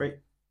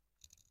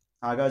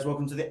Hi guys,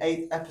 welcome to the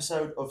 8th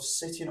episode of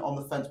Sitting on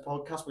the Fence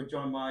podcast. We're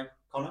joined by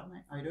Connor,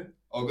 mate. How you doing?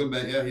 Oh, good,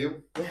 mate. Yeah,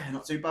 you? Yeah,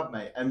 not too bad,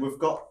 mate. And we've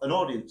got an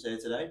audience here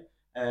today,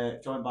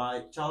 joined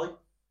by Charlie.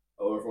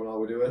 Hello, everyone. How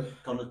we doing?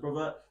 Connor's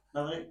brother,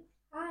 Melanie.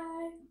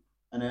 Hi.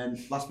 And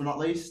then, last but not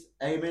least,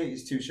 Amy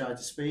is too shy to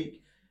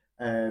speak.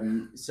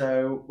 Let's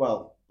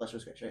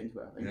just get straight into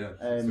it, I think.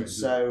 Yeah.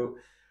 So,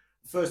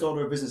 the first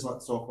order of business I'd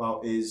like to talk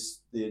about is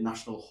the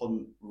National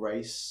Hunt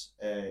race.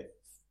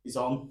 It's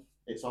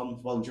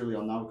on well and truly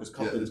on now because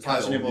Cobden's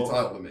catching him the up.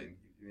 title, I mean.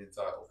 You mean the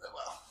title?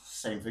 Well,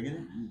 same thing, isn't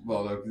it?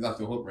 Well, no,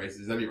 National Hunt race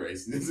is any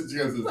race.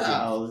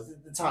 Well,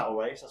 the title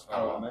race, that's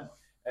kind of what I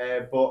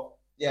meant. But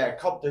yeah,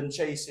 Cobden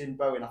chasing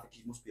Bowen, I think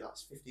he must be like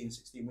 15,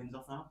 16 wins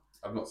off now.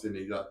 I've not seen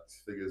the exact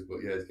figures, but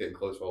yeah, it's getting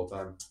closer all the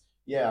time.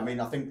 Yeah, I mean,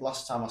 I think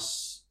last time I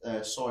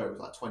saw it was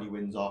like 20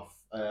 wins off.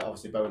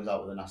 Obviously, Bowen's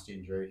out with a nasty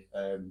injury.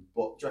 But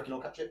do you reckon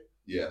he'll catch it?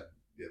 Yeah,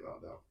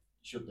 that now.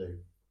 Should do.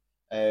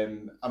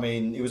 I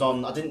mean, he was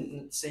on. I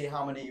didn't see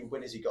how many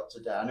winners he got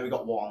today. I know he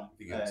got one.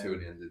 He got two in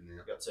the end, didn't he?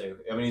 He got two.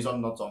 I mean, he's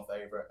on odds on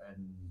favourite,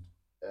 and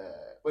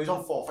he's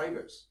on 4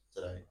 favourites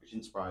today, which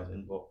isn't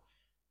surprising. But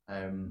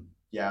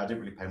yeah, I didn't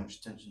really pay much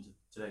attention to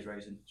today's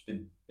racing. It's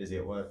been busy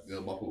at work.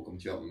 The mop will come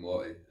to Cheltenham,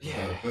 won't he?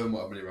 Yeah. Boom,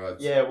 what many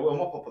rides? Yeah, we'll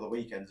mop up for the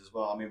weekends as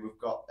well. I mean, we've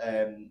got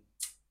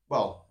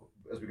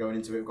as we're going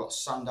into it, we've got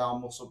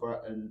Sandown,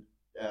 Musselburgh, and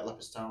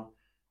Leopardstown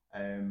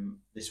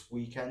this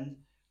weekend.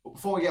 But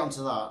before we get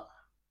onto that,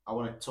 I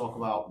want to talk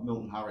about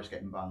Milton Harris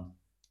getting banned.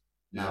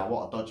 Yeah. Now,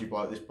 what a dodgy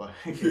bloke this bloke.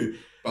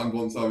 Banned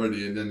once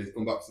already, and then he's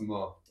come back some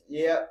more.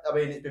 Yeah, I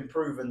mean, it's been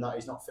proven that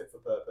he's not fit for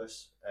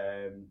purpose.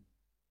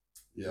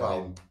 Yeah, I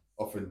mean,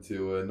 offering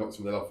to knock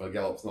someone off on a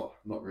gallop's not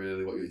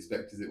really what you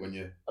expect, is it? When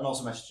you and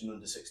also messaging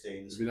under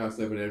 16s. It'd be nice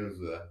to have an Abrams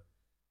there.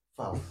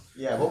 Well,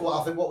 yeah, but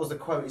I think what was the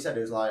quote he said?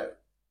 It was like,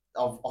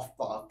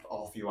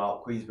 off you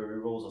out, Queensberry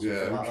rules or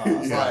something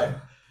like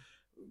that.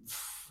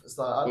 It's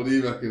like, What do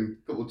you reckon?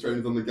 A couple of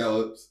trainers on the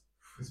gallops.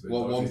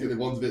 One's a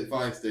bit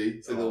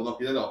feisty, so they'll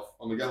knock your head off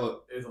on the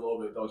gallop. It is a little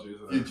bit dodgy,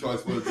 isn't it? A few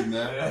choice words in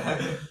there.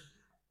 Yeah.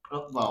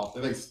 Well,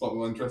 That makes the sport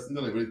more interesting,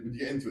 doesn't it? Would you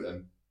get into it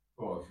then?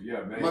 Well,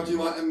 yeah, maybe. Imagine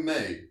like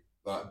MMA,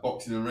 like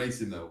boxing and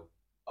racing though.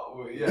 Oh,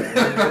 well, yeah,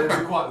 it'd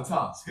be quite the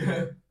task.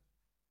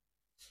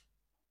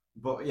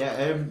 but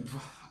yeah,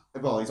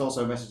 well, he's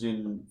also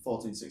messaging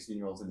 14,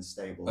 16-year-olds in the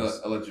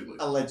stables. Allegedly.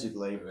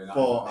 Allegedly, I mean,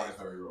 but that is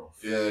very rough.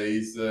 Yeah,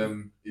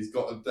 he's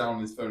got down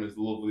on his phone as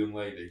a lovely young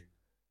lady.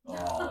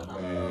 Oh,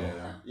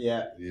 no.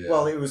 yeah. Yeah.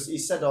 Well, he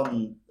said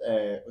on,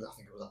 I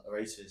think it was at the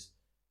races,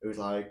 it was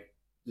like,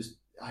 he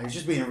was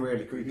just being a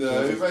really creepy.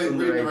 No, person.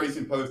 reading the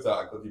Racing Post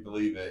article, if you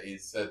believe it, he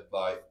said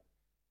like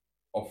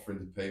offering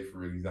to pay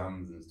for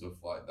exams and stuff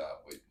like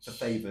that, which For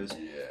favours.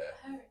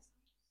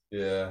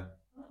 Yeah.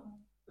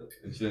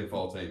 And she's only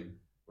 14.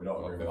 We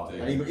don't agree with that.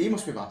 And Yeah. he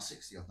must be about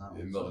 60 on that.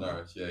 Yeah, Milton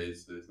Harris, yeah,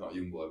 he's not a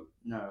young bloke.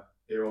 No.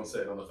 Here on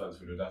sitting on the fence,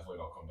 we would definitely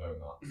not condone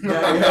that.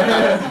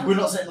 Yeah. We're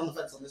not sitting on the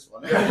fence on this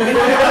one. I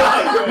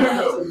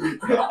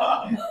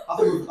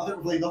think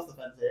we've leaned off the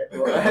fence here.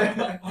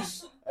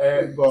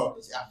 But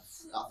yeah,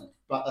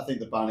 I think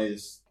the ban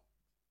is,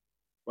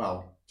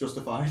 well,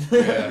 justified.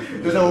 Yeah.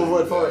 There's no other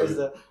word for it, is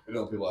there? We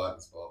don't feel like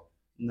the sport.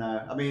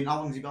 No. I mean, how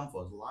long has he gone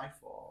for? Is it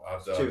life or I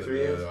 2 or 3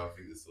 years? I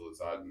think they're still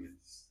deciding.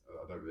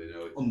 I don't really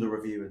know. Under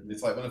review. Isn't it?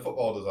 It's like when a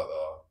football does that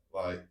though,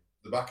 like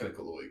they're back in a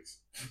couple of weeks.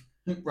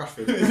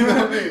 Rashford. You know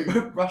what I mean?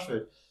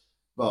 Rashford.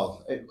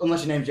 Well,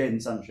 unless your name's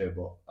Jadon Sancho,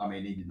 but I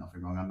mean, he did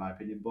nothing wrong in my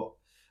opinion, but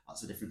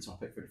that's a different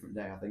topic for a different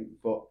day, I think.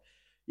 But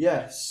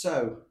yeah,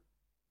 so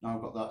now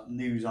I've got that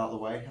news out of the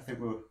way. I think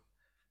we're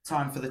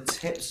time for the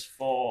tips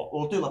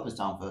we'll do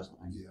Leopardstown first,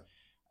 I think.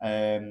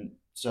 Yeah.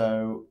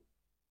 So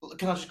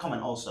can I just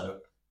comment also,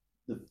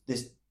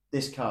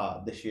 this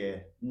car this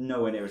year,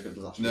 nowhere near as good as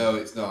last year. No,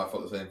 it's not. I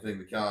thought the same thing.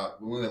 The car,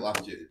 we won it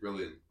last year. It's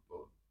brilliant,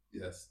 but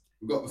yes,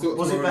 Was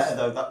it better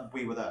though that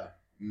we were there?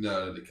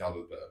 No, the car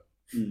was better.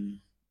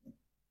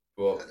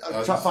 But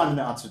I'm finding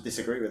it hard to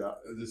disagree with that.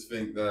 I just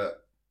think that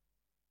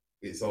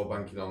it's all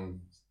banking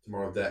on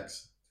tomorrow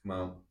decks to come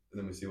out, and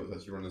then we see what's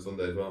actually running on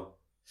Sunday as well.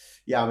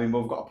 Yeah, I mean,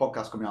 we've got a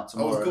podcast coming out I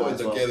tomorrow. was gutted as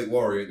that well. Gaelic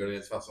Warrior going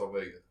against Fast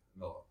Vega.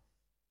 No.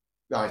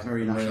 Yeah, it's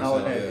Marine Marine National,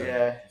 National, isn't it? yeah.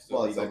 Yeah. Still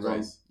Well, the you same got wrong.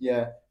 race.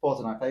 Yeah,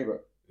 49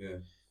 favourite. Yeah.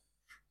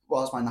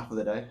 Well, that's my nap of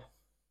the day.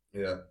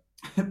 Yeah.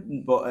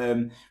 But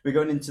we're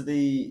going into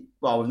we've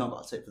not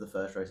got a tip for the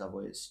first race, have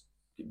we? It's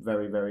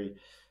very, very.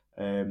 It's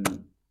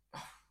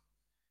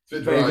a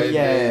bit Very, dry,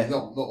 yeah.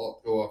 not a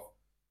lot to go off.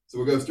 So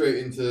we'll go straight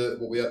into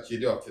what we actually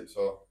do have tips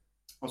for.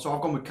 So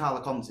I've gone with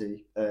Carla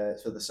Conti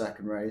for the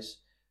second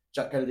race.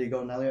 Jack Kennedy,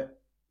 Gordon Elliott.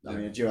 I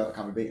mean, a duo that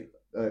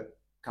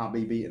can't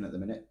be beaten at the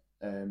minute.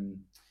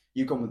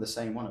 You've gone with the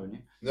same one, haven't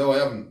you? No, I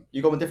haven't.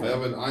 You've gone with I different.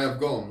 haven't. I have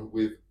gone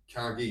with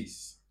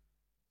Cargeese.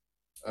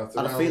 I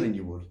had a feeling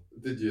you would.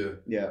 Did you?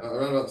 Yeah.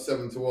 Around about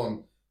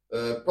 7-1.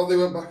 Probably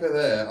went back her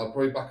there. I'll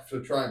probably back for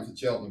the Triumph at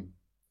Cheltenham.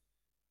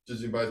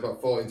 Judging by it's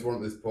about 14-1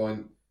 at this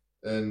point.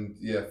 And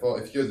yeah,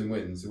 if she goes and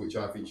wins, which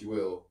I think she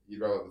will,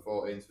 you'd rather have the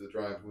 14s for the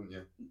Triumph, wouldn't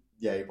you?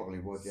 Yeah, you probably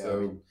would. Yeah. So, I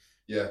mean,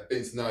 yeah,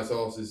 beating some nice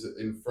horses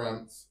in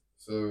France.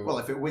 So well,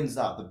 if it wins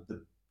that,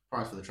 the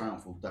price for the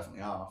Triumph will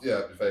definitely half.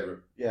 Yeah, my favourite.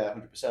 Yeah,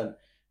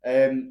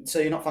 100%. So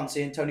you're not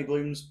fancying Tony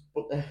Bloom's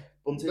bunting?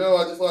 No,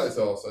 I just like this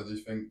horse. I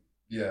just think,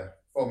 yeah,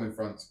 form in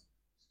France,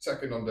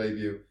 second on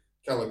debut,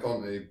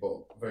 Caliconte,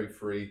 but very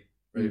free.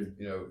 Very,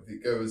 you know, if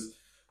it goes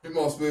a bit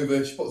more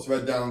smoother, she puts her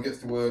head down, gets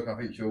to work, I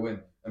think she'll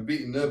win. And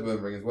beating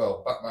Nürburgring as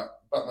well,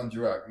 Batman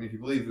Dirac. I mean, if you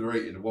believe the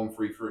rating of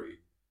 133,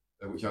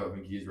 which I don't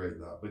think he is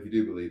rated that, but if you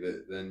do believe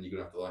it, then you're going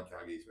to have to like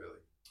Cargies, really.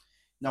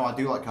 No, I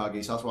do like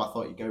Cargies, so that's why I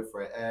thought you'd go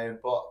for it.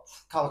 But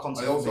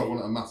Caliconte. I also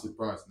want a massive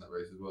price in that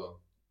race as well.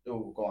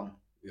 Oh, go on.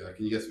 Yeah,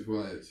 can you guess which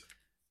one it is?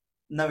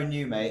 Knowing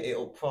you, mate,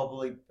 it'll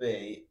probably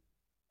be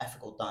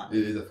Ethical Dan.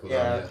 It is Ethical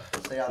Dan,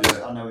 yeah.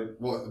 See, I know him.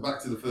 Well,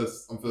 back to the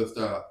first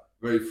start,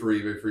 very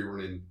free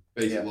running.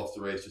 Basically lost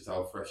the race just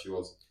how fresh he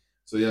was.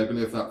 So yeah, I'm going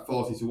to go for that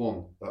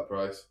 40-1, that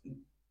price.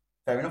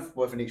 Fair enough,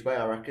 worth in each way,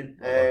 I reckon.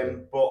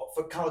 But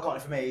for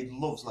Caliconte, for me, he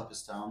loves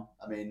Leopardstown.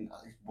 I mean,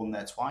 he's won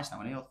there twice now,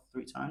 hasn't he? Or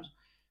 3 times?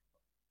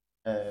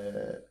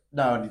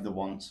 No, only the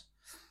once.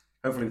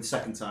 Hopefully the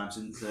second time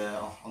since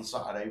on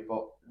Saturday.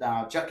 But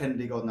now, Jack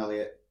Kennedy, Gordon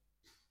Elliott,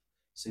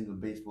 seems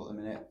unbeatable at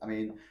the minute. I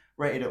mean,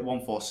 rated at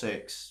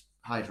 146,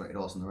 highest rated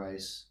horse in the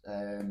race.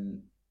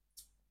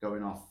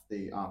 Going off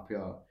the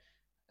RPR.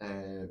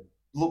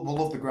 We'll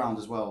love the ground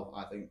as well,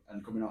 I think,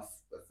 and coming off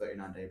a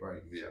 39-day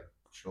break. Yeah.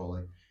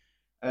 Surely.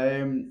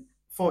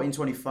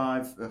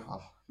 1425,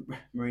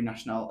 Marine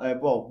National.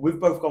 Well, we've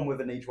both gone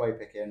with an each way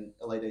pick in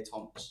Alede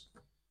Tomps.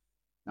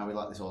 Now we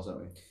like this horse, don't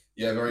we?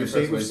 Yeah, very We've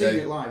impressive. seen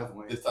it live, haven't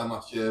we? This time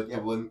last year, Yeah.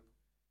 Dublin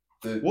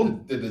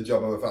Won. did the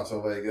job over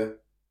Faso Vega.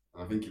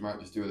 And I think he might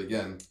just do it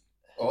again.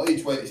 Well,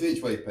 it's an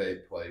each way play,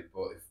 but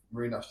if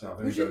Marine National, if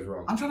anything goes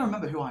wrong. I'm trying to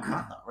remember who I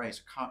had that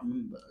race. I can't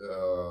remember.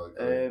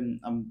 Great.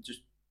 I'm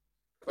just.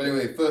 But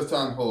anyway, first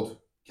time hold,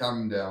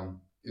 Cam down,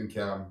 in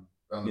Cam,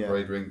 around the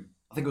parade ring.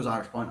 I think it was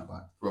Irish Point I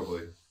back.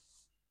 Probably.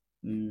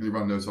 He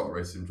ran no sort of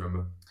racing, do you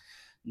remember?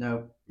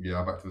 No.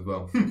 Yeah, I backed him as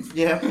well.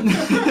 Yeah.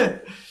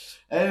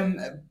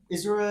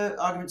 Is there an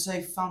argument to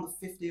say found the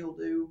 50 will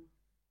do?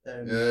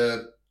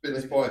 Bit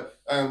disappointed.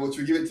 Well,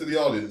 should we give it to the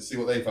audience, see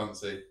what they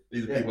fancy?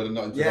 These are people that are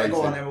not into Yeah, racing.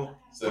 go on, then we'll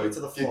So put it to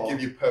the floor.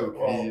 give you poke.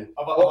 Well,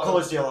 What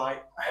colours do you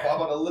like? I've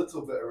had a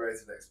little bit of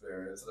racing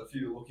experience and a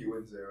few lucky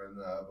wins here and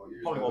there, but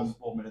Probably usually,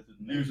 one minute.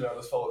 usually I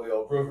just follow the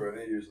old brother and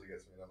he usually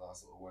gets me a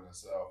nice little winner.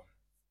 So,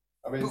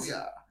 I mean,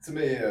 to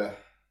me,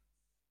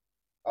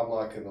 I'm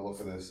liking the look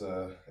of this.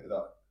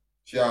 That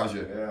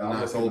Charger, yeah, a I'm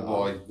nice looking old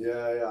boy. at-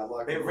 Yeah, I'm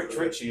liking. Bit Rich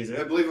Richie, is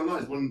Yeah, it? believe it or not,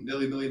 he's won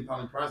nearly £1 million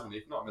in prize money,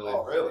 if not a million.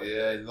 Oh, really?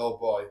 Yeah, he's an old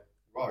boy.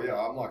 Well, yeah,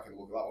 I'm liking the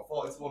look of that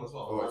one. 40-1 as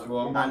well.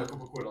 40-1. I'm having a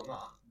couple of quid on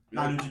that.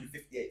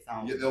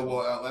 958,000. Get the old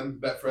boy out then,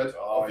 Betfred,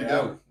 Oh, off you yeah.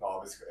 go. No,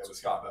 it was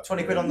Sky Bet.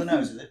 20 quid on the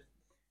nose, is it?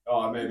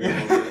 Oh, maybe.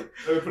 Yeah.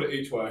 Maybe put it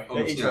each way. On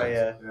the Each snout. way,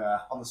 yeah. Yeah.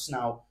 On the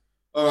snout.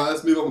 Alright,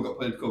 let's move on, we've got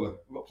plenty to cover.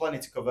 We've got plenty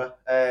to cover.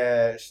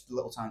 Just a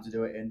little time to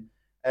do it in.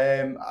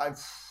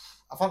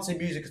 I fancy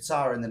Music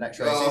Qatar in the next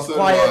race. Oh, It's so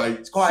quite, do I.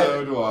 it's quite,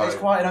 So do I. it's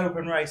quite an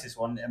open race. This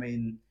one. I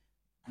mean,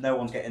 no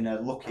one's getting a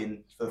look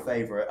in for the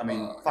favourite. I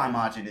mean, Fine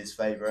Margin is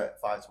favourite,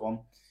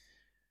 5-1.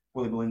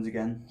 Willie Mullins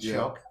again. Yeah.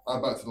 Shock.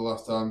 I backed it the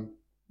last time,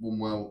 won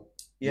well.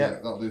 Yeah.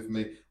 That'll do for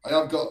me. I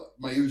have got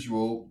my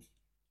usual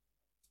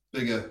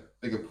bigger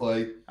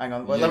play. Hang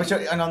on. Well, Yeah. let me show,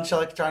 hang on. Shall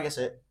I try and guess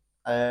it?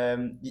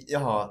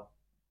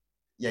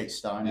 Yates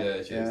Stein.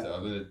 Yeah, cheers. I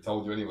would have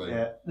told you anyway.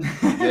 Yeah.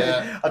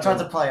 Yeah. I tried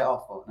to play it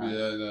off. But no.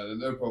 Yeah,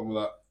 no problem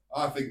with that.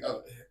 I think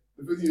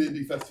the thing you need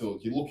big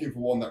festivals, you're looking for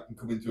one that can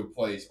come into a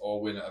place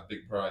or win at a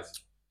big prize.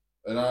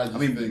 And I just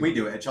think, we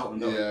do it at Cheltenham,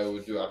 don't yeah, we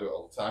do. I do it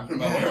all the time. No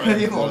matter we? where, Yeah, to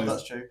be well, honest.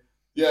 that's true.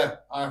 Yeah,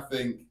 I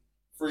think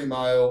 3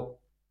 mile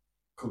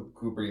could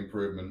bring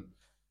improvement.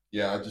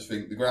 Yeah, I just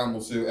think the ground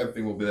will suit,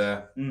 everything will be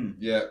there.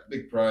 Yeah,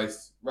 big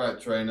price, right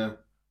trainer.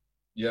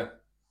 Yeah,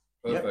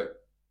 perfect.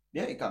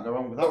 Yeah, you can't go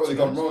wrong with that. Not really to be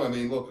gone honest. wrong. I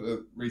mean, look at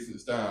the recent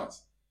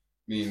starts.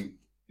 I mean,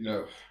 you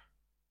know,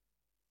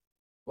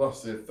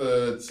 what's it?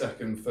 Third,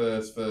 second,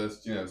 first,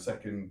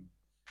 second.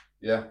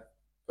 Yeah,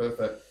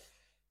 perfect.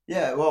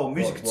 Yeah, well,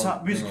 Music What,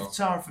 one,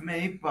 Qatar for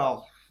me,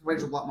 well,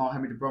 Rachel Blackmore,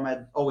 Henry de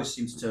Bromhead always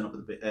seems to turn up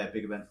at the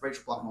big event.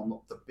 Rachel Blackmore, I'm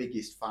not the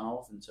biggest fan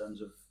of in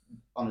terms of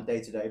on a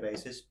day-to-day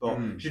basis, but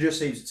she just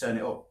seems to turn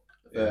it up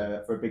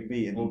for a big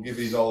meeting. We'll give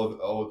these all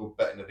a good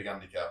bet in the big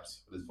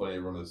handicaps. There's plenty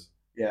of runners.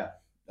 Yeah,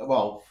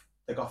 well,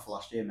 they got for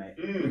last year, mate.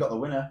 We got the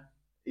winner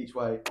each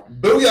way.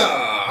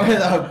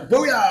 Booyah!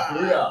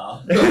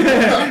 Booyah!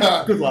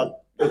 Booyah! Good lad,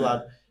 good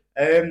lad.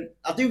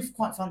 I do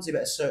quite fancy a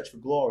bit of Search for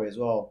Glory as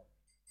well.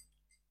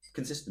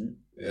 Consistent.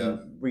 Yeah.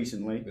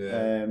 Recently.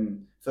 Yeah.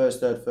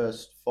 First, third,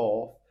 first,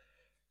 fourth.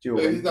 Dual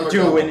But if you narrow it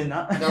dual down- win in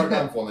that. Narrow it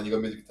down for one, then you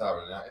got music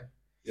guitar in it.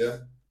 Yeah.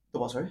 The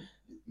what, sorry?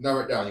 Narrow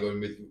it down. You got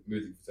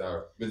music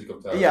guitar.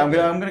 Yeah, I'm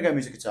gonna go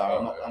Music Guitar. Oh,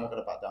 I'm not yeah.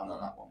 gonna back down on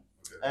that one.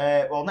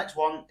 Okay. Well, next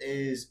one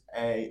is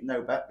a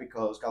no bet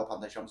because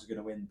Galopante Champs is going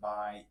to win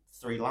by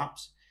 3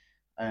 laps.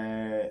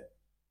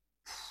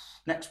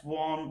 Next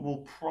one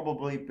will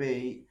probably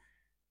be.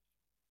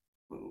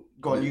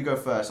 Go on, you go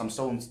first. I'm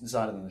still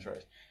undecided on this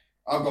race.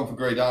 I've gone for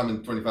Grey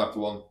Diamond,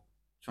 25-1.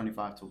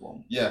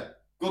 25-1. Yeah,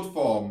 good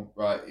form.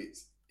 Right,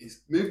 it's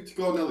moved to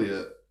Gordon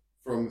Elliott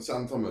from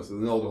Sam Thomas as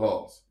an older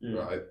horse, Mm.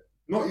 right?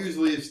 Not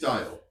usually his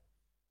style,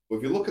 but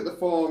if you look at the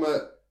form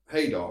at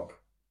Haydock,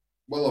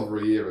 well over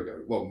a year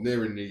ago, well,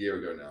 nearing a year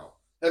ago now,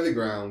 heavy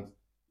ground,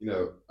 you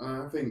know,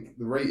 I think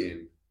the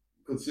rating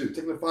could suit.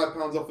 Taking the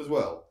 £5 off as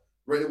well,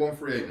 rated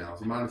 138 now,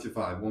 so minus your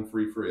 5,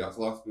 133. That's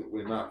the last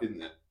winning mark,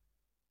 isn't it?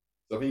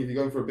 So I think if you're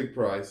going for a big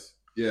price,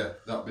 yeah,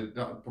 that'd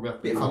probably have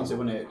to Bit be fancy,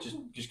 wouldn't it?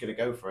 Just gonna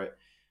go for it.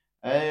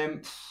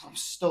 I'm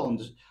still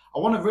under.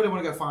 Really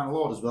want to go final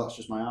orders, but that's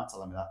just my heart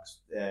telling me that.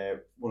 'Cause,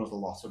 won us a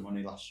lot of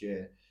money last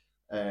year.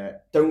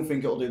 Don't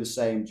think it'll do the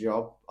same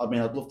job. I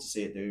mean, I'd love to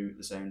see it do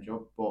the same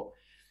job, but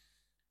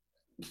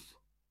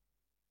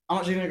I'm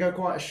actually going to go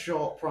quite a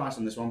short price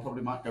on this one.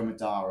 Probably might go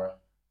Madara.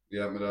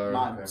 Yeah, Madara.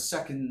 My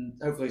Okay.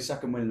 hopefully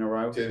second win in a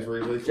row. James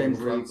Reevely. James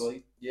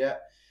Reevely. Yeah.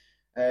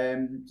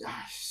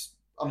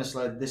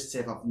 Honestly, this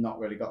tip I've not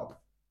really got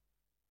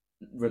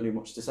really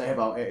much to say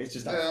about it. It's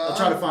just I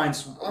try to find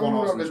one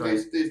horse in the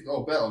trade.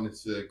 Bet on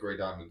this Grey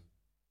Diamond.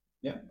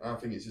 Yeah. I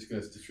think it's just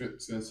going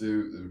to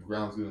suit. The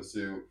ground's going to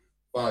suit.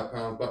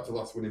 £5 back to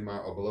last winning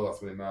mark or below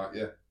last winning mark.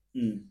 Yeah.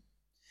 Mm.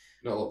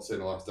 Not a lot to say in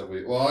the last, have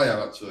we? Well, I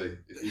have actually.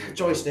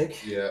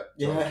 Joystick. Yeah.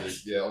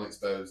 Joystick. Yeah,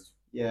 unexposed.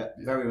 Yeah,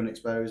 very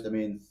unexposed. I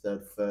mean,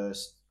 third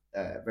first,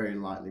 very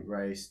lightly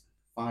raced,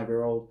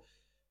 5-year-old.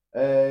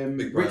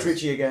 Rich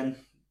Ritchie again.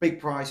 Big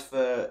price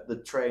for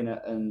the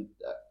trainer and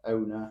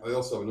owner. I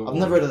also have another I've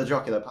never heard of the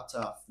jockey though, Pat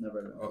Taff.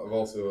 Never heard of him. I've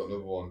also got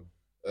another one.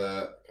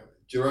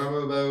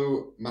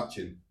 Geronimo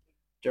Matching.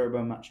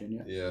 Jeroboam Matching,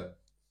 yeah. Yeah.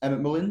 Emmett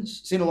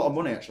Mullins. Seen a lot of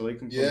money actually.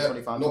 Come from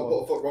 25 not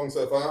put a foot wrong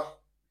so far.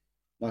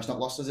 No, it's not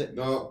lost, is it?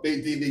 No,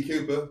 beat DB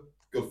Cooper.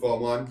 Good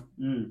form line.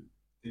 Mm.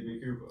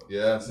 DB Cooper.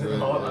 Yeah,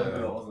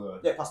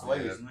 so Yeah, passed away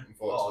yeah, recently.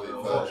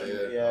 unfortunately.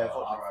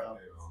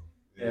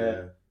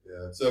 Yeah.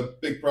 So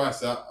big price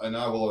that, and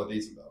I will have a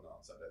decent bet on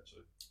that side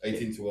actually.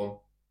 18 to 1.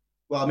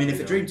 Well, I mean, if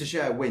a Dream to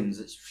Share wins,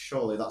 it's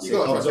surely that's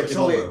You it. gotta try to take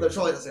him on, though.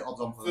 Surely that's it. Odds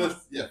on for the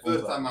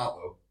First time out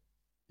though.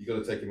 You got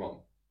to take him on.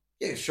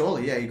 Yeah,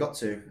 surely, yeah, you got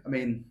to. I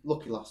mean,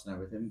 lucky last and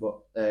everything, but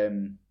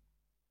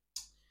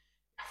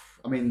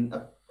I mean,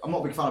 I'm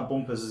not a big fan of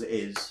bumpers as it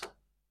is.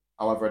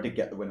 However, I did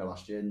get the winner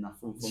last year in that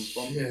fun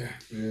bump. Yeah.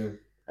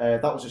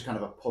 That was just kind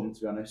of a punt,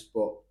 to be honest,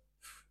 but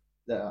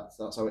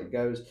that's how it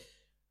goes.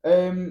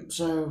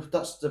 So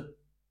that's the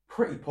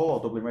pretty poor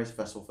Dublin Racing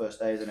Festival first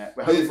day, isn't it?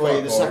 But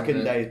hopefully the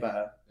second day is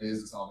better. It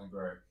isn't sounding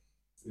great.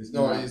 It's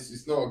not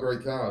a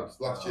great card.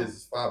 Last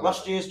year's far better.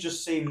 Last year's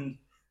just seemed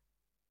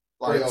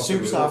like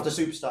superstar after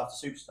superstar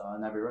after superstar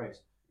in every race.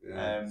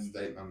 Yeah,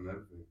 state man and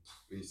everything.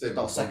 I mean,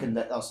 That was second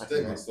day.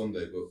 State man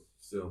Sunday, but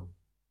still.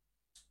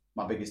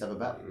 My biggest ever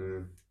bet.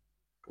 £100.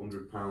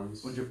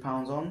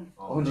 £100 on.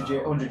 Oh,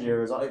 100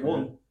 euros on. It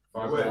won.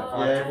 5 4.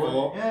 Yeah,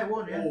 it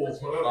won. Yeah. 5 to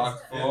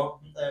 4.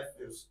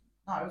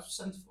 It was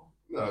 74.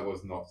 No, it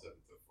was not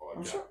 74.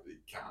 I'm sure.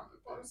 It can't have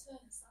What been. return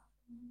is that?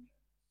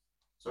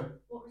 Sorry?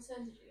 What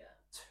return did you get?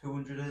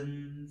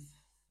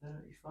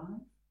 235.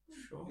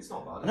 Sure. It's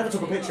not bad. I never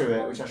took a picture of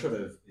it, which I should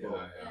have.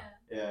 Yeah.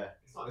 Yeah.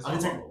 It's not I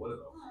didn't bad, take- will it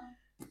though?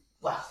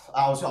 Well,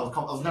 I was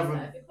never.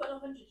 If you put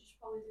 100, you should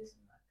probably do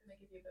something that's going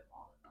to give you a bit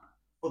more than that.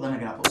 Well, then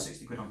again, I put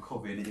 60 quid on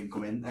Covey and it didn't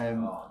come in.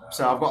 No.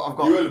 So I've got.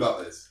 You heard about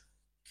this?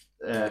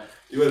 Uh,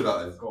 You heard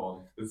about this? Go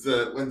on. It's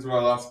went to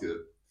Alaska.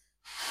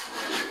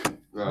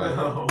 Right.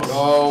 No.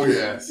 Oh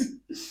yes,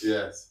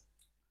 yes.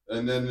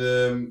 And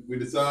then we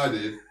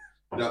decided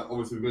that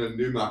obviously we're going to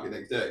Newmarket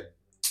next day.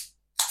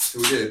 So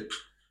we did,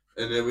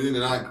 and then within the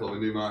nightclub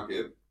in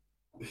Newmarket,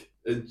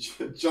 and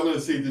John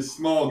had seen this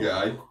small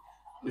guy.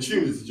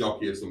 Assumed it's a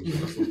jockey of some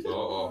sort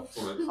or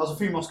something. I was a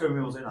few Moscow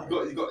mules in.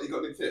 You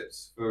got any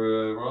tips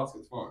for Alaska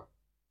tomorrow?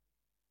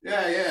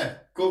 Yeah.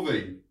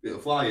 Covey, it'll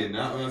fly in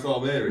that, and that's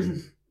all I'm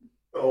hearing.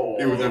 Oh.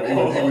 He was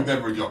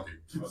never a jockey.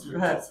 No.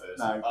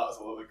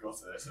 Absolutely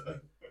gutted.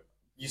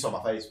 You saw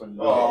my face when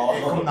Oh.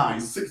 it come 9.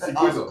 60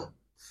 quid on.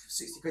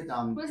 60 quid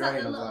down. Was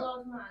drain, that the I was little like-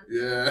 old man?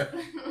 Yeah.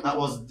 That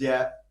was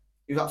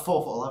He was at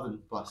 4'11",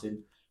 bless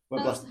him.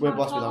 We're blessed with how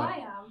that. tall I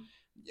am.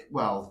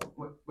 Well,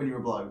 when you're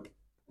a bloke,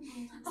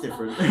 it's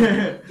different.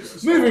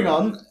 Moving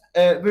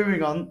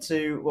on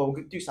to we'll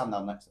do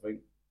Sandown next, I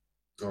think.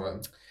 All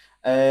right.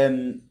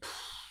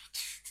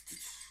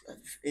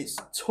 It's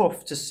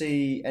tough to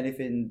see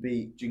anything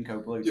beat Jinko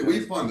Blue. Yeah,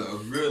 we planned a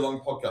really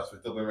long podcast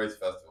with Dublin Race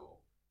Festival.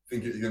 I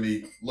think it's going to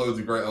be loads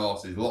of great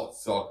horses, a lot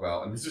to talk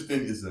about, and it's just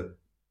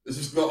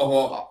not a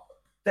lot.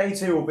 Day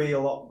 2 will be a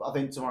lot. I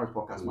think tomorrow's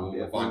podcast might be.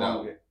 We'll find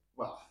out.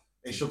 Well,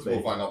 it should be.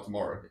 We'll find out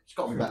tomorrow. It's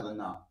got to be better than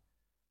that.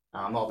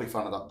 I'm not a big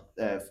fan of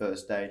that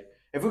first day.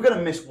 If we're going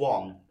to miss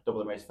one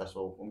Dublin Race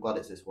Festival, I'm glad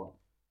it's this one. To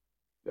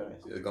be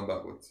honest. Yeah, gone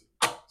backwards.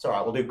 It's all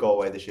right. We'll do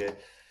Galway this year.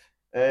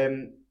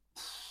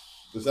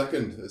 The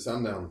second at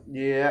Sandown.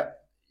 Yeah.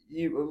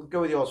 We'll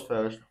go with yours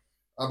first.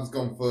 Adam's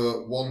gone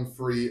for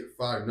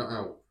 1-3-5, not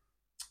out.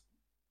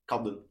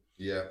 Cobden.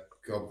 Yeah,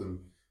 Cobden.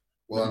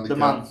 Well, The good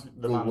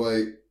man.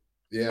 weight.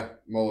 Yeah,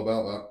 I'm all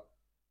about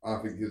that.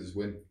 I think he'll just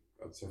win.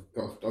 I've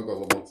got a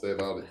lot more to say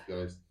about it, to be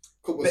honest.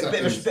 Couple of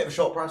seconds. Bit of a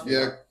short price.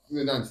 Yeah,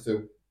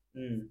 92.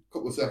 Mm.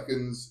 Couple of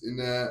seconds in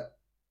there.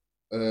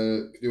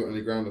 Could do it on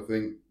the ground, I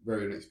think.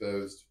 Very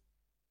unexposed.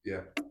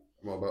 Yeah,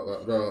 I'm all about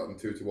that. I'd rather that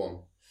than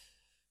 2-1.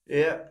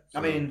 Yeah, So-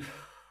 I mean,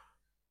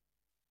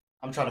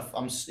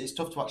 it's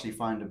tough to actually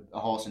find a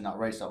horse in that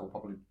race that will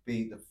probably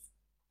beat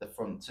the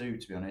front two.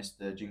 To be honest,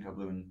 the Jinko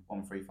Blue and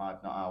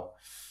 135 not out.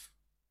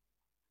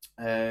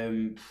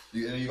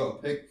 You got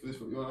a pick for this?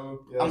 What you want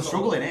to? Yeah, I'm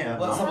struggling here.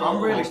 Let's have a I'm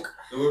look.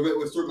 really.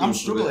 We're struggling. I'm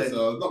for a bit, struggling.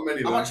 so not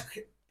many of I've them.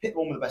 actually picked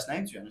one with the best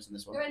name, to be honest, in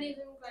this Are one. any of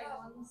them great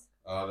ones?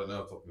 I don't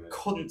know. Top of my head.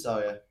 Couldn't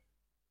tell you.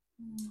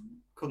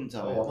 Couldn't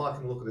tell Oh, you. I'm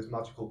liking the look of this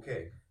Magical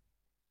King.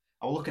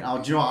 I was looking. Do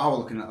you know what I was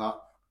looking at that?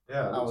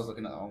 Yeah, I was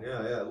looking at that one.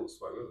 Yeah, it looks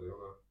quite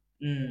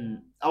good.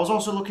 I was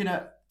also looking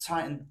at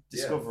Titan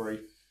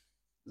Discovery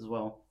as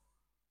well.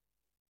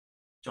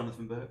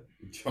 Jonathan Burke.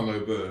 John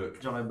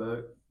O'Burke. John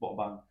O'Burke. What a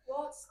bang.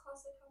 What's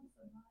Classic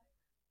Anthem like?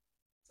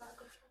 Is that a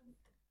good film?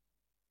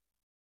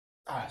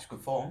 Ah, it's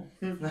good form.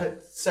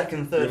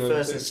 Second, third,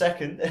 first, and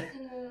second.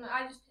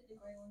 I just picked the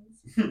grey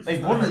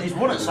ones. He's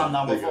won at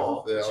Sandown There you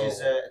before, go. which is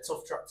a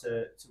tough track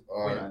to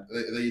All win right. at.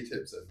 Are they your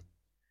tips then?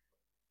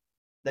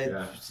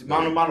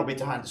 Man will be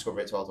behind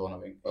Discovery at 12-1,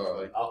 I think. All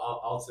right.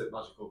 I'll tip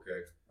Magical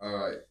King. All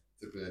right.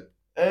 Tipping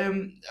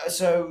it.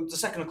 So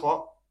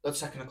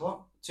the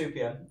 2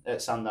 p.m.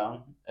 at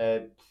Sandown.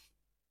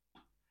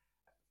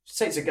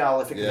 Takes a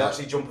gal if it can Yeah.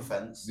 actually jump a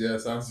fence. Yeah,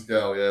 sounds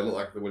girl. Yeah, looked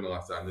like the winner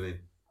last time, didn't he?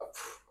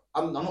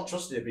 I'm not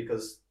trusting it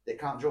because it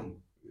can't jump.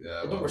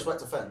 Yeah. It doesn't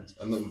respect a fence.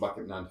 I'm looking back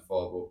at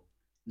 94,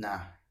 Nah.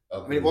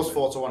 but I mean, it was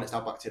 4-1. It's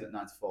now back in at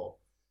 9-4.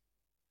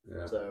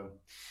 Yeah. So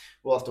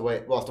we'll have to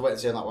wait. We'll have to wait and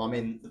see on that one. I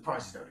mean, the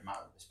prices don't really matter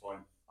at this point.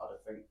 I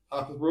don't think.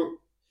 Harper's Brook.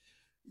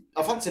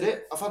 I fancied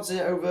it. I fancied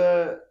it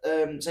over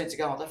Saint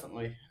Gal,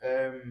 definitely.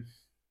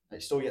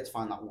 It's still yet to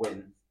find that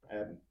win.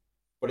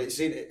 But it's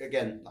seen it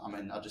again. I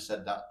mean, I just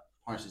said that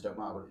prices don't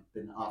matter, but it's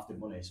been half the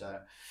money. So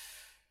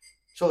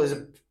there's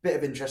a bit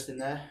of interest in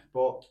there.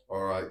 But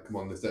All right, come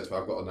on. This next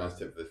one, I've got a nice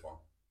tip for this one.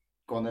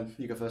 go on then.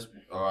 You go first.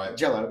 All right.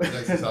 Jello.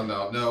 Next to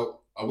Sandown.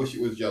 No, I wish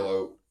it was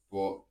Jello,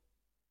 but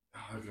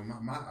I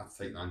might have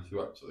to take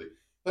 92 actually.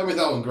 Let me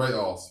that one. Great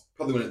horse.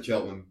 Probably win at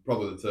Cheltenham.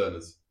 Probably the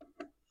Turners.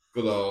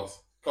 Good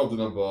horse. Cobden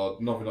on board.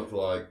 Nothing not to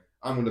like.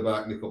 I'm going to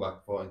back Nickelback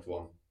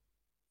 14-1.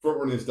 Front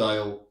running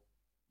style.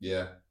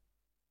 Yeah.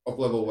 Up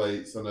level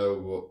weights. I know,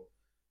 but.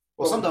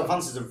 Well, Sandown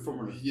fancies a front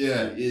runner.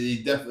 Yeah,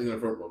 he's definitely going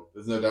to front run.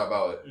 There's no doubt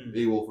about it. Mm.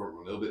 He will front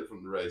run. He'll be at the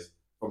front of the race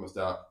from the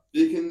start.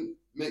 He can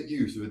make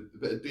use of a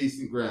bit of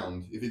decent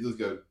ground. If he does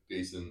go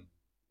decent,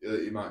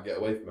 you might get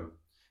away from him.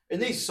 In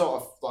these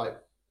sort of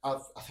I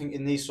think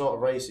in these sort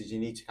of races, you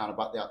need to kind of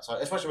back the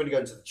outside, especially when you go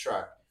into the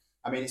track.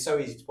 I mean, it's so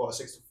easy to put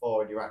a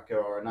 6-4 in your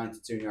acca or a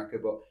 92 in your acca,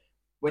 but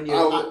when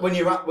you're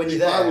If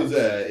there, I was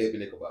there, it'd be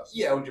Nickelback.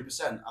 yeah,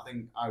 100%. I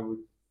think I would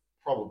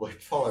probably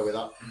follow with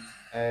that.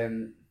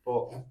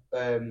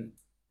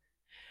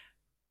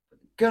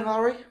 Go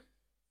Larry,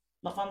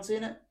 not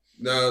fancying it.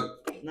 No,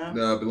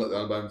 No. I've been let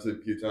down by him a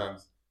few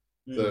times.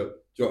 Mm. So,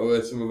 do you want to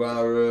hear some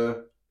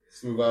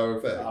of our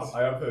effects?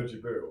 I have heard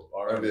you boo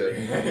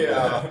already. Have you?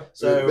 Yeah.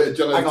 So a bit of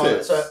John's hang on.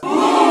 tips. So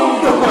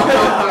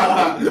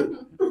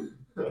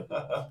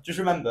just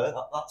remember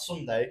that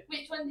Sunday.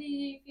 Which one do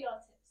you do for your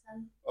tips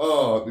then?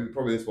 Oh,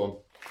 probably this one.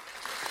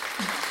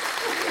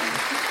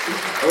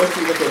 I want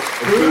to look at a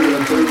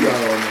booyah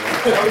on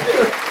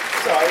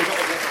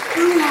there.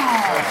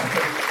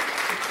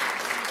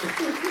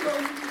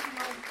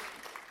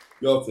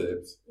 Your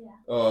tips? Yeah.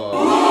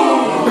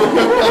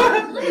 Oh.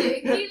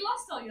 You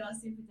lost all yours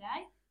the other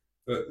day.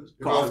 But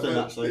Quite often,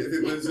 actually. If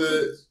it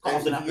was Quite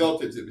often if your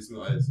tips, it'd be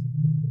something like this.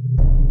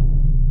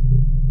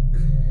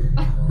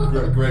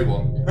 Great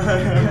one. No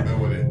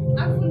money.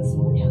 I've won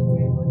some money on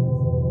grey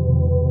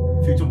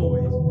ones. Few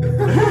tumbleweeds.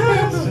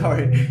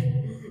 Sorry.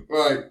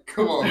 Right,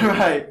 come on.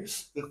 Right,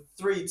 the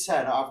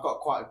 310. I've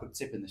got quite a good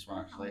tip in this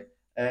one actually.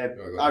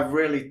 I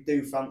really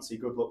do fancy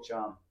Good Luck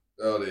Charm.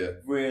 Oh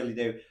dear. Really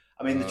do.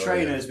 I mean, the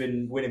trainer's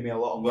been winning me a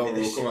lot of money Well,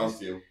 this we'll come year. on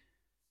to you.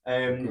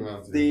 Come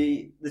on to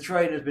you. The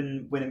trainer's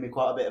been winning me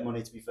quite a bit of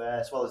money, to be fair,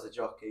 as well as the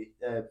jockey.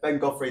 Ben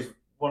Godfrey's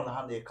one of the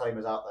handier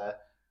claimers out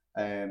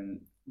there.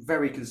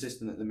 Very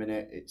consistent at the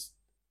minute.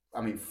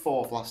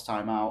 Fourth last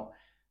time out.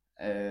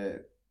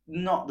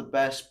 Not the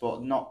best, but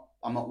I'm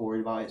not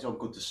worried about it. It's on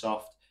good to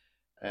soft.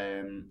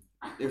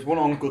 It was one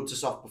on good to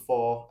soft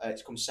before.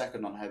 It's come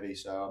second on heavy,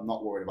 so I'm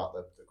not worried about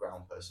the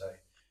ground per se.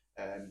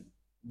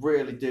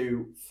 Really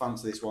do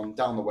fancy this one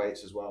down the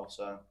weights as well.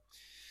 So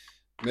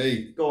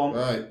Me. go on,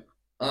 Right.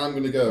 I'm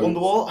gonna go.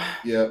 Wonderwall.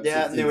 Yeah.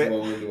 Yeah, 16 knew to it.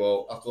 1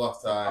 Wonderwall. After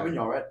last time. I'm in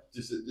your head.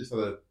 Just had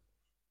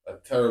a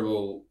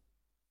terrible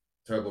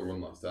run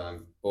last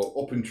time. But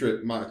up and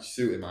trip might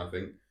suit him, I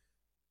think.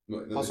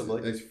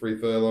 Possibly. Next 3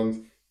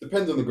 furlongs.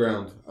 Depends on the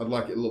ground. I'd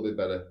like it a little bit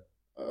better.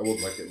 I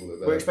would like it a little bit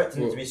better. We're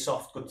expecting it But- to be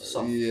soft, good to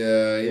soft.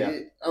 Yeah.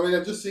 I mean,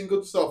 I've just seen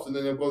good soft, and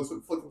then I've gone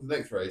flick to the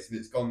next race, and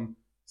it's gone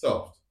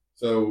soft.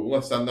 So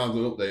unless Sandown's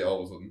an update all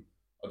of a sudden,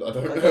 I don't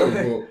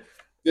know.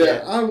 But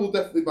yeah, I will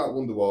definitely back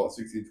Wonderwall at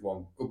 16 to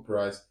 1. Good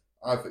price.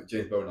 I think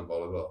James Bowen on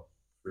ball as well.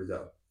 Freeze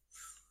out.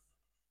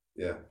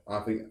 Yeah,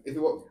 I think if it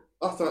was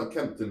last time at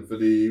Kempton for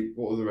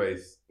what was the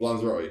race?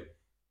 Lanzarote.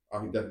 I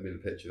think definitely the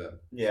picture then.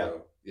 Yeah.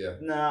 So, yeah.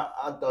 Nah,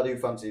 I do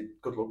fancy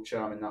Good Luck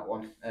Charm in that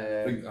one.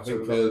 I think so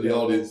we've got the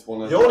audience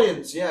want The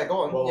audience, yeah,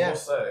 go on. Well, I yeah.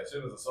 must say, as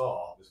soon as I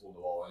saw this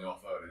Wonderwall on your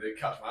phone, it did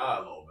catch my eye a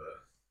little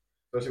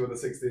bit, especially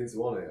with the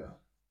 16-1 here.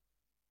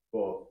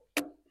 But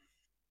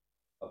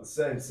at the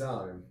same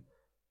time,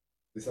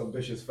 this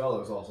ambitious fellow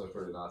is also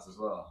pretty nice as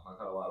well. I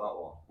kind of like that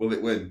one. Will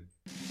it win?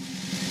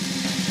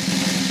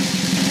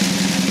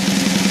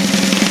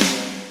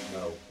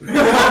 No.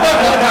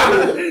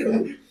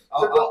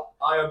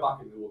 I am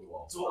backing the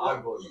Wonderwall. So what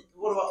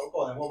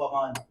about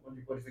mine? What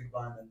do you think of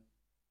mine then?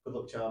 Good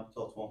Luck Charm,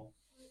 top one.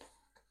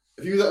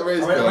 If you was at the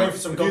race I'm ready course, for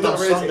some if you was at the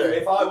goddamn race- Sunday.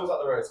 If I was at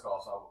the race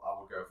course, I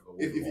would go for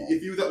the Wonderwall.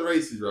 if you was at the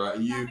races, right,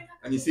 and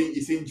you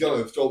seen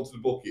Jono stroll to the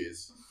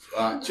bookies,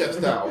 like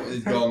chest out, and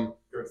he's gone,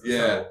 Go to the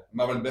yeah, I'm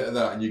having a bit of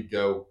that, and you'd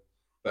go,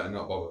 better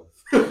not bother.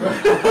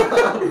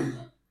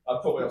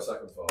 I'd put me on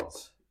second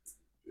thoughts.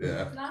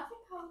 Yeah. No, I think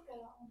I'll go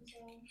that one as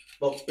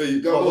well. Well, Hey,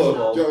 you got a Well,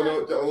 look, do you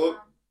want to look?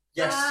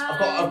 yes,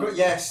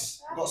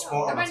 I've got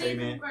sport on my team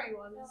here. Grey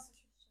ones.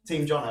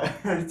 Team Jono.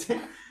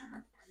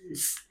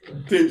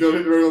 Team Jono,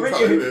 you're all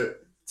Ricky- with it.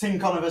 Team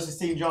Connor versus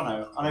Team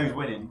Jono. I know who's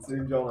winning.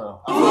 Team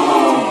Jono.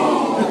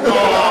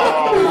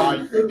 Oh my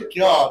good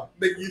God.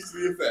 Make use of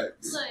the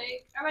effects. Look,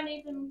 are any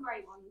of them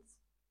grey ones?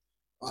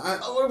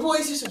 What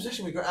is this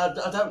obsession with? I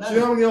don't Do you know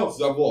know. how many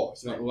horses I've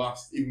watched in like the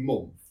last even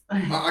month?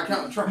 I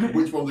can't track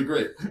which ones are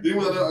great. The only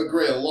one that don't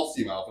agree are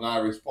Lossy Mouth and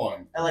Irish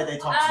Point. LA Day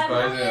Thompson. Right,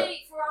 Ferrari yeah.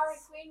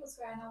 Queen was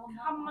grey and I won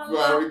Camilla.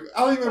 Well,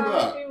 how do you remember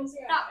Ferrari that? Queen was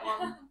grey. That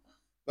one.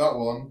 That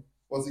one.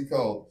 What's he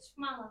called?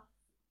 Smala.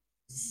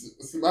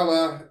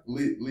 Smala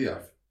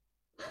Liaf.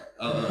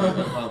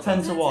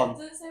 10 to 1.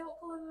 Does it say what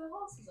colour the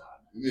horses are?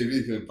 Maybe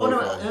you can Oh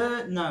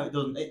profile. no, it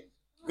doesn't.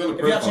 Go on the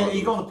If you actually profile.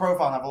 you go on the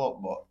profile and have a look,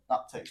 but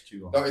that takes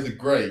too long. That is a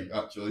grey,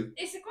 actually.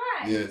 It's a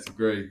grey. Yeah, it's a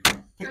grey.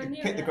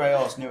 Pick the grey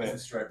horse, knew It's a it.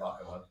 straight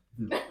backer, man.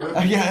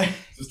 Yeah.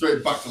 So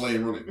straight back to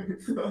lane running.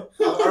 I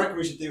reckon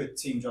we should do a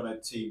Team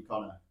Jono, Team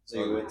Connor.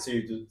 Oh,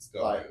 See who does,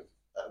 like,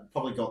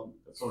 probably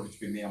just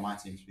be me on my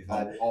team to be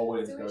fair. All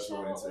winning to Do go we to share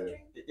winning what we're team.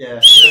 drinking? Yeah.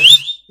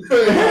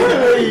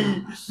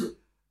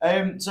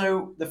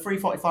 So the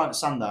 345 at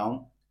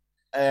Sandown.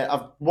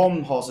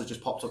 One horse has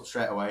just popped up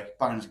straight away.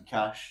 Banging some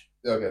cash.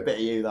 Okay. Bit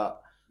of you that.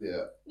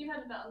 Yeah. You've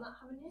had a bet on that,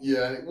 haven't you?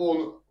 Yeah, and it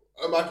won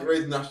a market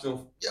raising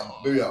national.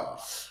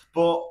 BOOYAHHH.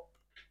 But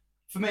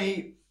for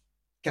me,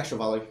 Castro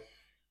Valley,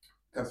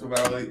 Castle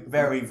Valley.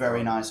 very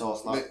very nice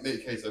horse. That.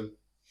 Make case then.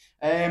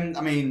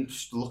 I mean,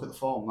 just look at the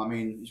form. I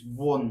mean, he's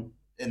won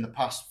in the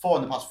past 4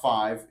 in the past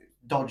 5.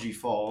 Dodgy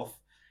 4th,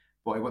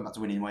 but he went back to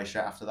winning way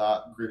straight after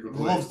that. Group of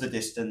Loves the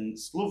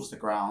distance, loves the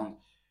ground.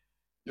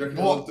 You reckon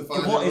What he'll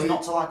define is it,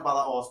 not to like about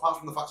that horse, apart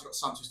from the fact he got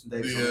Sam Twiston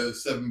Davis? the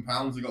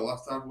 £7 he got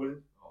last time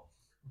winning?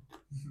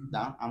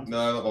 No, and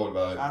No, not bothered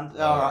about it. And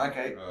all right,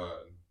 okay. Alright.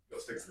 Got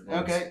to stick to the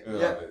guns. Okay,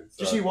 Alright, yeah.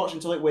 so- Just you watch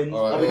until it wins.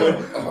 Alright, I'll be going,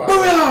 alright.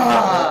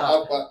 BOOYAHHH!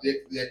 I'll back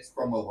the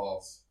ex-Cromwell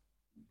horse,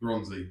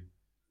 Bronzy.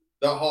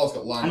 That horse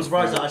got lined I'm up.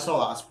 surprised for- that I saw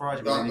that. I'm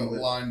surprised. That got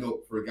lined up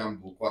for a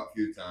gamble quite a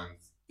few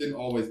times. Didn't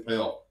always pay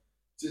off.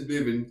 Just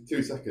moving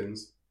 2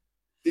 seconds.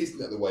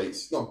 Decent at the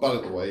weights, not bad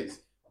at the weights.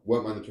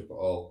 Won't mind the trip at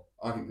all.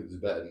 I think it's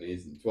better than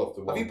these. 12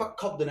 to 1. Have you backed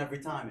Cobden every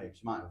time, H?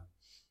 Might have.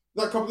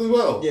 That Cobden as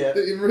well? Yeah.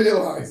 Didn't even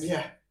realise.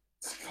 Yeah.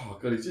 Oh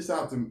god, he's just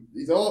out to.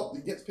 He's all.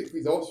 He gets picked for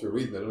his horse for a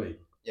reason, doesn't he?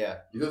 Yeah.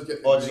 He does get.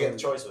 Or did you get the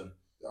choice one?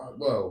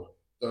 Well,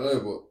 don't know,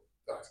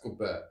 but that's a good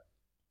bet.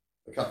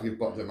 I can't give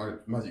Box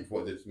Magic for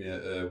what it did to me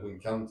at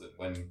Wincanton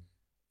when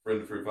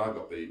Friend Through 5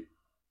 got beat.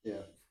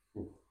 Yeah.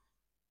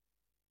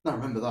 I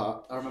remember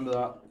that.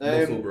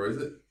 Musselburgh,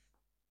 is it?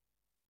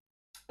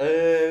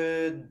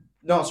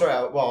 No,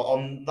 sorry. Well,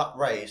 on that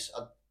race,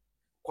 I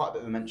quite a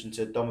bit of a mention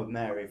to Dom of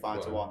Mary,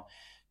 5 to 1.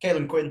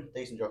 Caelan Quinn,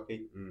 decent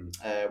jockey.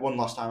 Won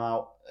last time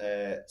out.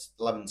 It's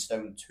 11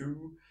 stone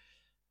 2.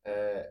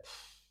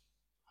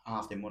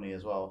 Half in money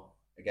as well.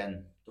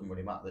 Again, doesn't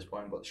really matter at this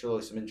point, but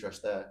surely some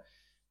interest there.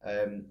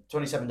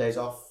 27 days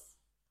off.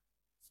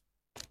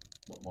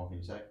 What more can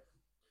you say?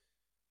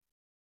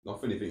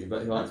 Nothing. You think you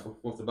bet he likes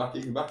wants to back it?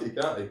 He can back it,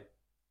 can't he?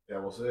 Yeah,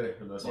 we'll see.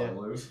 Unless I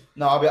lose.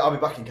 No, I'll be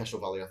back in Castro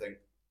Valley. I think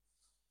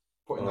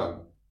putting Alright.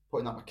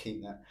 that back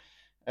keep net.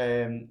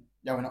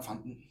 Yeah, we're not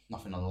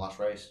nothing on the last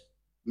race.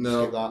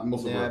 No, Skip that.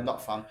 Musselburgh. Yeah, I'm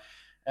not a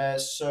fan.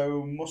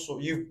 So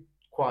you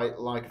quite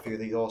like a few of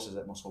these horses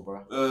at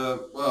Musselburgh.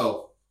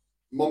 Well,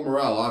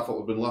 Monmoral I thought would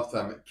have been last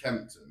time at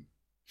Kempton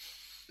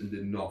and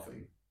did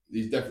nothing.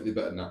 He's definitely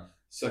better than that.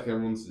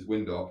 Second runs his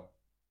wind up.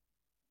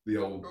 The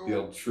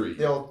old tree.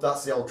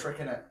 That's the old trick,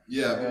 innit?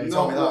 Yeah, Yeah, but you no,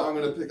 told me that. I'm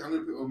gonna pick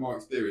one more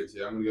experience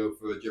here. I'm gonna go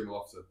for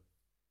General Officer.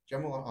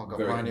 General, oh god,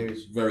 Very, Brian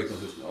Hughes. very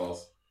consistent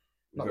horse.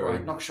 Not Very-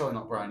 Brian, not surely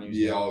not Brian Hughes.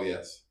 Yeah, oh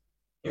yes.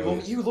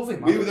 You love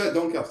him, man. We were there at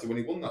Doncaster when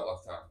he won that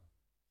last time.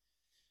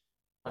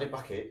 I didn't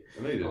back it,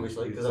 I know you did.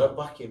 obviously, because I don't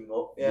back him.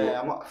 But yeah, What?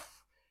 I'm not.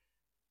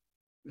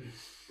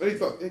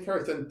 Well, he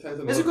carried 10 and It's a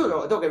 11.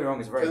 good. Don't get me wrong.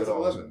 It's a very 10 good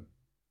and horse. 11.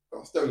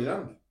 Got a stone in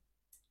hand.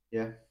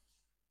 Yeah.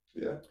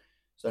 Yeah.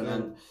 So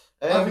then,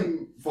 I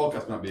think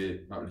forecast might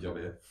be the job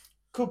here.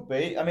 could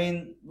be. I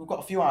mean, we've got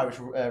a few Irish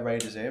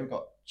raiders here. We've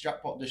got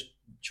jackpot just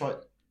choice.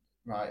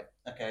 Right.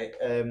 Okay.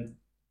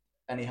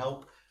 Any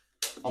help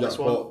on this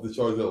Jackpot, one? the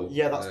Choice Hill.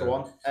 Yeah, that's the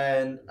one.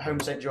 And Home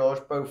St George,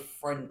 both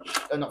French,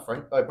 not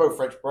French, both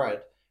French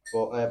bred,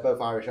 but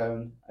both Irish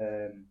owned.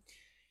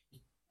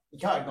 You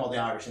can't ignore the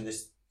Irish in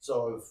this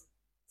sort of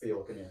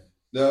field, can you?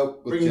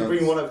 No,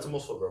 Bring one over to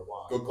Musselburgh.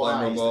 Why? Good Why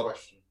climb on is the board.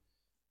 question?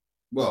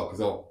 Well,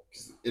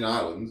 because in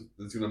Ireland,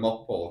 they're going to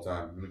mop up all the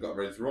time and they've got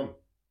ready to run.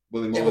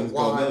 William Yeah, Mullins but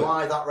got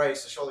why that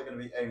race? They're surely going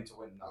to be aiming to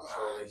win that,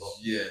 surely. But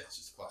yeah, it's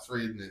just class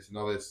 3, isn't it? It's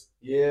novice.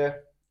 yeah.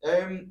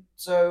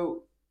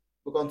 So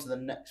we'll go on to the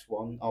next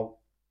one. I'll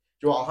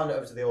hand it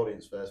over to the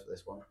audience first for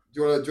this one.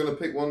 Do you want to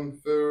pick one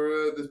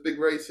for this big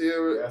race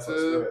here Yeah, at so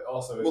let's do it.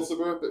 Also,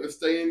 Musselburgh? Bit of a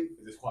staying.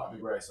 it's quite a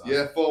big race. Huh?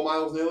 Yeah, 4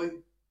 miles nearly.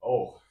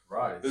 Oh,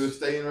 right. Bit of a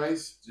staying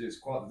race. Gee, it's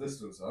quite the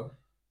distance, huh?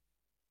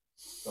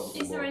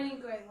 Is there any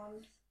grey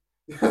ones?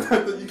 You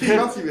keep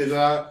asking me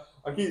that.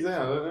 I keep saying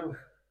I don't know.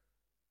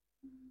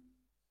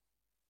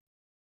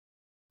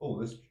 Oh,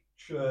 this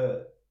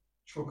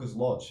Trucker's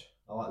Lodge.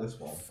 I like this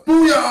one.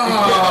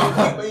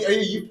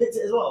 BOOYAHHH! You picked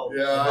it as well?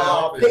 Yeah,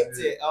 Oh, I picked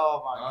it.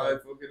 Oh my I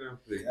god. fucking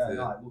have picked Yeah, it.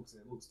 no, it looks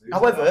decent.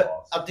 However,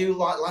 I do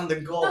like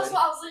Landon Calling. That's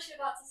what I was literally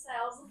about to say.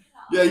 I was looking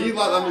at. Yeah, you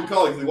like London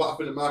College because what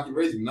happened at Market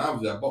Racing when I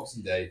was there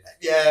Boxing Day.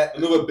 Yeah.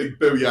 Another big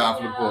booyah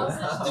for the Yeah,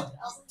 pub.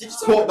 Did you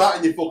Put that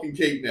in your fucking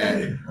keep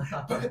now.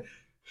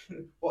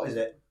 What is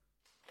it?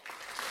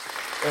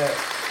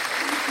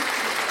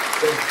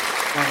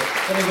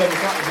 Then again, the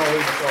fact is not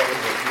even sure, is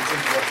it? You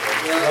seem to watch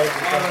it.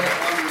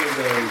 I'm going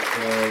to go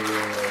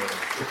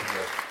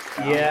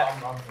for Yeah. I'm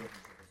thinking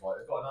Trucker's Lodge.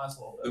 It's got a nice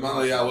little bit. the man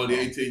of the hour, the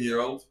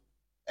 18-year-old.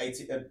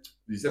 80,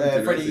 He's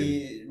 17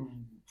 racing.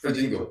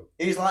 Freddie Jingle.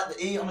 He's like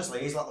the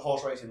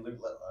horse racing Luke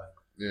Littler.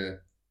 Yeah,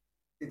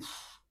 It's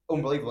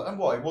unbelievable. And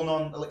what? He won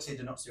on Elixir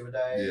de Nuts the other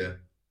day. yeah.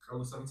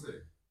 Under 17.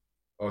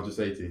 Or just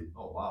 18.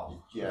 Oh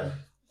wow. Yeah.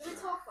 Did we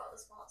talk about the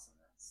sports on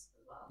this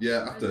as well?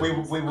 Yeah, after. We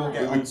will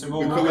get on to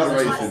we covered get the onto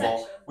racing.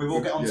 football. We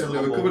will get on to Yeah,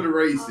 Liverpool. we covered the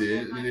racing,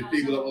 and then if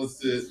people don't want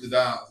the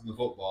darts and the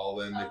football,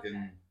 then they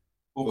can.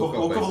 We'll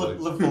cover basically.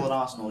 Liverpool and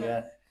Arsenal,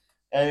 yeah.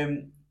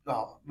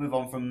 Well, move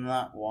on from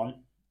that one.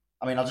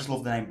 I mean, I just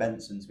love the name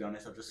Benson, to be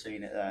honest. I've just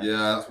seen it there.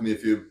 Yeah, that's only a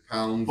few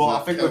pounds. But I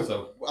think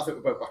so. we're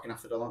both back in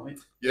Affordale, aren't we?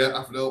 Yeah,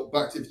 Affordale,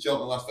 back to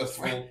Cheltenham last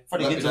festival.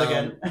 Freddie Let me Ginsel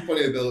down. again.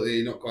 Funny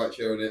ability, not quite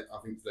showing it. I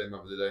think today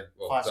might be the day.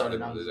 Well, 5-star Saturday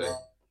renowned might be as the day.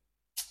 well.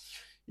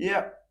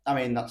 Yeah, I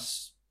mean,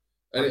 that's...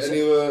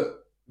 Any other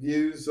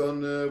views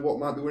on what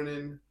might be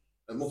winning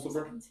at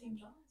Musselburgh? Team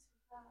John.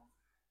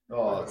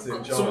 Oh,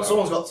 Team John.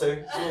 Someone's got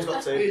to. Someone's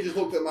got to. He just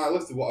looked at my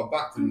list of what I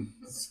backed and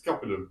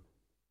copied them.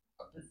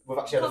 We've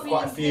actually had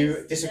quite a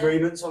few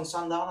disagreements on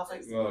Sandown, I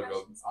think. Oh,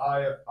 God.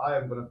 I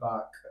am going to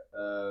back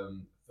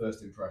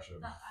First Impression.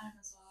 That I am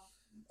as well.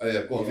 Oh,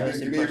 yeah, go on. Yeah,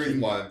 Give me a reason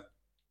why.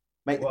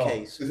 Make the Well,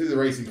 case. This is a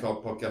racing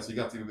podcast, so you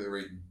got to give a bit of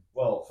reading.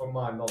 Well, from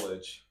my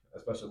knowledge,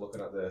 especially looking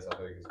at this, I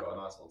think it's got a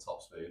nice little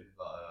top speed.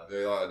 Yeah,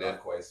 I like it.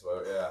 That quays to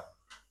it, yeah.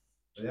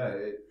 But yeah,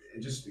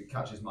 it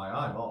catches my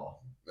eye more.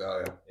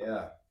 Oh, yeah.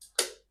 Yeah.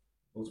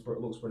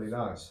 Looks pretty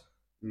nice.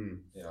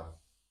 Yeah.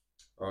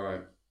 All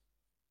right.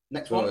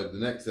 Next So, one. the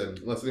next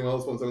unless anyone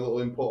else wants a little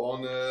input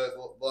on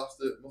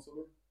last at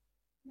Musselburgh?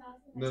 No, I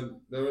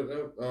think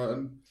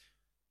No.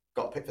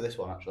 Got a pick for this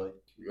one, actually.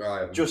 I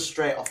haven't. Just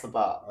straight off the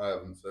bat. I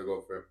haven't, so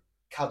go for it.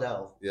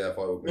 Cadell. Yeah, I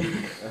thought it would be.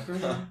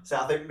 So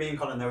I think me and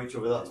Connor know each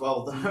other that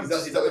well. Is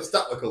that with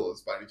Statler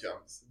colours by any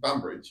chance?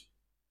 Banbridge?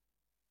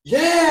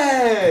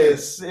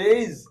 Yes, it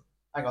is.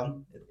 Hang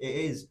on, it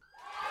is.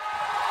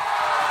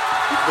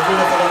 The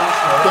winner for the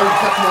national. Don't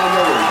catch my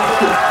memory.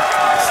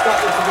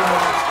 Started to win the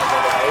national the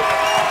other day.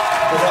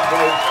 Was that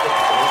great?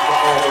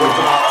 It was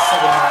about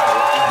 7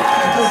 miles.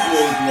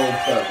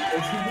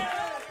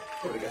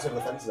 Probably gets over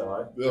the fences,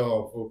 alright.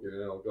 Oh, fucking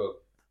hell, God.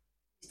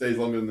 Stays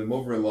longer than the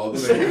mother-in-law,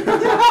 doesn't it?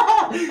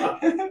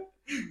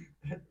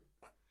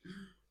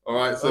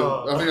 Alright,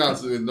 so I think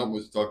that's not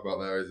much to talk about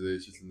there, is it?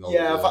 It's just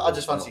I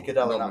just fancy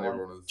Cadell in that many one.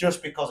 runners.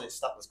 Just because it's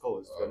Statler's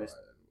colours, to be honest.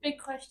 Big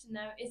question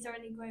though, is there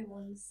any grey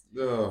ones?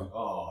 Oh.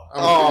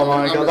 Oh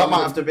my god, that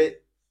might have to be.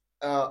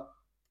 I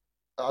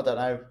don't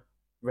know.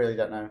 Really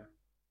don't know.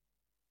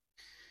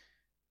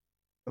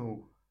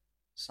 Oh,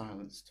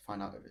 silence to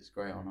find out if it's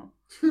grey or not.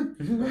 We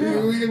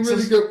can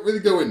really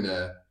go in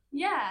there.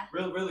 Yeah.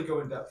 Really go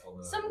in depth on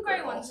that. Some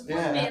grey ones would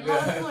Yeah. be a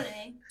lot of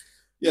money.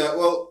 Yeah,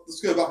 well,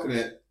 let's go back on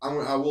it.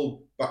 I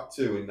will back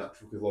 2 in that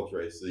Truckers Lodge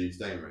race, the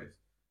staying race.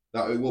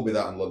 It will be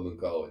that in London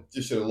Calling.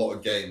 Just showed a lot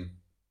of game.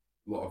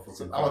 A lot of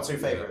fucking. Our 2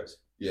 favourites.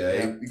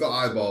 Yeah, he got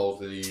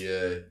eyeballs and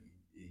he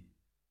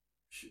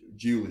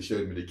duly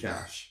showed me the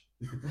cash.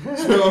 Do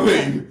you know what I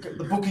mean?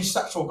 The bookies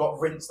actual got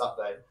rinsed that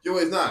day. Do you know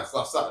what is nice?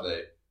 Last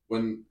Saturday,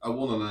 when I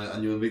won on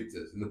Annual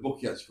Invictus, and the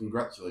bookie actually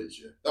congratulates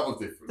you. That was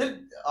different.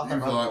 I He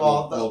think was like,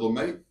 well, well done,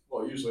 mate.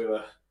 Well, usually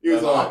they're He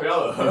was like, happy,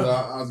 are they?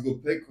 that was a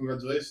good pick,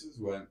 congratulations.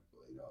 Went,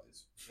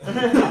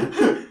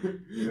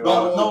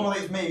 well, normally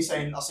it's me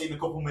saying I've seen a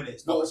couple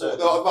minutes. Not that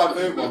was my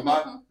favourite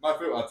one. My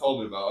favourite one I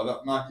told him about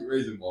that Market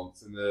Raisin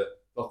once, and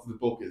after the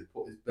bookie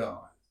put his bet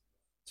on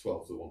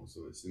 12 to 1 or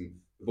something. And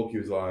the bookie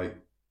was like,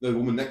 the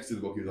woman next to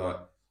the bookie was like,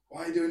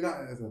 why are you doing that?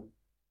 I thought,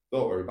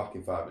 don't worry, back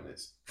in 5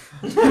 minutes.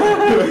 And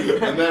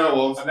there I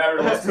was. And there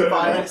it was.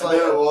 5 minutes And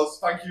there I later. was.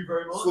 Thank you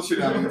very much. Slush in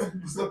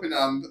hand, slip in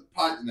hand,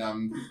 pint in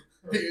hand.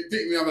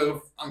 Didn't we have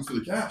enough hands for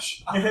the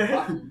cash?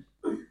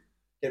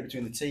 Get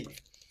between the teeth.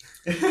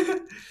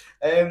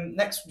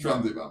 Next.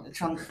 Transit man.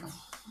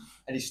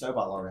 Eddie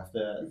Snowball lorry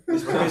after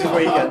this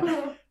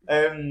weekend.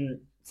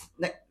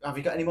 Have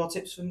you got any more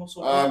tips for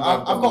Muscle?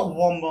 I've got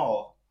one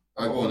more.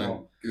 Go on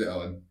then. Give it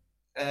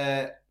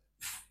Alan.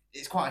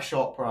 It's quite a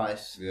short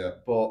price, Yeah.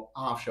 but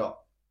half shot.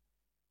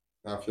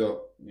 Half shot.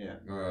 Yeah.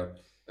 Alright.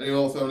 Anyone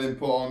else have an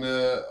input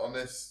on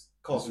this?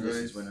 Of course, This this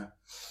race? is winner.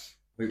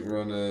 I think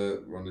we're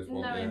on this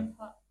one. No Yeah.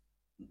 input.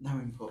 No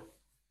input.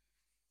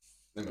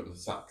 They've got the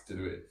sack to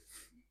do it.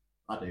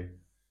 I do.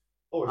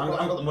 Oh, I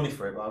haven't got the money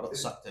for it, but I've got the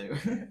sack too.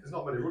 There's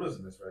not many runners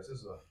in this race,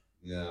 is there?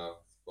 Yeah.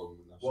 Probably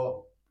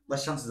Well,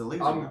 Less chances of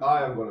losing.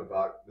 I am going to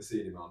back the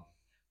senior man.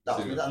 that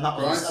was,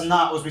 Price? and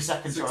that was my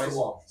second 6 choice. to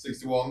 1.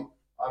 61.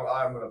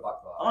 I am going to back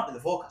I that. might do the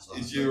forecast. though.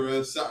 Is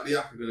your Saturday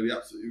after going to be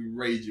absolutely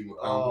raging with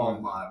Oh,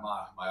 pound my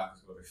app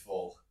is going to be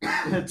full.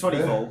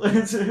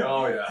 20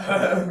 Oh,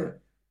 yeah.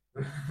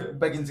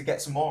 Begging to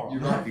get some more.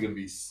 You're likely going to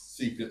be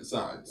seeping at the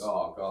sides.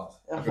 Oh, God.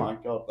 Oh my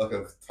god. Like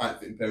a tight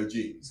fitting pair of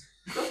jeans.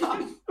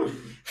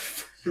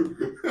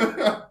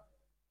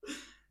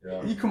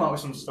 Yeah. You come out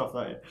with some stuff,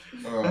 don't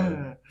you?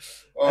 Alright.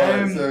 Alright,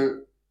 Um, so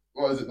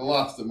what is it? The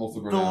last at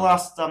Musselburgh. The now?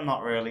 last, I'm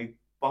not really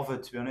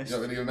bothered, to be You honest. not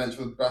going to give a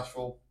mention with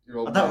Bashful? Your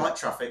old I don't mate? like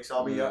traffic, so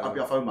I'll be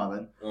off home by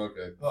then.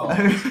 Okay. Oh,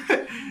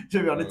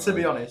 to be honest.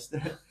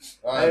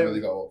 I haven't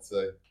really got what to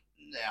say.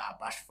 Yeah,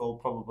 Bashful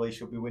probably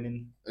should be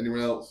winning.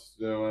 Anyone else?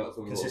 Anyone else?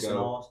 Consistent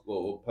horse.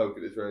 Little poke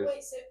at this race.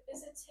 Wait, so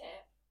is a tip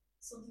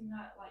something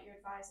that like you're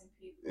advising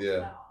people Yeah,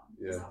 to bet on?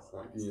 yeah, Is that it's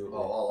what like it is? you-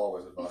 I'll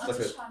always advise. I'm like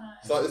just a- trying to.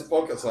 It's like this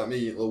podcast, like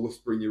me, a little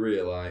whisper in your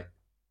ear, like,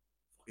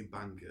 fucking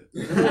banker. Oh,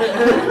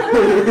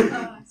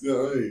 You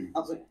know what I mean? I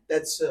was like,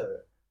 dead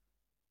sir.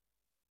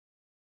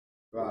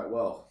 Right,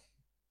 well,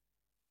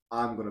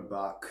 I'm going to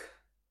back.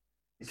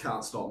 You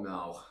can't stop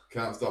now.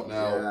 Can't stop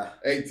now. Yeah.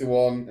 8 to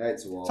 1. 8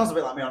 to 1. Sounds a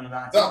bit like me on the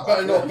night. That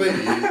better not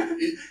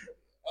be.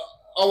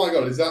 Oh my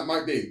god, is that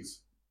Mike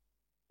Deans?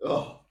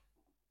 Oh,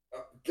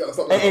 Can't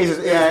stop It now. is,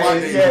 yeah, It's Mike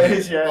it is, Dean. yeah, it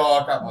is, yeah. Oh,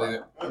 I can't believe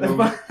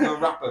it. The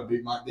rapper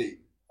beat Mike Dean.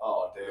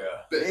 oh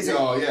dear. Is it?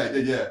 Oh, yeah,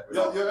 did, yeah. You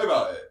heard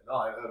about it? No,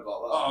 I ain't heard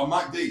about that. Oh,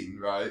 Mike Dean,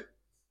 right?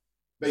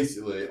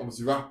 Basically,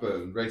 obviously, rapper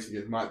and racing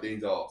against Mike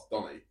Dean's horse,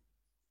 Donny,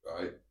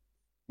 right?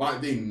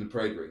 Mike Dean in the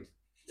parade ring,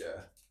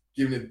 yeah,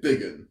 giving it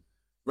big un.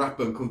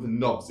 Rapper comes and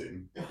knobs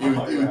him. He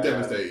was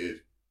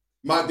devastated.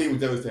 Mike Dean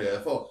was devastated.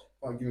 I thought,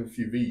 if I give him a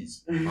few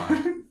V's,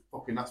 man,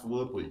 fucking that's for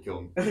Liverpool, you kill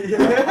him.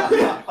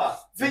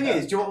 Thing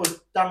is, do you know what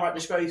was damn right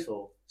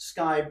disgraceful?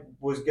 Sky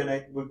were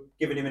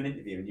giving him an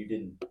interview and you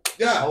didn't.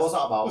 Yeah, What was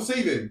that about?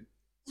 receive him.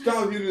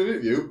 Sky was doing an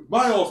interview.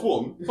 My horse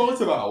won.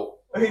 What's it about?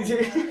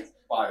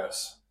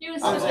 Bias. You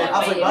was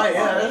Absolutely right,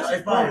 yeah.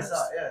 It's biased,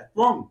 that, yeah.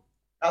 Wrong.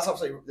 That's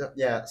absolutely,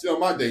 yeah. So,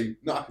 Mike Dean,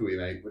 not happy with you,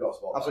 mate. We don't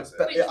support Absolute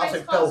bias. be- Which I race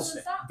think course Bell's-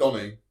 was that?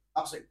 Donny,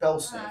 Absolute bell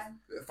sniff. Right.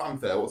 bit of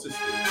fanfare. What's this?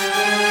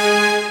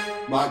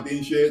 Mike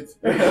Dean shit.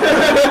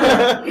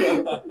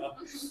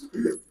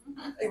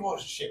 He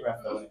was a shit ref,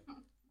 though, wasn't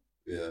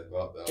he? Yeah,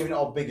 about that. Giving it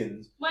all big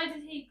uns. Where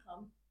did he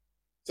come?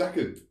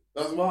 Second.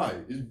 That's why.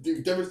 He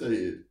was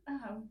devastated.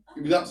 Oh.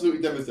 He was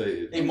absolutely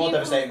devastated. Even more You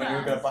devastating come when you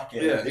were going to first. back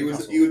it. Yeah, he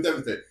was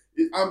devastated.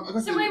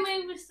 So when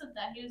we were stood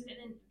there, he was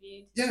getting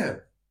interviewed. Yeah.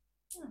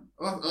 Hmm.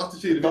 I'll have to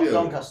see the video.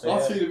 Doncaster, I'll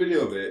yeah. see the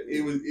video of it.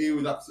 He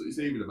was absolutely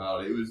seething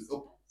about it. It was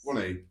up,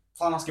 wasn't he?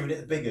 Plan us giving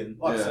it the big un.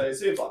 Like Yeah. I say, it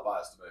seems like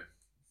bias to me.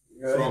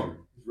 It's wrong.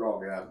 It's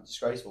wrong, yeah.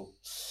 Disgraceful.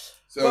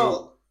 So,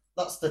 Well,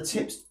 that's the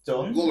tips a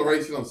done. lot of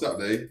racing on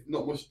Saturday.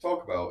 Not much to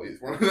talk about.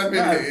 It's one of them.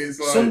 No, It's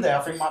like Sunday,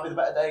 I think, might be the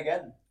better day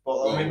again.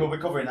 But I mean, Oh. we'll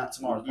be covering that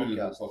tomorrow's we'll do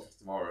the podcast. podcast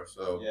tomorrow.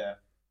 So, Yeah.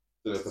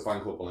 don't know if the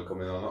fan club want to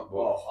come in or not. But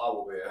Well, I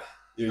will be here.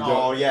 you enjoy.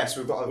 Oh, yes,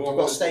 we've got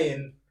to stay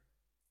in.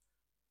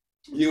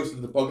 You listen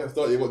to the podcast,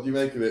 don't you? What do you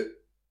make of it?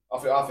 I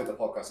think the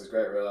podcast is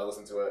great, really. I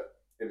listen to it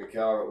in the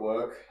car at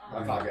work. Oh.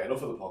 I can't get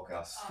enough of the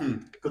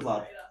podcast. Good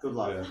lad. Good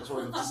lad. Yeah. That's what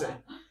we have to say.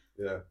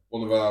 Yeah,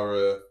 one of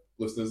our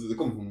listeners. They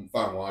come from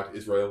far and wide: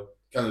 Israel,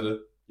 Canada,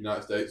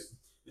 United States.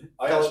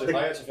 I actually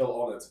feel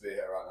honoured to be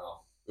here right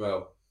now.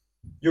 Well,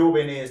 You'll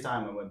be in a year's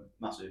time when we're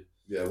massive.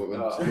 yeah, when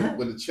Oh.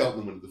 when the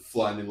Cheltenham when they're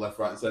flying in left,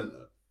 right, and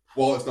centre.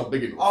 Well, it's not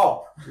big enough.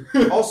 Oh,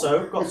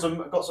 also got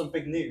some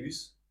big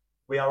news.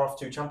 We are off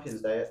to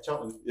Champions Day at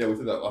Cheltenham. Yeah, we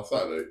did that last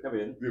Saturday. No, we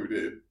didn't. Yeah, we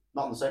did.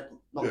 Not on the same,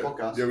 not Yeah. the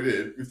podcast. Yeah, we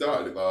did. We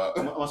started it by I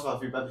that. must have had a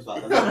few beverages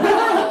back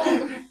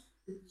then.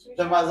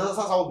 Then that's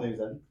old news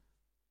then.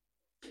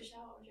 Should we shout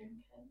what we're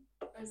drinking?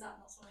 Or is that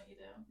not something you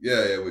do?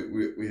 Yeah,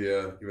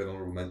 we give an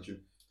honourable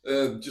mention.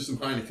 Just some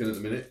Heineken at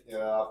the minute. Yeah,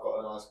 I've got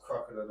a nice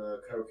Kraken and a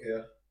Coke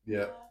here.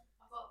 Yeah.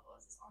 I've got, what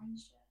was this,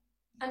 orange gin?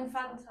 And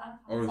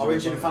Fanta.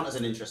 Orange and Fanta's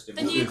an interesting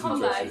The one. new It's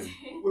combo.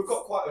 interesting. We've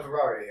got quite a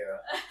variety here.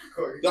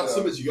 That's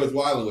something you go to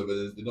Ireland with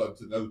and they're not able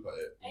to know about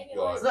it. Amy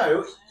Like, likes No,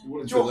 orange gin. you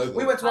wouldn't Do you know know what,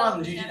 we that. went to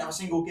Ireland, you didn't have a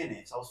single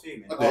Guinness. I was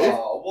fuming. I did.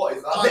 Oh, what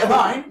is that? A bit of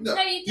mine. No,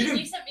 No, you You did. didn't-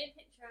 You sent me a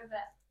picture of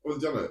it. Was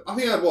it John? I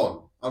think I had one.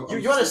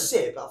 You had a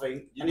sip, I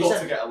think. You've and he got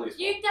said, to get at least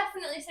one. You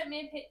definitely sent me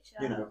a picture.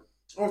 you know.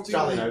 Oh,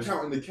 Charlie knows.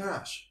 counting the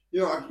cash.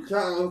 You know, I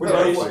can't. We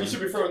No, both- you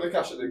should be throwing the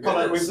cash at the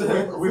Connor,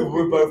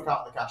 we both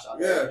count the cash out.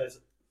 Yeah.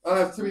 I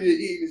have to be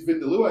eating this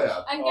Vindaloo I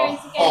had. And going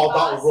to gay Oh, that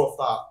bars. was rough,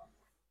 that.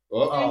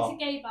 What? Going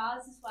to gay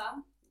bars as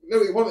well. No,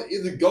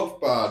 it's a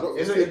golf bar. Not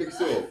Is really it? mixed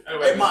up.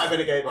 Anyway, It might have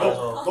been a gay bar as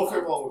well.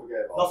 Nothing wrong with the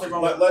gay bar. Nothing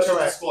wrong with Let's just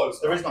correct. disclose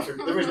There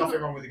that. is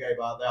nothing wrong with the gay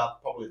bar. They are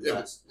probably the Yeah.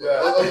 best.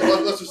 Yeah,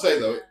 let's just say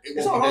though, it It's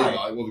wasn't a alright. gay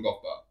bar. It was a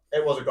golf bar.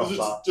 It was a golf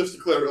bar. Just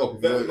to clear it up.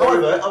 If you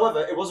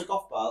However, it was a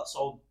golf bar that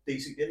sold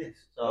decent Guinness.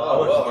 So I Oh,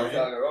 wouldn't well, complain. you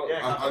can't go wrong.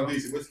 Yeah. and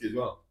decent whiskey as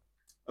well.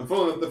 And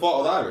funnily enough, they thought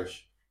I was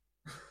Irish.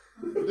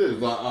 They did.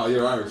 Like, oh,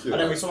 you're Irish. You're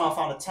And then we Irish. somehow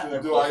found a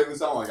techno Do club. I even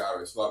sound like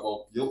Irish? Like,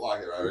 well, you look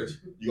like you're Irish.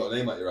 You got a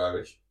name like you're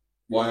Irish.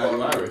 Why aren't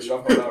you Irish? You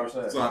have got an Irish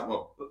name. It's like,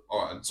 well,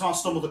 alright. Somehow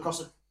stumbled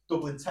across a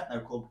Dublin techno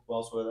club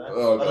whilst we were there.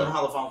 Oh, I don't know no.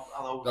 how they found.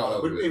 How they, No,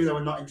 that was weird. even though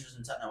we're not interested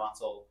in techno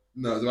at all.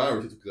 No, it's an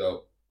Irish. It took it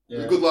out.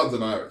 Yeah. Good lads,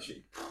 I'm Irish.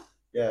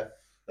 Yeah.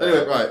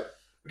 Anyway, right.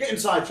 We're getting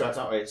sidetracked,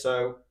 aren't we?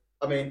 So,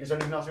 I mean, is there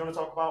anything else you want to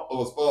talk about?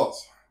 Other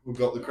sports. We've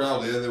got the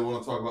crowd here. They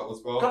want to talk about other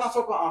sports. Can I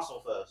talk about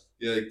Arsenal first?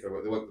 Yeah, you can talk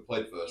about. They went to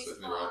play first, He's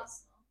isn't it? Right.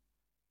 class.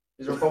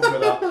 Is there a problem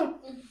with that? No.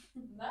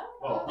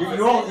 Well,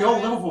 You're all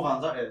Liverpool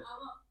fans, aren't you? I'm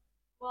not.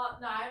 Well,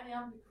 no, I only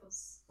am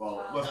because.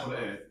 Well, let's put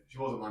it in. She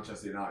was a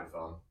Manchester United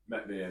fan.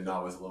 Met me and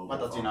now is a Liverpool My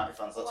dad's fan. United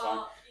fans, that's fine.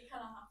 well, you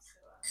kind of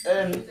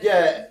have to.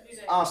 Yeah, You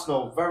do.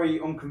 Arsenal, very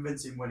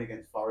unconvincing win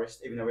against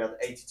Forest, even though we had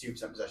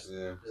 82%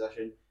 Yeah.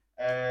 possession.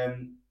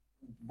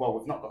 Well,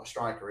 we've not got a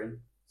striker in,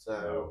 so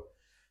No.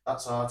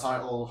 that's our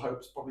title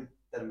hopes probably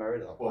dead and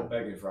buried at that Well, point.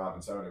 begging for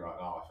Ivan Tony right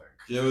now, I think.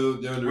 You know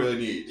they really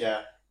need?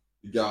 Yeah.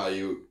 The guy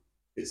who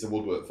hits a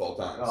woodwork 4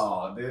 times.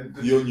 Oh,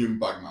 The onion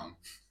bag man.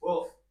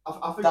 well,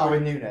 I think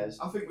Darwin Núñez.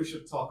 I think we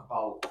should talk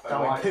about Ben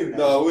Darwin White. Núñez.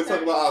 No, we're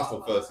talking about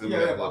Arsenal first. then Yeah,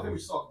 we'll yeah, get but I think Liverpool. we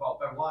should talk about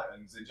Ben White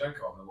and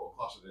Zinchenko having a little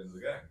clash at the end of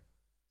the game.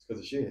 It's because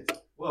of shit.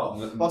 Well,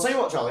 Well, I'll tell you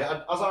what, Charlie, as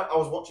I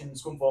was watching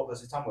Scunthorpe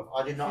versus Tamworth,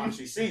 I did not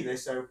actually see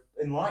this, so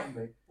enlighten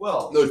me.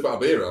 well, No, it's about a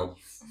beer out.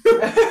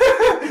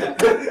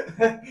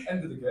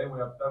 end of the game, we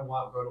have Ben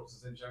White going up to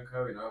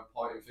Zinchenko,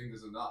 pointing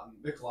fingers and that, and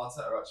Mikel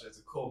Arteta actually had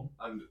to come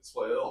and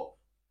split it up.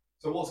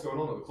 So what's going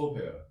on at the club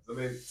here? I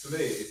mean, to me,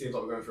 it seems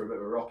like we're going through a bit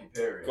of a rocky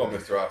period. Go on,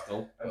 Mr.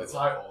 Arsenal. And the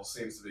title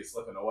seems to be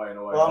slipping away and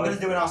away. Well, I'm going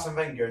to do an Arsene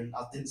Wenger, and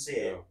I didn't see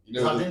it.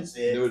 You know, I didn't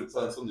see it. You know who to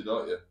play on Sunday,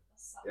 don't you?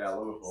 Yeah,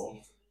 Liverpool.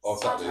 Or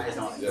Saturday. It's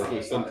not-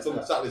 Yeah,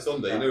 Saturday,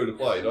 Sunday. You know who to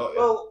play, don't you?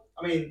 Well,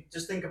 I mean,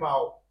 just think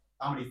about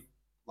how many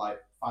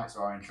fights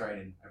there are in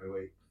training every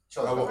week.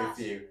 Sure, I there's would- got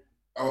to be a few.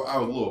 I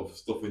would love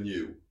stuffing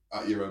you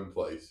at your own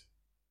place.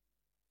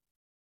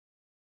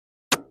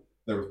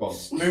 No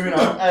response. Moving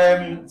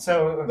on.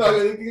 So, No,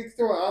 you can talk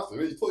about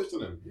Arsenal. You touched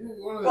on him.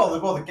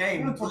 well, the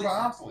game. We're talking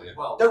about Arsenal here.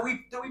 Well, Don't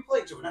we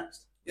play each other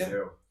next? Yeah.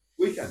 two.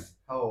 Weekend.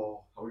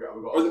 Oh, Have we got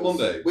Or is it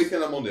Monday?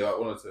 Weekend on Monday, like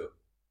 1 or 2.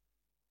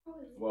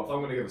 Well, if I'm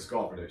going to give a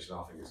score prediction,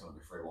 I think it's going to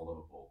be 3-1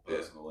 Liverpool, Yeah.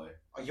 personally.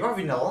 you're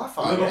having a laugh,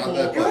 I- aren't you?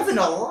 I- You're having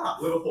a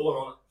laugh. Liverpool are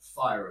on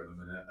fire at the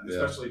minute, and Yeah.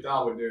 especially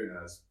Darwin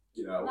Núñez,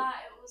 Nah,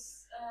 it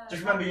was.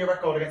 Just remember your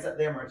record against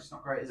the Emirates. It's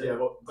not great, is it? Yeah,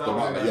 but Don't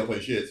matter, Darwin, you're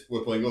playing shit.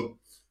 We're playing good.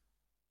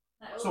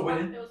 No, it was So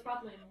winning. It was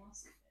Bradley in the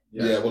last.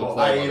 Yeah, what a well,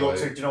 player. He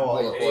looks. Do you know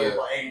what? What a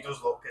player. He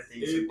does look a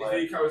decent If player.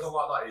 he carries on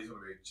like that, he's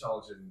going to be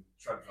challenging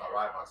Trent for that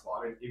right back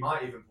spot. I mean, he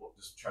might even put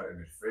just Trent in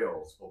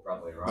midfield, put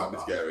Bradley in right That'd be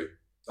back. scary.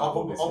 I'll That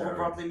would be put scary.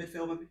 Bradley in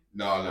midfield, maybe.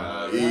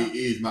 No. Yeah.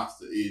 He's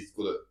master. He's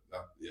good at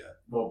that. Yeah.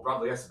 Well,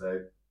 Bradley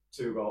yesterday,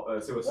 2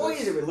 assists. What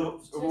is it with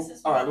Liverpool?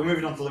 Just- All right, we're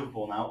moving on to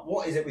Liverpool now.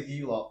 What is it with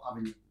you lot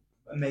having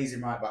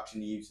amazing right backs in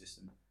the youth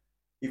system?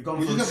 You've gone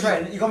Well, from you don't-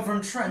 Trent. You've gone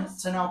from Trent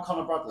to now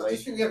Conor I Bradley.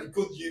 just think we have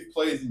good youth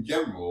players in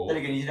general. Then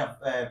again, you did have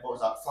what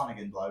was that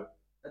Flanagan bloke?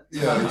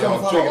 Yeah, John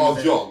Flanagan, was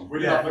it? John. We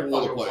did Yeah, have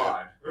what a McFadden player.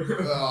 Clyde.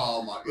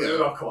 Oh my We did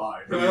god. have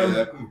Clyde.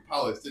 Yeah,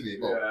 Palace, didn't he?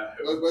 But Yeah.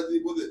 where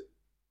did was it?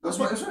 That's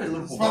what it's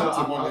Liverpool.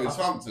 Southampton, No, it was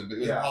Southampton, but it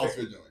was yeah, I Palace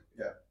think- originally.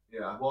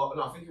 Yeah, well,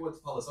 no, I think he went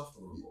to Palace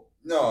after Liverpool,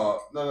 No.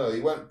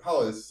 He went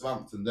Palace,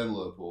 Southampton, then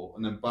Liverpool,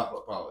 and then back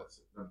to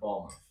Palace. then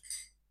Bournemouth.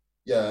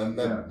 Yeah, and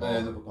then Yeah, then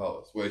ended up at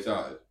Palace, where he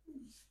started.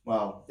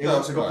 Well, he No,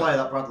 looks a good right. player,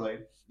 that Bradley.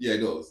 Yeah, he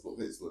does. Look,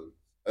 excellent.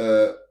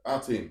 Our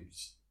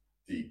team's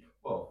deep.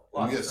 Well,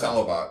 When we like get I said,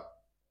 Salah back,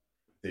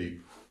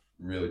 deep,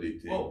 really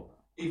deep team. Well,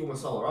 even with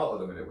Salah out at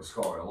the minute, we're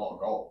scoring a lot of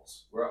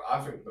goals.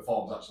 I think the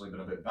form's actually been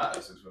a bit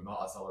better since we've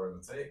not had Salah in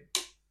the team.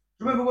 Do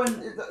you remember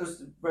when that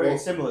was very Well-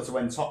 similar to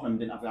when Tottenham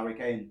didn't have Harry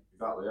Kane?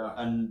 Exactly, yeah.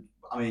 And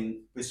I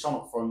mean, with Son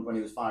up front when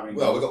he was firing.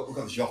 Well, goals. we've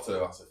got Jota,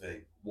 that's the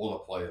thing. What a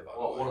player, by the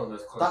Well, way. one of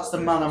those That's the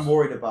man I'm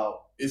worried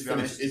about. He's to be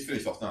finished. honest. He's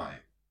finished last night.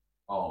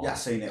 Oh, Yeah, I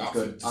seen it. It was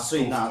Absolute good. I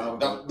seen that.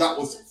 disgusting. That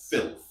was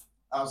filth.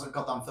 That was a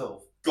goddamn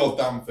filth.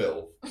 Goddamn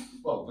filth.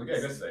 Well, the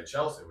game yesterday,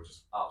 Chelsea were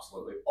just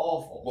absolutely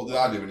awful. What did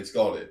I do when he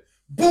scored it?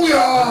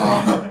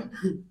 Booyah!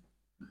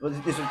 Well,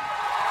 this was, there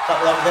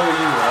were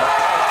you, right?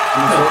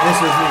 And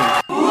this was me.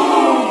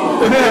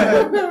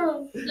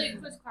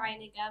 Luke was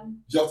crying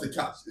again. Jota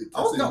catch it.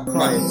 I was not catch it,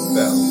 crying.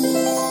 Spell.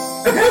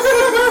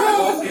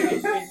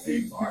 It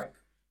seems like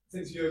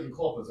since Jurgen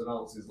Klopp has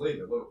announced his leave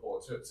at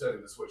Liverpool,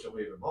 turning the switch up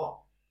even more.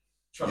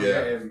 trying to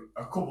get him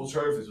a couple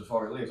trophies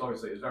before he leaves.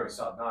 Obviously, it's very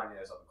sad. 9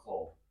 years at the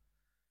club.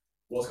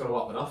 What's going to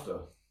happen after?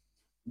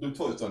 We've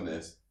touched on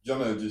this.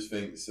 Jono just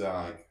thinks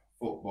like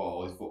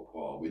football is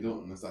football. We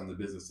don't understand the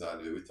business side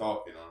of it. We're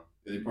talking on.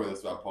 He probably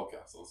listens to our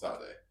podcast on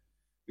Saturday.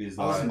 He's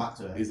I'll listen like, back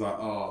to it. he's like,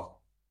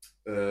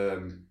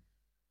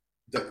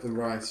 Declan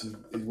Rice is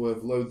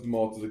worth loads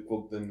more to the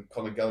club than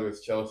Conor Gallagher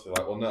to Chelsea.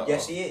 Like, well, no.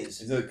 Yes, he is.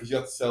 Because you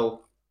had to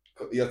sell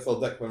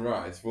Declan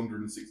Rice for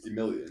 160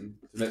 million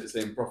to make the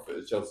same profit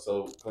as Chelsea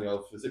sell Conor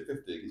Gallagher for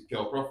 650. It's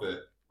pure profit.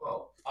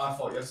 Well, I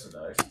thought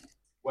yesterday,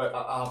 at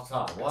half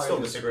time, I still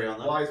disagree on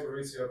that. why is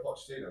Mauricio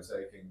Pochettino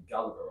taking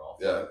Gallagher off?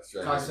 Yeah,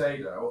 strange.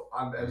 Caicedo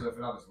and Enzo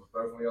Fernandez was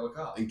both on the yellow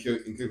card. And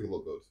Cooper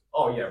looked good.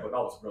 Oh yeah, but that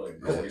was brilliant.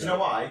 Yeah. Do you know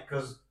why?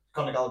 Because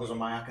Conor Gallagher's on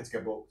my hacker to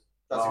get booked.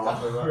 That's Oh,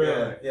 exactly right.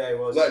 really? Yeah, it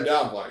was. Let him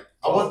down, like.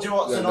 Do you know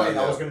what's Yeah, annoying?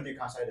 yeah. I was going to do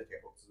Caicedo to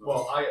get booked as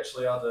well. Well, I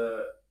actually had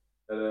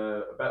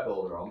a bet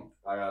builder on.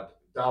 I had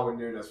Darwin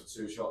Núñez for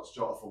 2 shots,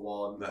 Jota for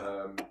 1.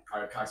 I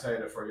had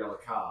Caicedo for a yellow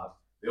card.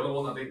 The only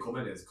one that didn't come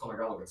in is Conor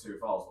Gallagher 2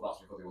 fouls, but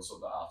that's because he was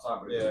subbed at half time.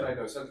 But it just made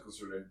no sense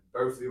considering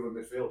both the other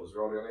midfielders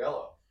were already on the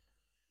yellow.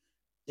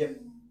 Yep.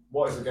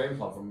 What is the game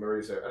plan from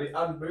Mauricio?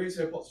 And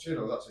Mauricio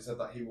Pochettino has actually said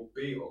that he will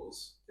beat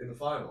us in the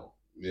final.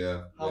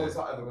 Yeah. How yeah. is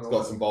that ever going He's to got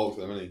work? some balls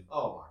for them, hasn't he?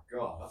 Oh my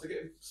god, I have to get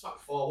him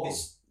smacked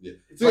 4-1. Yeah.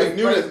 It's So like-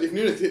 if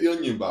Núñez hit the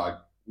onion bag,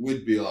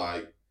 we'd be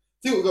like,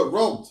 see what we got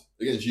robbed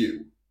against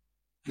you.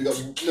 We got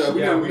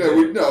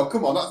no.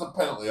 Come on, that's a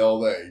penalty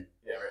all day.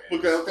 Yeah, right.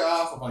 Look at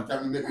Arsenal fan,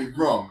 can't admit we're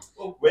wrong.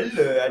 Well, I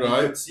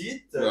Right. didn't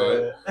see it.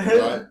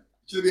 Right?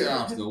 Should have beat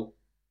Arsenal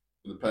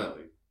with a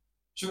penalty.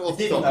 Shouldn't have lost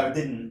to Didn't, Tottenham. no,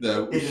 didn't.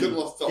 No, we Didn't. shouldn't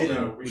have lost to Tottenham.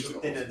 Didn't. We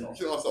shouldn't Didn't. have lost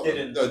Shouldn't have lost to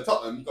Tottenham. Didn't. No,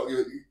 Tottenham,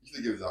 you should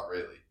have given us that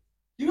really.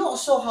 You're not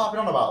so harping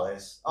on about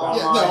this. Oh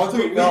Yeah, my no, I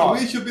think God.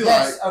 we should be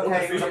Yes, like,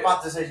 okay, it was a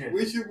bad decision.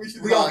 we should We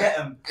be all like get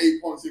them.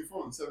 8 points in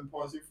front, 7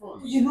 points in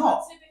front. You're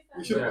not.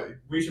 We should Yeah, be.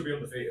 we should be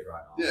undefeated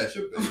right now. Yeah,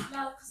 should be. No,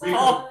 because We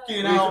Fucking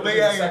We hell, could big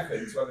have been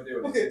A. second to ever do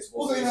Look anything. at-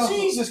 look at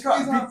Jesus Christ,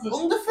 He's Arsenal.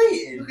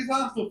 undefeated. Look at his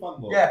Arsenal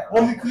fan, look. Yeah,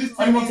 one. Because his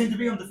I team want him to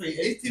be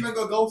undefeated. His team ain't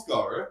got a goal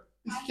scorer.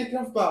 He's kicking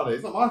off about it.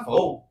 It's not my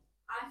fault. Oh,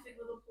 I think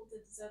Liverpool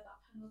did deserve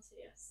that penalty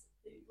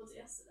was it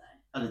yesterday?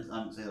 I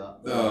didn't see that.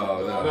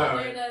 No.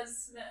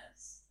 Núñez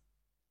missed.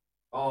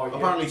 Oh, yeah.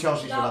 Apparently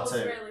Chelsea should That have was two.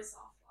 really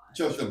soft. Like.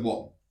 Chelsea had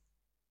one.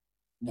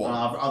 One.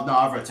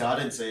 I've read two. I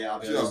didn't see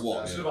it. Should have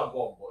one. Should have had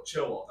one, but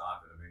Chilwell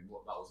dived. I mean,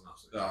 that was an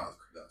absolute.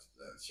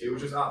 That's He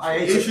was just I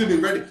hate absolutely. He should have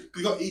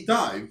been ready. He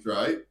dived,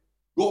 right?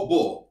 Got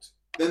booked.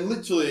 Then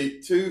literally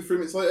 2-3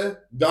 minutes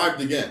later,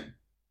 dived again.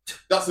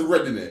 That's a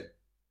red in it.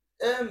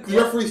 The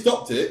referee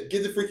stopped it,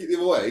 gave the free kick the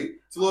other way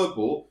to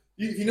Liverpool.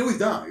 If you know he's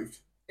dived,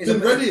 then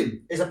red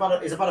him. It's a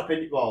bad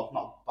opinion. Well,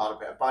 not bad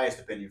opinion. A biased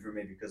opinion from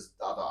me because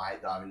I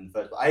hate diving in the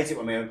first place. I hate it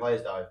when my own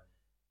players dive.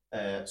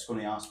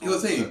 Scunny Arsenal. You know what I'm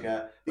saying?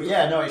 Okay. But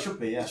yeah, no, it should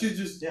be. Yeah. It should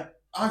just. Yeah.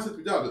 I said to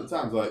my dad at the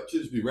time, like, it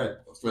should just be red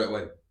straight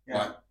away. Yeah.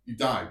 Like, you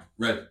dived,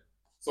 red.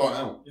 Sort it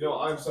out. You know,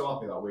 I'm so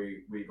happy that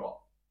we got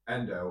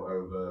Endo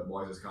over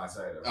Moises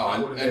Caicedo. Oh, That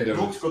would have Endo.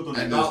 been- Looks good,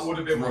 doesn't it? Endo's That would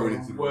have been one thrown of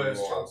into the the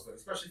worst wall. transfers,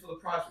 especially for the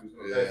price we was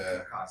going to Yeah. pay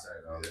for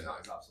Caicedo. I mean, Yeah.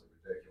 that is absolutely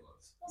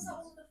ridiculous. What's that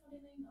one of the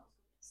funny name that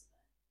was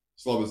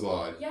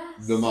Sloboslai.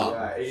 Yes. The man.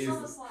 Yeah, it is.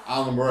 Somerset.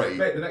 Alan Murray.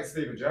 Mate, the next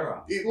Steven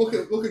Gerrard. Look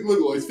at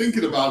Lugo. He's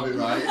thinking about it,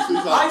 right? He's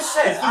like, I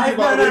said, he's thinking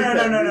about the weekend.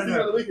 He's thinking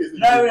about the weekend. He's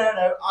No.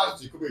 thinking,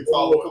 Actually, could be a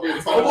 12. Could be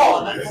a 12. For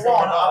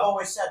one, I've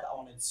always said that I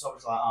wanted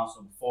something like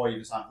Arsenal before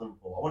you signed for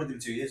Liverpool. I wanted them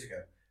 2 years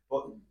ago,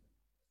 but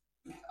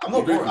I'm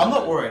not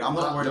worried. I'm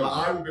not worried about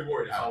I that. would be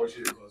worried if I was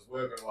you because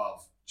we're going to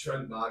have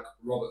Trent back,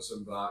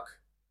 Robertson back,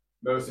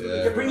 most of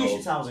Yeah. Yeah, bring your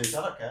shit towels in,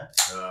 I don't care.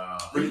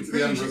 Bring it to the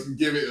Emirates and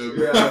give it them.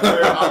 Yeah,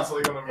 we're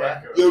absolutely going to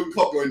wreck it. Luke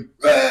Klopp going,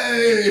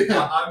 hey!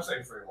 I'm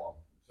saying 3-1.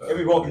 He'll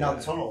be walking down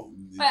the tunnel.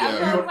 Wait, I've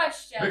Yeah. got a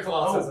question.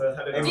 Nicolas has a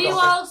headed Do Do you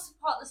all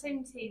support the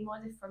same team or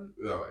different?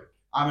 Right.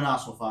 I'm an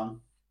Arsenal fan.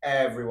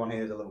 Everyone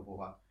here is a Liverpool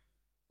fan.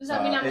 Does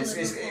that mean I'm a It's-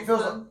 it Liverpool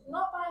feels fan?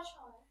 Not by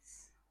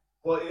choice.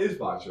 Well, it is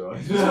by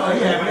choice. Yeah, but it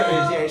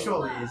is. Yeah, it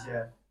surely is.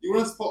 Yeah. You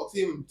want to support a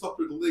team on top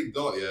of the league,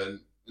 don't you?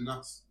 And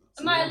that's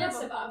Am I a it. Yes,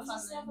 Liverpool but I was fan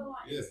just then? never like.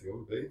 Yeah, if you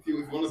want to be. If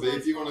you want to be.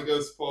 If you want to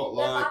go support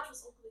Their like badge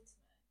was ugly to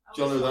me. I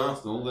John was with like-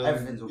 Arsenal, then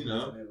Everything's you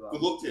know, up.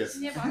 good luck to you.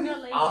 Yeah, but I'm not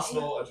lazy.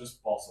 Arsenal are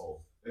just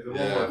bottle. If they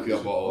Yeah, want if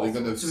you're bottle, you're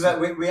gonna. So that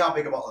we are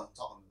bigger bottle than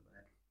Tottenham.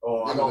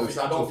 Oh, I They're don't gonna think,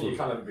 I sack don't off think you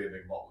them. can ever be a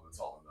big bottle with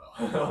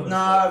Tottenham, though.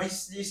 No, did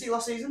you see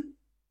last season?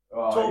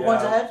 12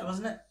 points ahead,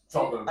 wasn't it?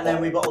 Tottenham. And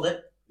then we bottled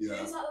it. Yeah.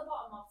 Who's at the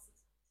bottom of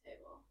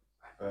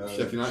the table?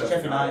 Sheffield United.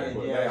 Sheffield United,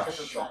 but yeah, They are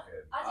Sheffield shocking.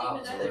 I didn't even know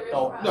Absolutely. they were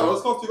Oh, in France. No,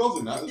 let's go 2 goals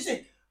in that. You see,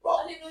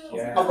 I didn't know they were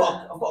Yeah. in I've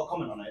France. got a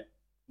comment on it.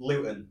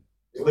 Luton.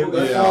 Yeah, Luton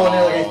well,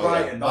 4-0 against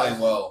Brighton. Playing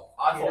well.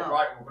 I thought Yeah.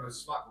 Brighton were going to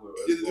smack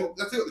Luton. Yeah,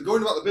 but- I think they're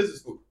going about the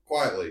business but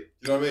quietly. Do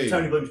you know what I mean?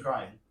 Tony Bloom's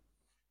crying.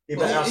 He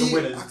Well, better have some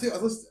winners.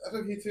 I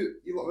don't know if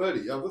you lot heard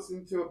it. I was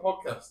listening to a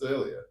podcast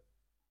earlier.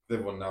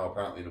 Everyone now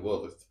apparently in the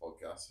world listens to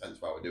podcasts, hence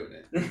why we're doing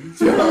it.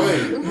 Do you know what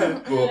I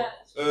mean? But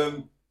Yeah.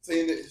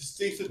 saying that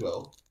Steve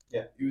Sidwell,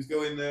 Yeah. he was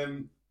going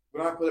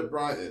when I played at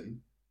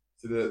Brighton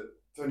to the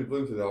Tony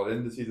Bloom to the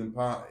end of season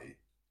party,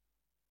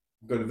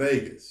 go to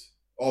Vegas,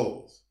 all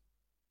of us.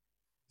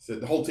 So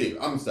the whole team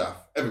and staff,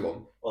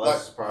 everyone. Well,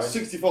 that's like a surprise.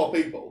 64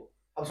 people.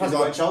 I'm He's surprised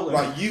like, like, Cheltenham.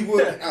 right, you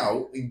work it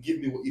out and give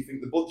me what you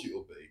think the budget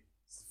will be.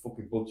 The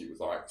fucking budget was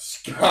like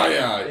sky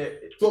high.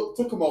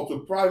 Took them all to a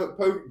private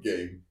poker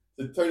game.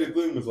 So Tony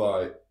Bloom was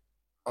like,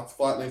 had to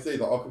fly out next day.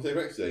 Like, I'll come stay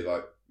next day.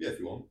 Like, yeah, if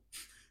you want.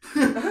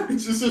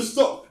 It's just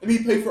stop, and he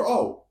paid for it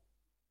all.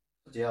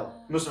 Bloody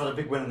hell. Must have had a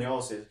big win on the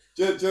horses.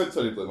 Do you know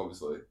Tony Bloom,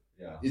 obviously?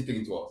 Yeah. He's big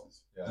into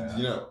horses. Yeah. Did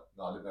you know?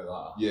 No, I didn't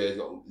know that. Yeah,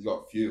 he's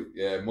got a few.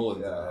 Yeah,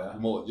 Mullins. Yeah.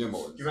 Mullins. You know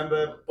Mullins. Do you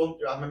remember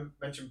I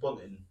mentioned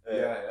Bunting?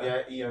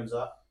 Yeah. He owns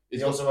that.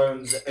 He's He also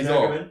owns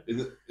Energumen.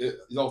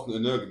 He's also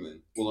an Energumen.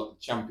 Won like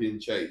the champion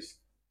chase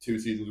 2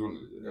 seasons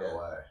running. No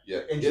way. Yeah.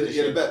 Into the He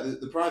had a ship.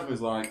 bet. The prize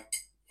was like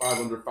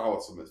 500,000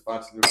 or something. It's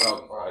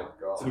 500,000, right?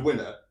 God. To the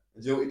winner.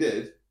 And do you know what he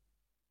did?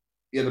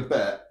 He had a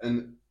bet,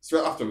 and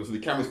straight afterwards, so the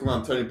cameras come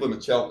around Tony Bloom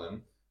at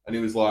Cheltenham, and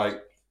he was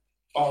like,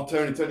 "Oh,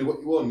 Tony,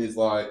 what you won?" And he's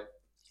like,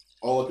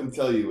 "All I can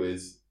tell you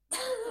is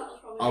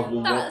I've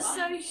won That's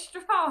one." so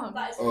strong.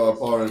 That is Oh,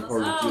 pouring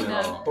Oh, gin no.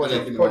 out.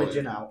 Poured a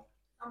gin out.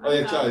 Oh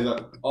yeah, Charlie.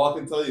 Like, all I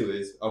can tell you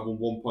is I've won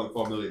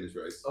 1.4 million this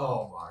race.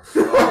 Oh my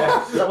Yeah.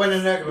 god. Is that when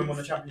Energumen won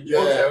the championship?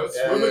 Yeah. I was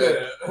swimming in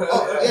it.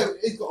 Oh yeah,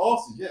 he's got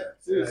horses. Yeah,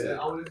 seriously. Yeah,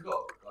 how many has he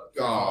got? Like,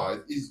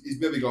 God, he's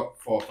maybe got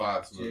 4 or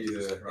 5. Something.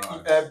 Jesus Yeah.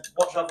 Christ.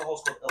 Watch out for a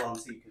horse called Il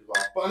Antique as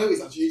well. But I know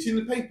it's actually, it's in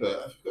the paper.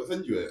 I forgot to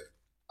send you it.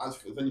 I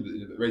forgot to send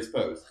you the race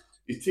post.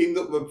 He's teamed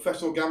up with a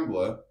professional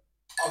gambler.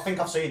 I think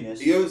I've seen this.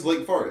 He owns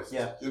Lake Forest.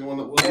 Yeah. The one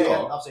that won Yeah, the yeah,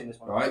 lot. I've seen this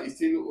one. Right, he's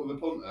teamed up with a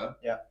punter.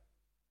 Yeah.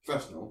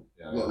 Professional.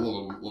 Yeah, A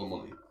lot of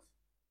money.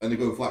 And they're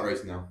going flat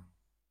racing now.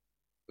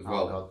 As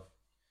well. Oh, God.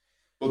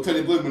 But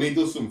Tony Bloom, when he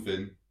does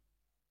something,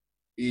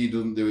 he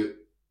doesn't do it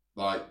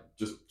like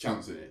just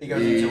chancing it. He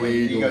goes into win.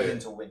 He does goes it.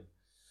 into win.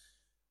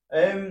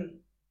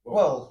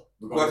 Well,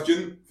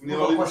 Question from we've the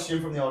got a audience.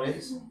 question from the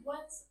audience.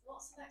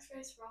 What's the next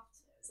race for after?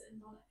 Is it in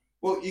Bonnet?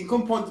 Well, you can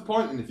come point to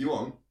point in if you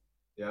want.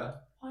 Yeah.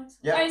 Points?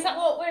 Yeah. Oh, is that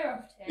what we're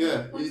off to?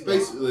 Yeah, it's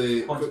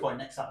basically, Point to for point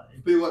next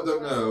Saturday. people that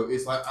don't know,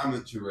 it's like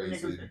amateur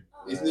racing. Oh,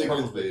 It's yeah. near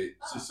Grimsby.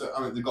 It's just,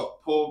 I mean, they've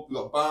got pub, they've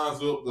got bars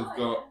up,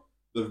 Oh,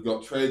 they've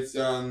got trade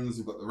stands,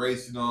 they've got the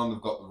racing on,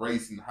 they've got the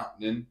racing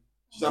happening.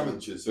 It's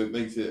amateur, so it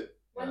makes it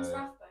When's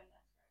Yeah.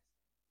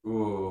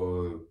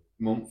 Rathbone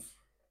month.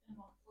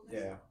 next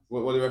race? Yeah.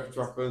 What do you reckon to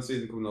Rathbone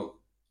season coming up?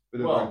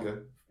 Bit of Well, a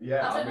ranker.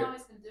 Yeah, I I don't know mean, how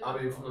he's going to do I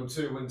it. mean, from them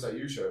 2 wins that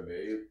you showed me,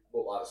 it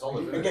looked like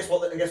solid. And guess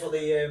what?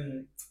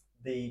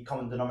 The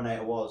common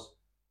denominator was.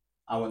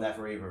 I wasn't there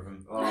for either of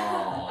them. But Oh.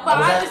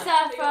 I was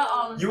there for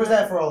all of You was them.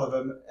 there for all of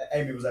them.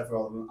 Amy was there for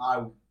all of them.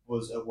 I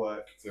was at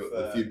work. So for-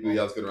 the few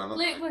BOOYAHHs going around that.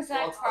 Luke was there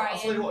Well, I'll tell you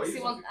crying what, because he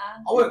he's- wasn't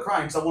there. I weren't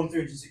crying because I won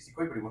 360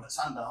 quid when he won at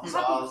Sandown. So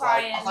Happy I was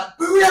crying. like,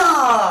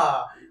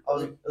 booyah!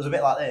 It was a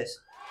bit like this.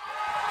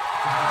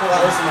 A bit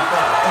like this in my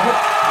car.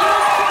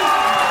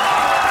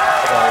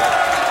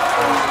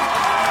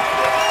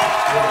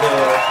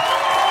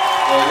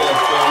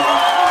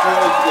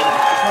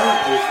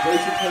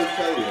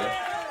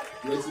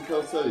 Apparently, Racing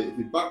Post tell you, if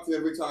you backed it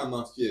every time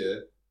last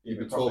year, you'd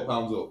be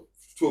 £12 up.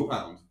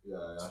 £12. Yeah,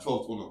 yeah. It's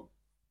 12 to 1 up.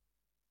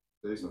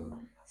 Decent.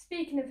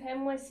 Speaking of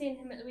him, we're seeing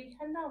him at the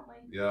weekend, aren't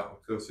we? Yeah, I'll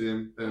go see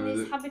him. In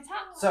his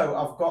habitat. So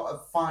I've got a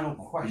final Give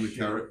me a question.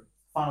 carrot.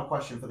 Final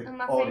question for the And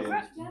my audience.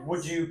 favourite, yes.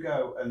 Would you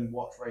go and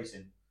watch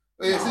racing?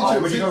 Oh, yeah,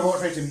 Oh, would you go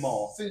watch racing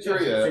more? Since you're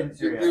here,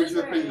 Since you're give here. us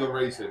your opinion on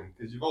racing,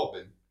 because you've all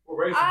been. Well,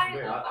 racing for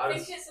me, I I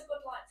think just, it's a good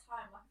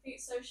time. I think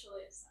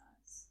socially it's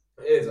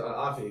nice. it is.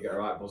 I think you get a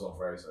right buzz off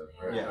racing,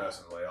 Yeah.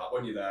 personally. Like,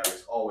 when you're there,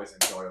 it's always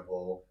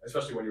enjoyable,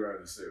 especially when you're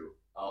wearing a suit.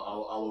 I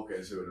love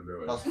getting suited and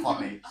doing. That's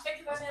funny. I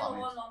think I've only ever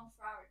won on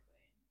Ferrari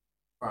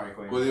Queen. Ferrari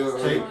Queen. Well, you-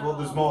 So,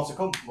 there's more to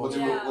come. What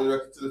do you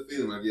reckon to the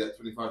feeling when you get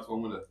 25 to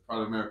 1 winner?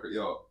 Pride of America at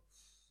York.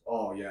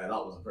 Oh yeah, that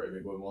was a pretty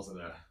big one, wasn't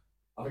it?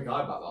 I think I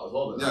backed that as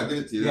well. Didn't Yeah, I? give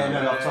it to you. Yeah,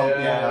 then. no, I've told.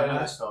 Yeah, Yeah, I yeah. know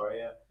the story.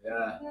 Yeah.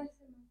 Yeah.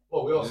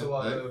 Well, we also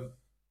Yeah, had. The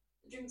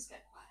drinks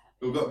get quite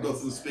heavy. We've got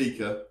to the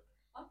speaker.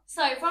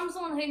 So, from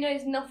someone who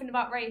knows nothing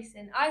about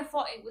racing, I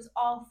thought it was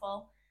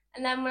awful.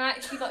 And then when I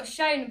actually got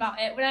shown about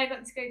it, when I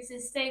got to go to the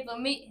stable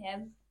and meet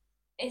him,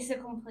 it's a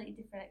completely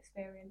different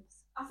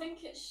experience. I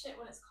think it's shit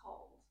when it's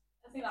cold.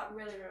 I think that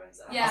really ruins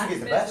it. Yeah. I think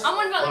it's the best. I'm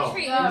wondering about Well, the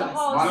treatment of the no,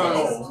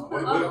 horses. No,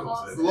 When no.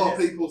 horses. A lot of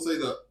people say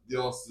that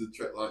the horses are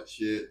treated like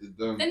shit. They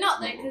don't. They're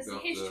not though, looked because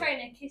after. his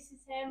trainer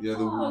kisses him. Yeah,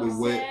 hugs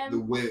the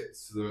him.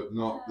 whips. They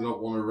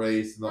don't want to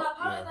race. No, Not.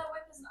 apparently Yeah. their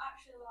whip isn't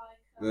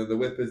actually like. The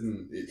whip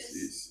isn't.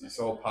 It's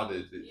all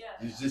padded. Yeah.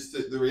 It's just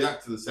they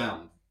react to the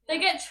sound. They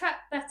get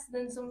trapped better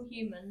than some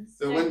humans.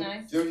 So don't when they? you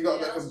know if you got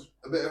Yeah, like that's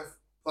a bit of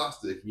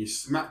plastic and you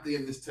smacked it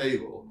in this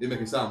table, it'd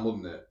make a sound,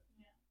 wouldn't it?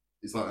 Yeah.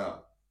 It's like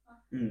that.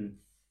 Hmm.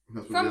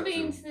 That's what From the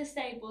being reaction- to the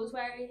stables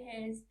where he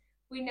is,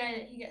 we know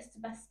that he gets the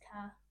best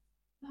care.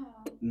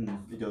 Oh,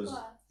 He does.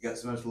 bless. He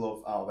gets the most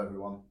love out of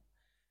everyone.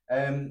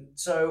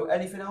 So,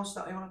 anything else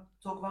that you want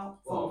to talk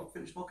about before we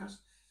finish the podcast?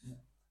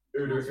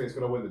 Who do we think is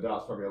going to win the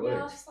darts Premier League? Yeah,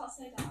 I was just about to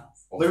say that.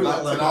 Lou Tonight-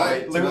 Littler got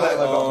tonight- me. Lou tonight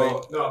Littler got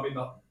or No, I mean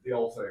the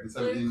whole thing. The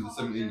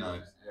 17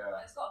 night.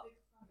 Yeah. It's got to be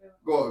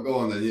everyone. Go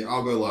on then.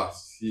 I'll go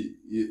last.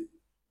 You,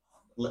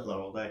 Littler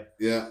all day.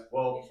 yeah. What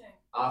Well, do you think?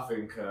 I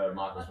think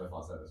Michael Smith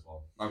might take this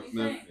one. Michael You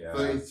Smith, think? Yeah.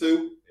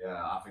 13-2. Yeah,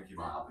 I think he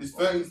might have He's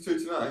this one.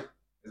 13-2 tonight.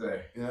 Is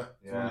he? Yeah.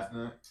 Yeah.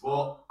 Tonight.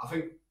 Well, I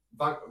think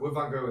with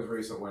Van Gogh's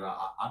recent win,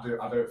 I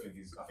don't think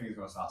he's. I think he's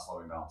going to start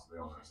slowing down. To be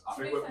honest, I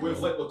think with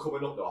Littler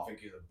coming up though, I think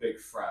he's a big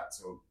threat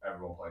to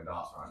everyone playing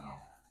darts right now.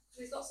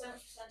 He's got so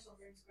much potential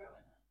for him to grow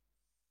in it.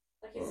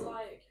 Like he's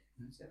like.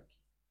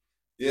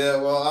 Yeah,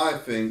 well, I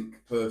think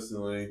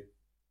personally,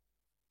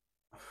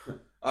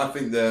 I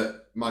think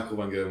that Michael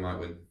Van Gogh might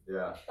win.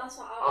 Yeah. That's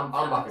what I'm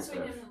backing between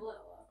Smith. him and Littler.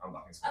 I'm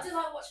backing I Smith. do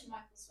like watching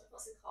Michael Smith.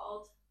 What's it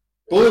called?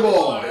 Bully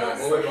boy! Yeah,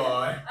 bully boy.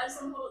 I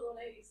just want to put the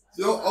 180s.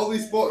 So all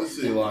these sports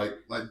see, like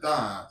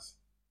darts,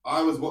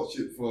 I was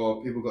watching it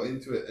before people got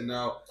into it, and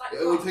now Like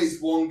it only box.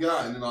 takes one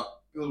guy, and then like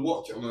people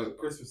watch it on like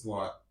Christmas and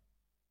like,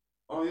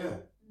 oh yeah,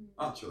 Mm.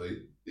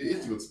 actually, it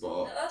is a good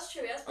sport. No, that's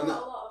true. He has got And a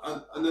lot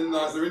of. And then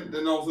like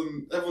then all of a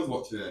sudden everyone's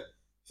watching it.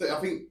 So I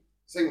think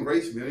same with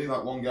racing, we only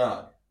like one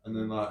guy, and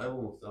then like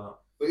everyone will start.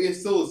 But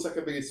he's still the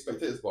second biggest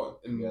spectator sport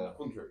in the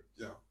country.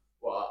 Yeah.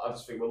 Well, I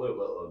just think with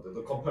Littler,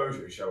 the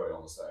composure he's showing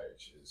on the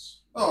stage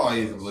is. Oh,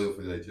 he's unbelievable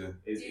for the age, yeah.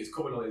 He's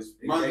coming on his.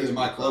 Reminds me of engaging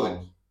Mike with the Owen.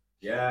 crowd.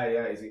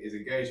 Yeah, he's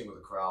engaging with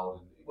the crowd,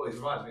 and well, he's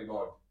reminding me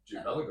more of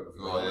Jude Bellingham. if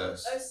I'm Oh, yeah.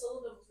 honest. Oh,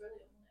 Sullivan was really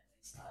on it when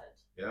he started.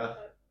 Yeah.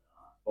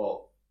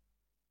 But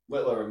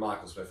Littler and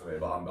Michael Smith for me,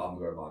 but I'm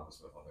going Michael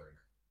Smith.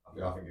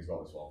 I think he's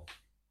got this one.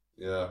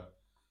 Yeah.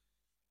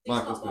 He's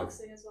Michael got Smith.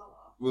 boxing as well.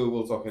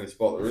 We'll talk any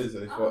sport there is.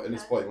 Any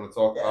sport you want to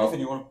talk Yeah, about. anything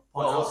you want to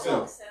point Well, out? let's go.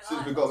 Boxing, Since I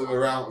we've like got a bit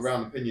of a boxing.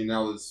 round opinion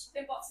now, there's I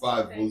think boxing's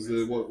five my of us.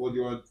 favourite. What do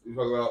you want to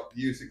talk about?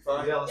 The Usyk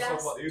fight? Yeah, let's Yes.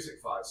 talk about the Usyk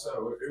fight. So,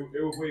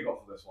 who have we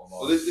got for this one?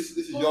 Well, Mark?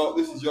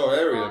 this is your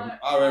area.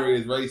 Our area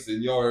is racing.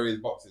 Your area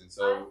is boxing.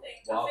 So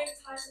Wow. I think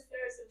Tyson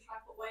Fury's going to try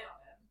to put weight on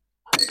him.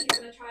 I think he's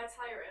going to try to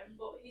tire him,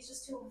 but he's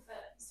just too unfit.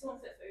 He's too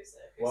unfit for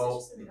Usyk. Well,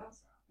 Usyk's just going to be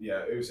dancing around.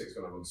 Yeah, Usyk's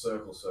going to run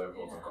circles. Yeah.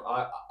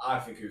 I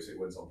think Usyk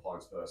wins on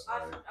points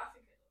personally. I think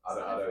I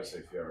don't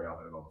see Fury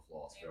having him on the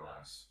floor, to be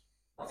honest.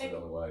 I That's the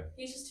think other way.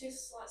 he's just too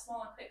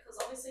small and quick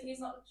because obviously he's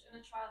not going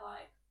to try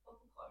like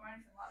uppercut him or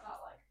anything like that,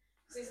 like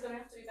because he's going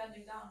to have to be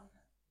bending down.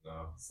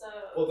 No. So.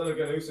 But then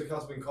again, Usyk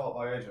has been caught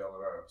by AJ on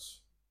the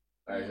ropes.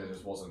 AJ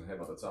just wasn't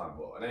him at the time,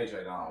 but an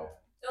AJ now.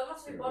 They'll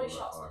have to do Yeah, body well,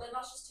 shots, that but then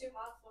that's just too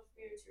hard for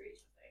Fury to reach,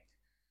 I think.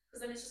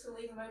 Because then it's just going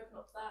to leave him open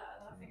up there,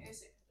 and I think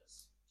Usyk can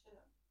just chill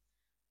him.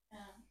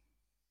 Yeah.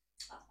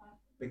 That's fine.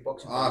 Big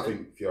boxing. I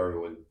think Fury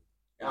will win.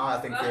 I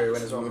think Fury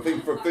win as well.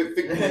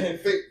 I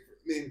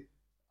mean,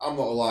 I'm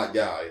not a light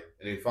guy,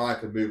 and if I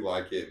could move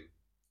like him,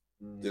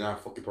 then I'd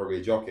fucking probably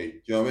be a jockey.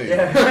 Do you know what I mean?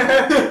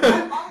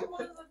 Yeah. On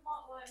one of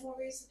the more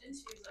recent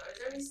interviews, though,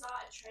 he's only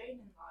started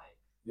training like.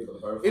 Yeah,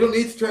 but they're both. He don't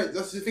need to train.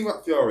 That's the thing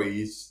about Fury.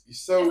 He's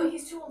so. Yeah, but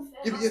he's too unfit.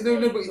 Yeah, but that's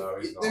no, the but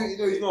thing. he's not.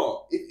 no, he's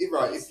not.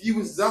 If he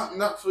was that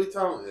naturally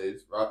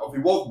talented, right, or if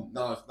he wasn't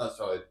naturally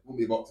talented, he wouldn't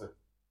be a boxer.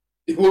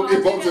 He wouldn't be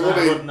a boxer, would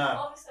he? Wouldn't know.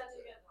 Obviously, I do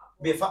get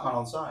that. Be a fat man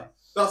on side.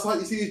 That's like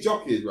you see these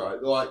jockeys, right?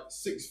 They're like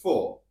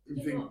 6'4", and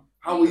you Yeah, think, but-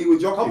 how are you a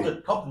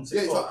jockey? Cobden,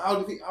 Yeah, it's like, how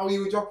do you think? How are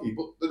you a jockey?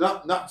 But they're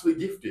not naturally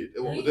gifted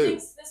at what He they do.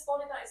 thinks this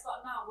body that he's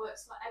got now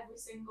works for every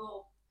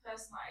single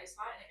person that he's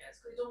fighting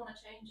against because he don't want to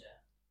change it.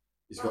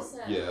 He's got, That's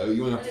it. yeah,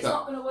 you won't And have it's to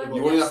not going to work.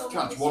 you only against have to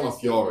someone catch who's one so off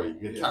Fury.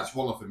 skilled. You can catch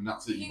one off him, and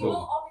that's it. He You're will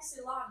done.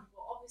 obviously land,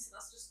 but obviously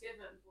that's just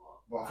given. But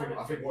Well,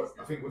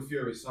 I think with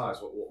Fury's size,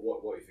 what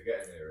you're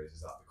forgetting here is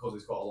that because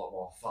he's got a lot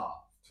more fat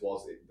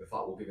towards it, the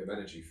fat will give him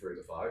energy through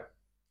the fight.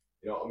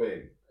 You know what I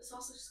mean? it's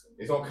also just.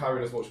 He's not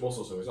carrying as much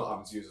muscle, so he's not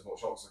having to use as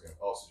much oxygen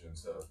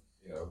to,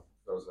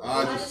 those.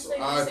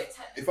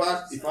 If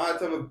I had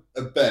to have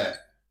a bet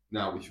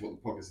now, which is what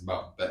the podcast is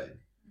about, betting,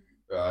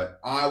 right?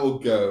 I will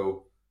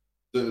go.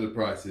 Don't know the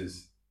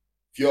prices.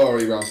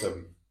 Fury round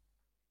 7.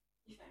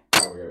 You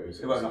think?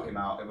 It won't knock him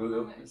out.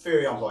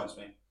 Fury on points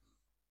me.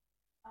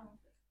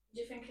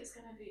 Do you think it's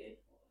going to be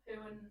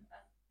who and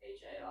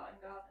AJ or I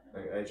Ngannou?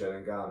 think AJ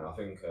and Ghana. I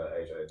think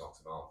AJ knocks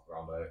him out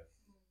round 8.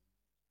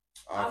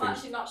 I I'm think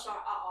actually not sure at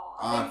all.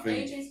 I I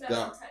think think AJ's better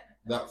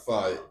technically. that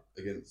fight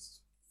against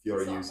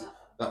Fury It's not Usyk, better.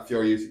 that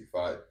Fury Usyk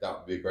fight, that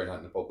would be a great night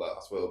in the pub.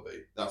 That's what it'll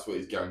be. That's what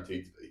he's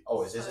guaranteed to be.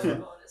 Always is, So isn't it?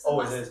 good. It's the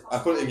Always best is. I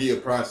couldn't give you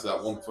a price for that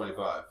So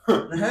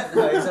 125.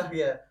 No, exactly,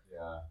 yeah.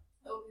 Yeah.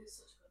 It'll be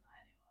such a good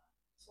night anyway.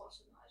 Just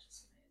watching that is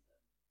just amazing.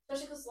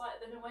 Especially because like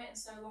they've been waiting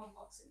so long,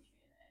 boxing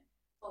community,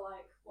 for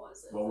like what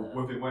is it? Well,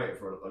 we've been waiting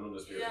for an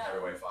undisputed Yeah.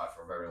 heavyweight fight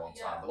for a very long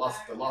time. Yeah, The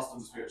last very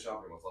undisputed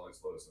champion was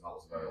Lennox Lewis, and that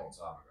was a very long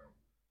time ago.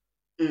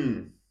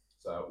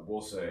 So we'll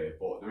see.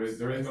 But there is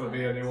going to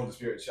be a new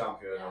undisputed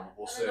champion, and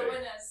we'll and see. then the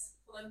winners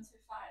for them two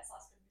fights,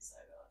 that's going to be so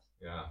good.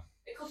 Yeah.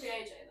 It could be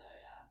AJ though,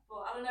 yeah. But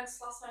I don't know, because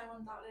last time I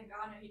won that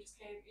Ngannou, he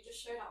just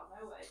showed out of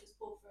nowhere, he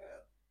just pulled through.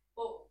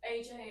 But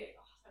AJ,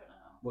 I don't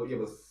know. Well, yeah,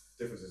 but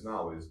the difference is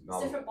now It's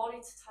different body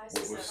to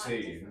Tyson. What so we've it might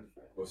be different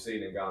for him. we've seen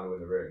Ngannou in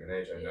the ring, and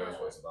AJ knows Yeah.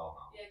 what it's about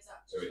now. Yeah,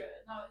 exactly. So true.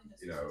 No, he knows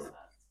you what know, to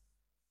expect.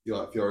 You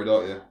like Fury,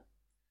 don't you?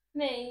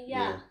 Me,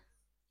 yeah.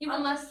 He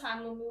won last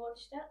time when we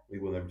watched it. We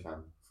win every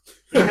time.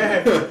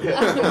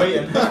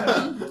 Waiting.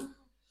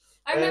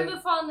 I remember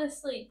falling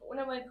asleep, but when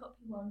I woke up,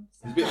 he won.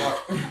 So. He's a bit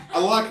like, I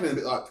like him a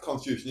bit like the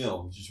Constitution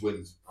Hill, he just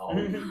wins. Oh,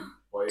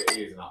 But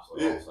he is an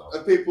absolute horse.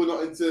 Are people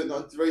not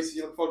into racing?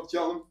 You look forward to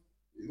Cheltenham?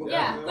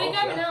 Yeah, we're going,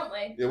 aren't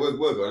we? Yeah, we're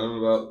going. I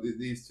don't know about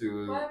these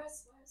two. Where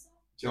is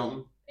that?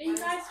 Cheltenham. Are you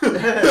guys?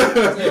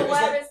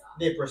 Where is that?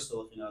 Near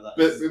Bristol, if you know that.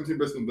 Between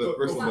Bristol,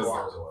 Bristol, That's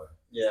Birmingham. away.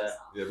 Yeah.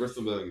 Yeah,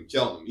 Bristol, Birmingham,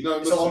 Cheltenham. You know,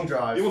 It's a long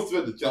drive. You must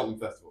have heard the Cheltenham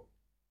Festival.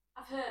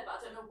 I've heard, but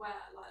I don't know where.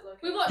 Like,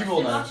 located. We watched You will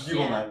it know. last You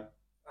will year. know.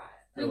 Right.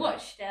 We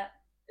watched it.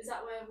 Is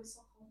that where we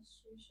saw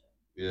Constitution?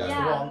 Yeah. That's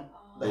the one.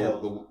 The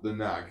hill. The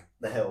nag.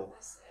 The hill.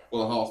 I see.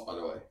 Well, a horse, by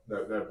the way.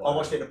 I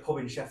watched it at a pub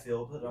in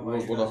Sheffield. I don't know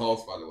What a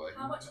horse, by the way.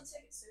 How much are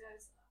tickets to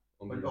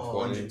go to that?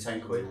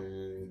 110 quid.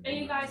 Are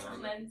you guys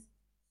coming?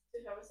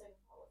 If I was saying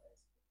holidays.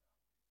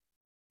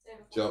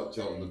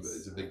 Cheltenham,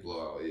 it's a big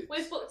blowout.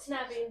 We've booked an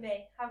Airbnb,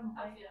 haven't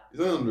we?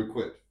 It's only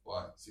 £100,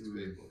 like 6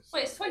 people.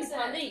 Wait, it's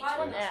 £20 each,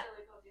 wasn't it?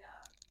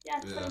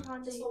 Yeah, Yeah.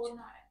 £20 Just each. for one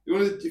night.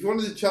 If you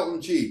wanted to do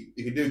Cheltenham cheap,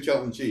 you can do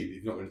Cheltenham cheap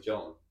if you're not going to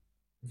Cheltenham.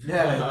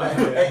 Yeah.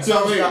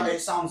 It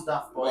sounds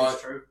daft, but Right.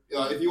 it's true.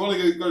 Like, if you want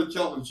to go to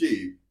Cheltenham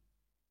cheap,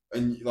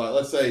 and like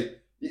let's say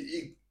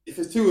if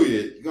there's two of you,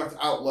 you're gonna have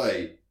to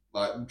outlay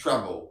like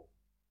travel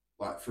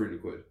like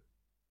 £300.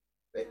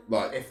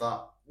 Like If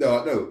that.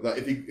 no, like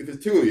if there's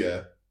two of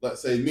you,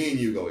 let's say me and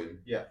you going,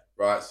 Yeah.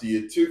 right. So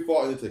you're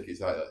 £240 the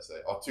tickets, right? Let's say,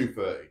 or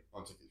 £230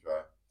 on tickets,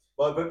 right?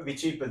 Well, it would be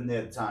cheaper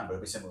near the time, but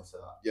it'd be similar to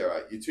that. Yeah,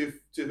 right. You're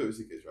 £230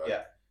 tickets, right?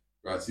 Yeah.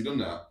 Right. So you've done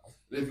that.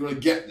 And if you want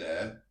to get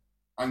there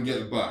and get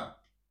it back,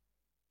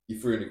 you're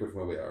 £300 from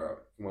where we are, right?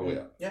 From where we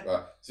are. Yeah.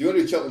 Right. So you want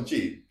to do Cheltenham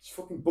cheap? Just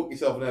fucking book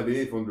yourself an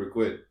Airbnb for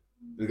 £100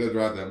 and go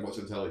drive there and watch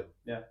it on telly.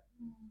 Yeah.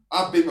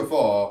 I've been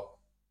before.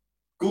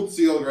 Good to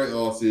see all the great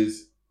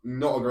horses.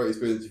 Not a great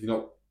experience if you're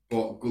not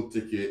bought good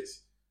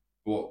tickets.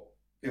 But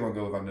people on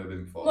go have never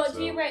been before. What so.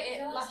 do you rate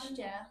it last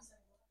year?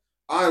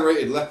 I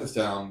rated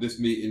Leopardstown this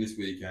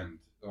weekend.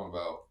 On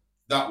about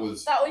that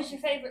was That was your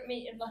favourite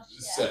meet of last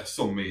year?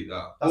 some meat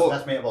that. That's the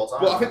best meet of all time.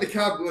 But I think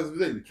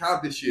the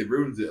card this year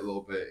ruins it a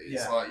little bit.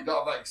 It's Yeah. like you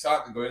don't have that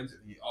excitement going into it.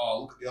 You,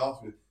 look at the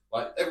horse.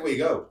 Like everywhere you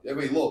go,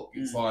 everywhere you look,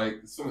 it's like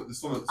there's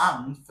something.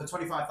 And for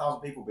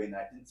 25,000 people being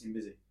there, it didn't seem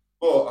busy.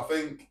 But I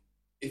think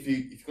if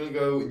you're gonna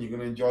go and you're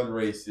gonna enjoy the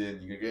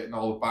racing, you're gonna get in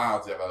all the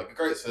bars there, like a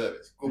great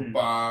service, good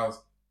bars,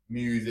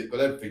 music,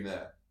 got everything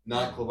there.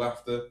 Nightclub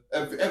after,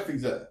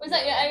 everything's there. Was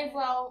that your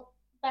overall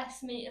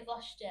best meet of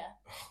last year?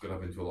 Oh, God,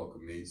 I've been to a lot of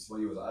good meets. Well,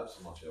 you was at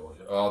Epsom last year,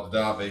 wasn't you? Oh,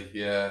 the Derby,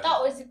 yeah. That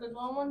was a good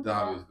one, wasn't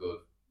Derby it? was good.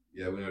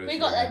 Yeah, we know. We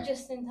got there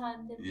just in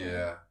time, didn't we?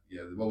 Yeah.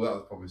 Well, that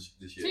was probably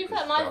this year. To be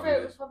fair, my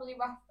favourite was probably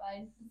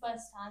Rathbone the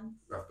first time.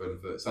 Rathbone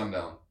first.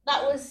 Sandown.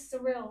 That was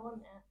surreal,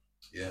 wasn't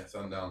it? Yeah,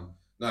 Sandown.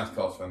 Nice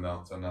course,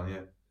 Sandown,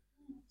 yeah.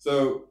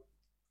 So,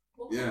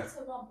 Well, yeah. to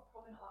one, but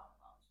probably not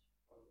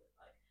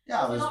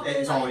that much. Yeah,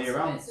 it's all year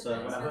round, so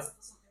whatever. whatever.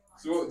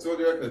 So what do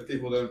you reckon if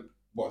people don't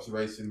watch the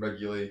racing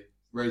regularly?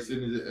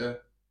 Racing, is it a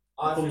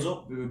Thumbs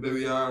up.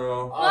 BOOYAHHH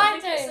or? Well, I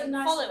think it's a don't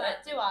nice follow event.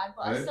 it, do I?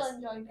 But I Right. still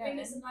enjoy I think going.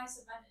 it's a nice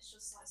event. It's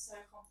just like so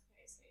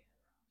complicated to get your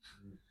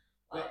head around.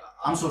 Like,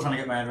 I'm still trying to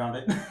get my head around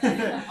it.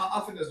 I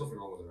think there's nothing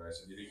wrong with the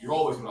racing. You're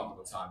always going to have a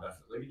good time,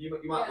 definitely. You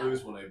might Yeah.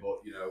 lose money, but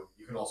you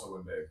can also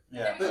win big.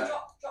 Yeah. maybe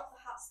drop the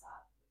hats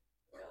that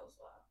girls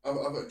wear.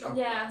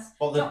 Yeah.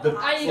 But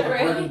I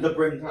agree. the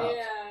brim hat.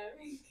 Yeah.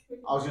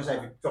 I was going to say,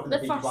 if you're dropping the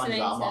The Peaky Blinders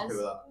out, I'm happy fascinators.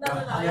 with that.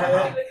 No, Yeah. you're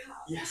happy with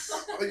hats. Yes.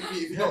 I think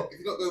if you're not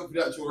going for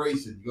the actual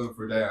racing, you're going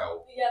for a day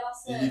out. Yeah,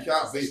 that's it. You can't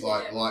That's beat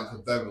literally like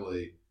it.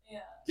 Beverly. Yeah.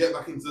 Get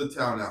back into the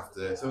town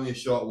after. It's only a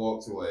short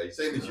walk away.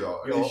 Same as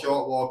York. Only a York.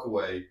 short walk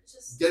away. It's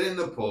just Get in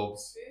the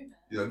pubs. booming.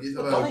 Get to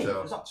But the Bonnie,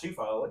 hotel. it's not too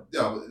far away.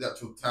 Yeah, but the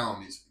actual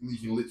town is you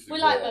can literally We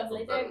like walk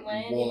Beverly, from don't we?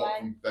 You walk Anyway,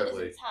 from it's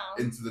Beverly a town.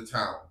 into the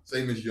town,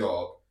 same as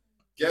York.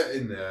 Get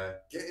in there,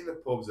 get in the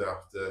pubs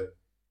after,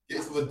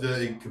 get to a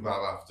dirty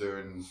kebab after,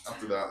 and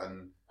after that,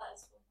 and That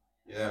is fun.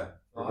 yeah,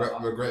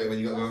 regret it when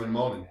you got to go home in the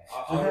morning.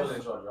 I really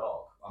enjoyed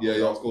York. Yeah,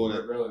 York's cool,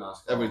 isn't it? Really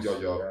nice. Everyone course.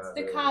 enjoyed York. Yeah,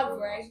 The really,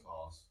 Carvery. really nice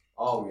course.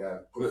 Oh yeah,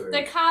 good food.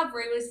 The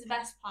Carvery was the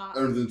best part.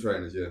 Owners and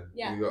trainers, yeah.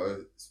 Yeah. You got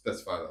to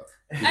specify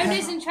that.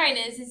 Owners and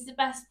trainers is the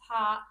best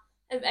part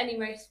of any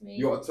race meet.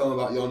 You want to tell them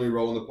about your new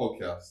role on the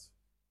podcast?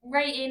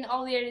 Rating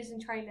all the owners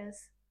and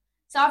trainers.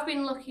 So I've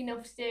been lucky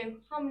enough to do,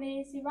 how many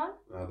has he run?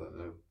 I don't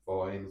know,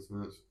 14 or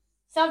something.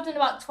 So I've done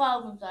about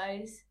 12 of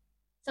those.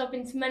 So I've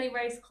been to many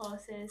race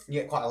courses.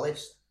 You get quite a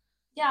list.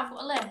 Yeah, I've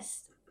got a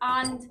list.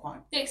 And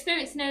Quite. the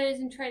experience in owners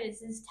and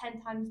trainers is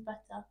 10 times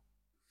better.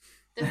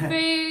 The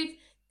food,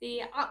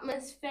 the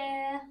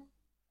atmosphere,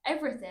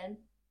 everything.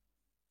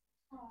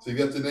 So if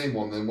you have to name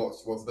one, then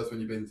what's the best one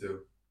you've been to?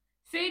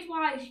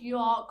 Food-wise,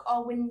 York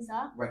or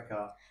Windsor. Red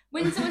car.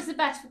 Windsor was the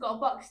best. We got a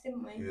box,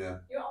 didn't we? Yeah.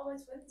 You're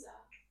always Windsor.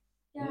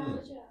 Yeah. Mm.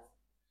 Yeah.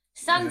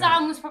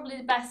 Sandown was probably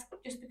the best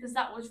just because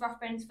that was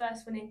Rathbone's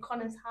first win in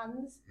Connor's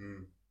hands.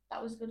 Mm.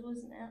 That was good,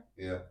 wasn't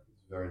it? Yeah,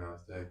 it's a very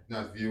nice day.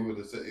 Nice view of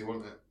the city,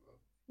 wasn't it?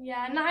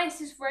 Yeah,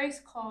 nicest race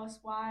course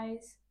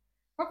wise.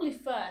 Probably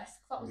first, 'cause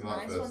that was You like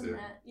nice, first, wasn't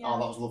yeah. it? Oh,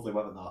 that was lovely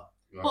weather, that.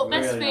 But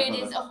best Really food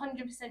nice is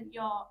 100%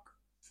 York.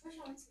 I wish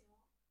I went to York.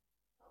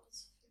 That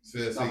was. So,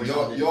 yeah, That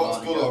was York's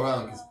on good the all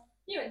around because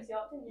You went to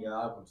York, didn't you? Yeah,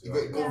 I went to you've got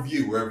a York. good Yeah.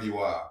 view wherever you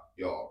are,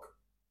 York,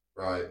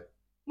 right?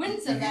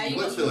 Windsor, there, you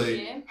got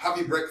literally you. have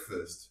your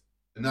breakfast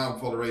an hour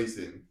before the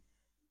racing,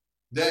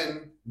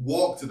 then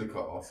walk to the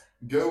course,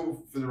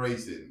 go for the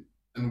racing,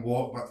 and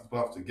walk back to the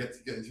bath to get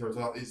into your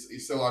hotel.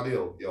 It's so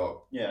ideal,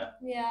 York. Yeah.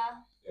 Yeah.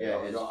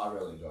 Yeah, it is. I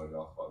really enjoyed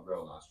York. But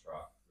real nice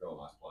track, real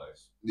nice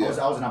place. Yeah.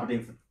 I was in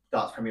Aberdeen for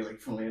Darts Premier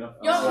League, funnily enough.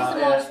 Yours is Right, the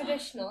more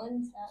traditional,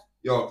 isn't it?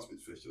 York's a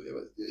bit traditional, yeah,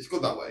 but it's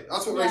good that way.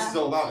 That's what Yeah. racing is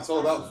all about. It's all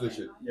about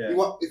tradition. Yeah.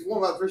 If you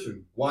want about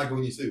tradition, why go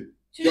in your suit?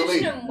 Do you know what I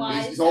mean?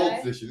 Tradition-wise, It's old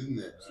tradition, isn't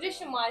it?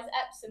 tradition-wise,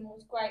 Epsom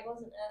was great,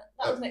 wasn't it?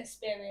 That was an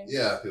experience.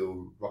 Yeah,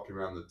 people rocking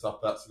around the top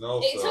hats and all.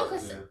 It so, took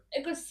us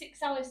a good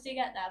 6 hours to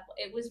get there, but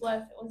it was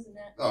worth it, wasn't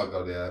it? Oh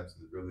god, yeah,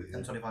 absolutely brilliant.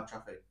 And 25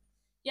 traffic.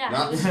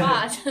 Yeah, it was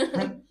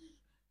bad.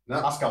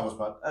 Ascot was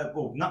bad.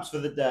 Naps for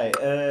the day.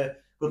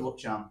 Good luck,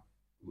 Cham.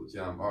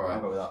 Jam. All I'll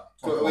right. go with that.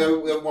 So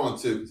we have 1 or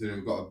 2 considering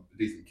we've got a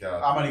decent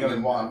card. I'm only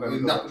going 1. I'm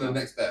going Nap the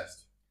next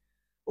best.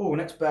 Oh,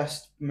 next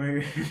best. I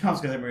was going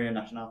to say Marina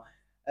National.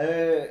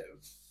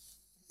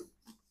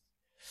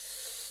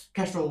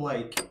 Kestrel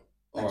Lake.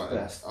 All Next right,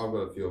 best. I've got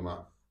a few of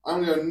mine.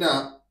 I'm going to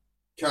Nap,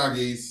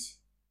 Cargies,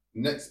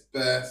 next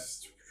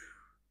best.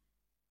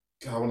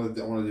 God, I want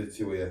to do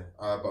 2 here,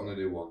 but I'm going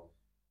to do 1.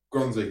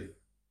 Gronzi.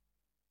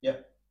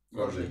 Yep.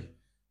 Gronzi.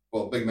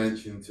 Well, big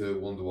mention to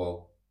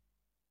Wonderwall.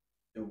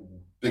 Ooh.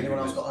 Big Anyone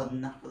else mention. got a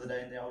nap of the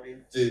day in the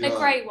audience? Dude, A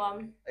great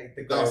one.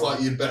 That's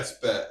like your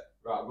best bet.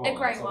 Right, go A on, great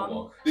let's have one.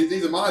 look.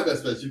 These are my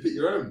best bets. You pick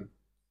your own.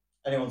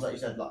 Anyone's like you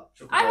said, like.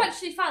 I've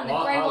actually found the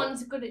Well, grey I-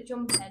 ones are good at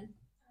jumping.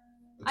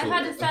 I've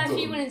had a fair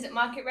few winners at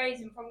Market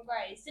Raising from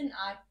Greys, didn't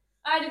I?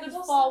 I had a good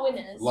 4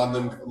 winners.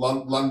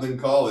 London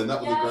Calling.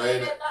 That was a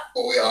great.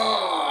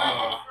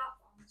 Booyah!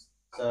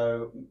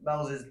 So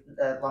Mel's is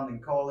Landon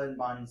Calling.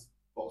 Mine's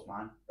what was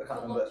mine? I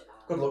can't remember.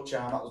 Good luck,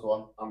 Charm. That was the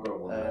one. I'm going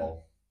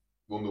Wonderwall.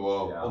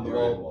 Wonderwall. Yeah,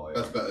 Wonderwall.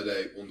 Best bet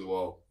today.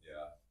 Wonderwall.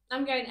 Yeah.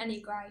 I'm going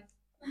any grey.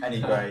 Any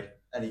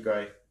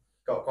grey.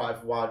 Got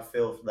quite a wide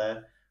field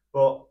there.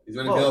 But Is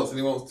there anything else?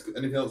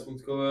 Anything else want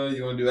to cover?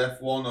 You want to do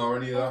F1 or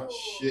any of that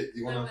shit?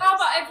 You want to? How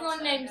about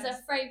everyone names their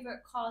favourite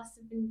course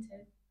they've been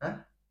to? Huh?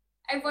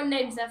 Everyone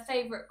names their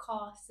favourite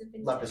course they've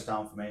been to.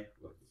 Leopardstown for me.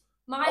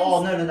 Mine's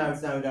Oh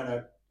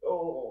no.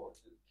 Oh,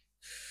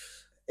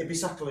 it'd be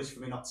sacrilege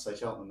for me not to say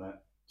Cheltenham there.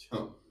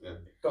 Yeah.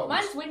 Got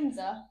Mine's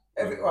Windsor.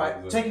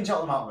 right, taking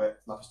Cheltenham out of it.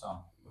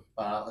 Leopardstown.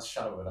 Let's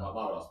shadow over My that.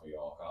 mum asked me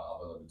York.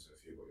 I've only been to a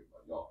few, but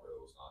like, York really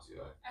was nice.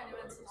 Yeah. I had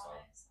a good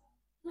time.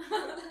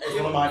 It's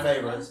one of my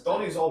favourites.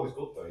 Donny's always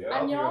good though. Yeah. And I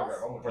don't think I'll yours?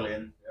 get wrong with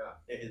Brilliant.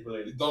 Yeah. It is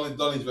brilliant.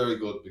 Donny's very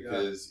good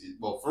because,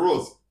 well, for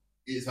us,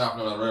 it's half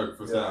an hour on the road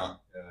for us now.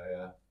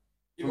 Yeah.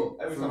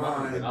 But every time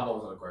I've been, I've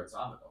always had a great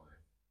time at Donny.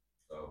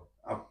 So.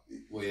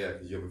 Well, yeah,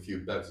 because you have a few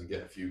bebs and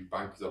get a few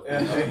bankers off.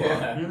 Yeah.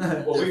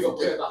 Well, we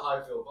had that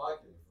Highfield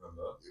biking,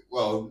 remember?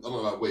 Well, I'm not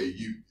about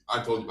we.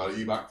 I told you about it.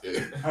 You backed it.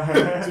 So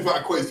if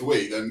that equates to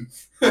we, then.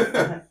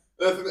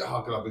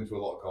 Oh, God, I've been to a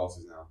lot of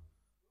courses now.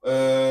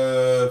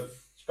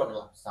 It's got to be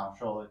Leopardstown,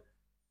 surely.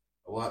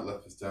 I like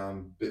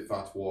Leopardstown. Bit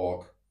far to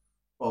walk.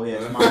 Well, yeah,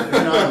 it's an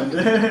island.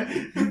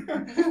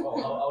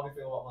 Well, how do you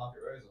feel about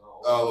Market Raising?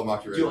 Oh, I love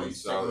Market Do you want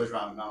Raising. to stick with us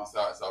round now?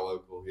 It's our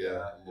local, yeah. I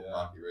love Yeah.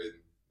 Market Raising.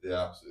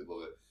 Yeah, absolutely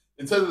love it.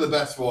 In terms of the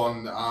best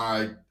one,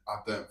 I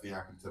don't think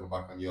I can turn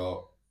my back on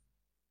York.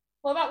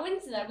 What about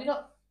Windsor though? We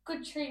got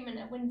good treatment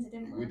at Windsor,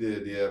 didn't we? We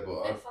did, yeah,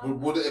 but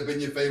would it have been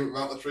your favourite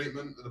about the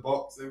treatment of the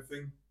box,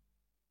 everything?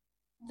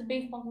 The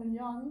beef bong and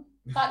John.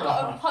 That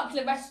got a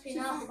popular recipe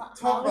now for that.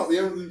 Talk about the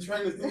owners and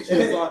trainers, didn't she?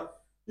 It's like,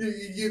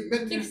 you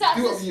meant to Because do that's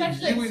a what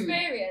special you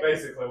experience.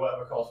 Basically,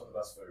 whatever costs for the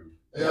best food.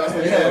 Yeah, that's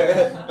what,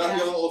 Yeah. That's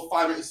your little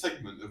 5-minute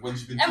segment of when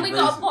she's been And to we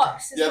racing. got a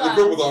box as Yeah, well. the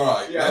group was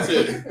alright. Yeah. That's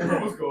it.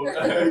 Everyone was good.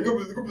 the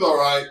group was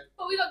alright.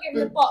 But we got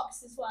given a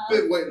box as well.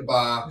 Bit weight in the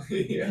bar.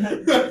 Yeah.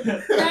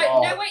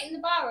 No wait in the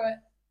bar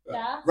at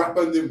there.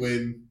 Rathbone didn't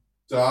win.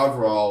 So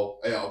overall,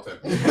 8 out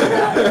of 10.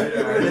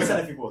 Let's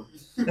say if you won.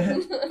 But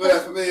yeah,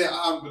 for me,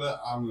 I'm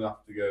gonna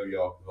have to go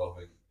York as well, I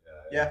think.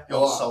 Yeah, I you're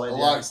like, solid. I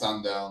Yeah. like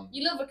Sandown.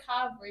 You love a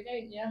carvery,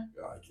 don't you?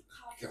 God,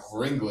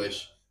 we're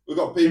English. We've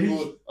got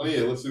people on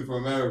here listening from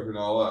America and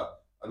all that,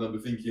 and they'll be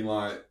thinking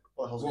like,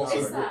 What the hell's What's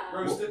going Is on? that?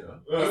 Roast dinner.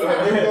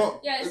 we've got,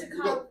 Yeah, it's a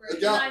we've got carvery.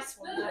 a guy, Nice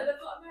one. No, though. they've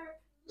got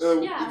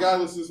American. Yeah. the guy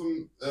listens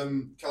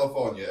from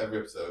California every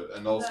episode,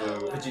 and also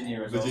No.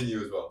 Virginia as well. Virginia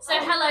as well. So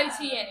hello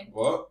to you.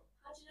 What?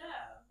 How do you know?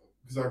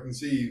 Because I can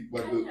see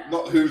where Kenya.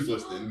 not who's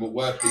listening, but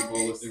where people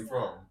are listening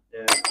from.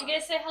 Yeah. You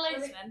gonna say hello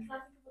to him? Can I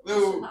think of a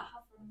No. question that I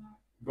have from America?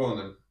 Go on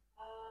then.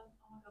 Oh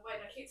my god, wait,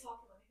 no, keep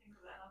talking when you think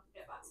of it and I'll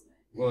get back to me.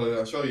 Well,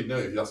 I'm sure you'd know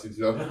if you asked him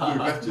to have a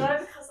question. No,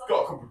 because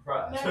Got to come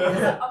prepared. no,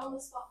 because I'm on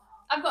the spot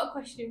now. I've got a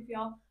question for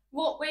you.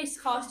 What race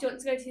cars do you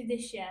want to go to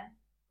this year?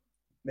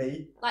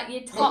 Me? Like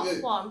your top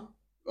yeah. one?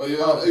 Oh,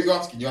 are you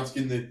asking? You're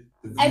asking the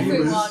viewers?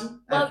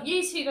 Everyone. Well,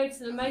 you two go to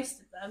the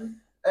most of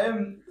them.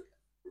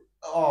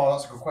 Oh,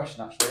 that's a good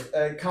question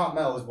actually.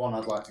 Cartmel is one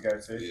I'd like to go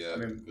to. Yeah, I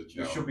mean, good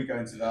we shout. should be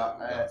going to Yeah,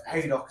 that.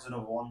 Haydock is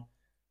another one.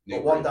 But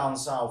Newbury. one down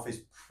south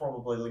is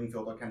probably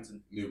Lingfield or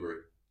Kempton. Newbury.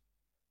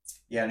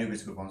 Yeah,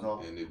 Newbury's a good one as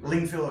well. Yeah, Newbury.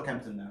 Lingfield or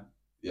Kempton now?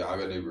 Yeah, I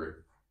got Newbury.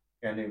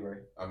 Yeah, Newbury.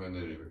 I'm going to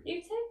Newbury.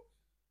 You two?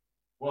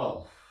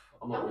 Well,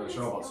 I'm not really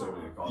sure about so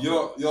many cars.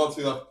 Your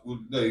two have,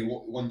 no, you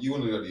want to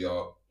go to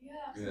York. Yeah,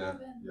 Yeah.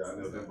 Yeah,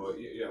 no, but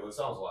yeah, but it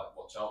sounds like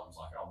what Cheltenham's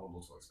like. I would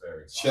love to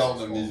experience.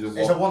 Cheltenham is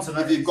It's a once in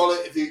a if you've got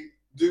it, if you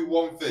do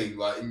one thing,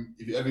 like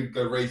if you ever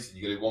go racing,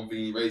 you got to do one thing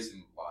in your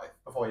racing life.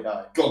 before you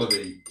die. Gotta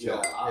be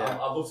Yeah, Cheltenham.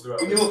 I'd love to do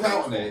it. When you look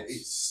out on it,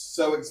 it's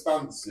so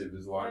expansive.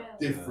 There's like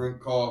Yeah. different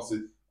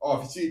courses. Oh,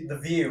 if you see The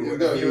view, You the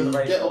go, view of the you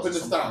race get up course in the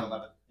is something stand,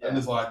 like that. and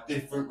there's like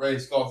different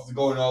race courses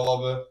going all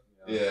over.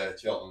 Yeah,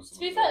 Cheltenham. To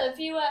be fair, the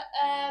view at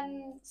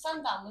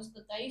Sandown was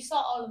good though. You saw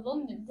all of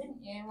London,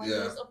 didn't you? When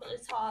Yeah. it was up at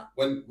the top.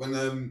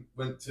 When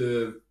went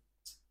to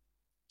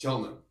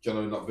Cheltenham, John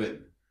had not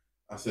been.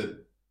 I said,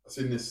 I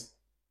seen this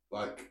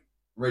like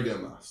radio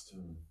mast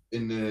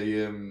in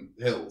the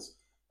hills.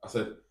 I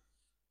said,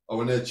 oh,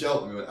 we're near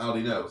Cheltenham. He went, how do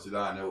you know? I said,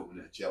 I know we're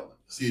near Cheltenham.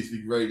 See this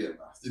big radio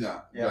mast, didn't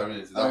I? Yeah. Going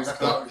in. So Oh, that's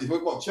exactly.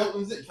 what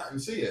Cheltenham is it? You can't even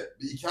see it,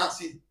 but you can't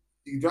see.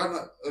 You drive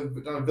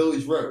down a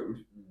village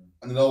road,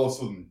 and then all of a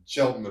sudden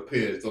Cheltenham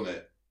appears, doesn't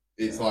it?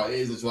 It's like it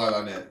is just like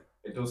that, isn't it?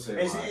 It does seem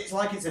It's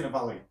like it's in a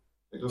valley.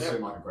 it does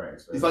seem like a great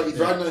experience. It's like you're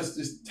driving down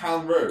this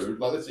town road,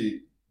 like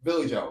literally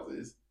village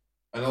houses,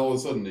 and all of a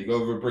sudden you go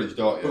over a bridge,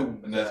 don't you?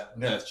 Boom. And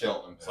there's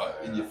Cheltenham. It's like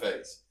in your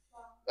face. Wow.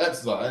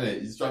 Epsom's like, isn't it?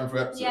 You're just driving through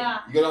Epsom. Yeah.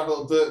 You go down a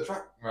little dirt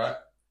track, right?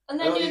 And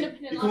then you end up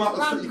in you a come out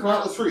like you come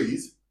out the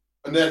trees,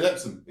 and there's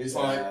Epsom. It's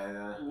like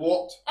yeah.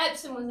 what?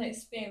 Epsom was an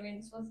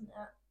experience, wasn't it?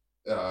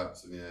 Yeah,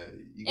 Epsom. Yeah.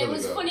 You It gotta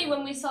was go. funny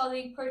when we saw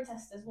the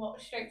protesters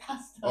walk straight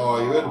past us. Oh,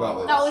 you heard about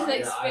this? That was an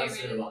Yeah, I have seen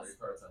experience. about these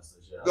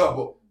protesters. Yeah.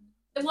 No,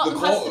 They but walked the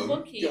past the Cotton,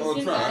 bookies, get on the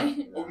didn't track.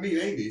 they? Well, me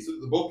and Amy, so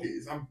the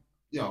bookies, I'm,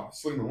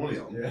 swing my money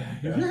on.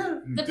 Yeah.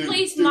 The Do-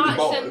 police do the marched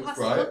them bollocks, past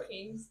right? the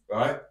bookies.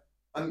 Right?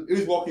 And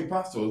who's walking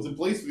past us? The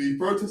police with these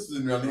protesters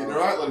in around hitting the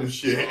right load of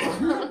shit.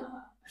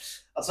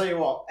 I'll tell you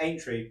what,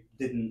 Aintree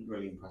didn't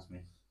really impress me.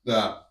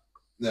 No.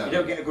 You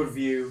don't get a good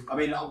view. I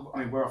mean,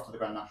 we're off to the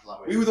Grand National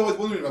that We week. was always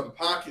wondering about the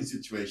parking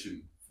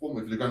situation, weren't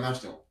we, for the Grand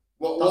National?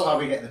 That's how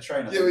we get the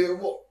train. I think. Yeah,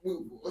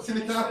 what's in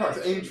the car park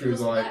at Aintree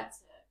was like,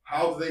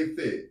 how do they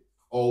fit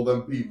all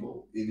them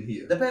people in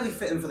here? They're barely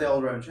fitting for the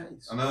old road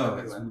chase. I know,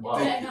 Everywhere. it's Wow.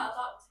 Getting ridiculous. out of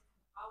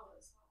that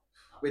hours.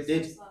 We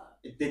did.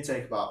 It did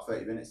take about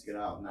 30 minutes to get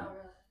out. Oh, No. really?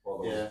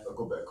 Well, there was a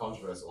good bit of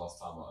controversy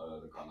last time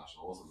at the Grand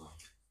National, wasn't there?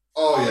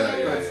 Oh, Oh, yeah, yeah,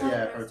 yeah, yeah.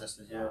 yeah.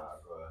 Protesters. Yeah.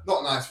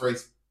 Not a nice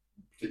race,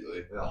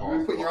 particularly. Yeah,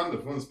 You put your hand up,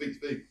 if you want to speak,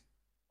 speak.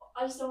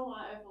 I just don't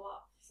want to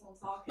overlap someone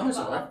talking. No, it's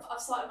but alright. I've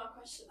started my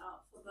question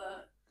out for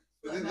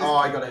the. Oh,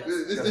 I got it.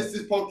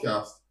 This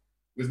podcast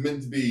was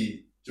meant to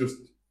be just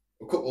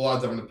a couple of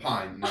lads having a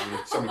pint and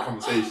having some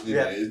conversation in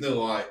Yeah. there. There's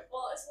no like,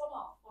 Well, it's one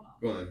off.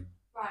 go on then.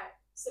 Right.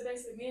 So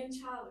basically, me and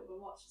Charlie were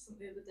watching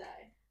something the other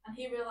day, and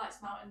he really likes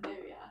Mountain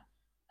Dew, yeah.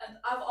 And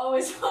I've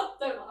always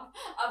don't laugh.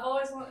 I've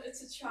always wanted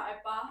to try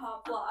Baja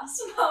Blast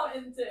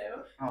Mountain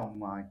Dew, Oh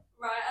my.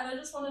 right? And I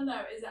just want to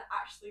know, is it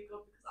actually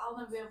good? Because I'll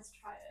never be able to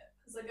try it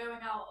because they're going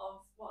out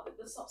of what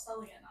they've stopped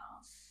selling it now,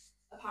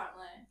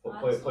 apparently. And I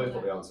Please just wanna put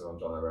know. the answer on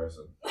John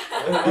O'Rayson.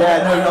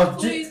 Yeah, no,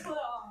 Please put it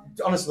on.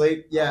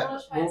 Honestly, I yeah.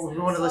 wanna try it We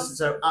soon. want to So- listen.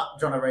 So at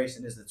John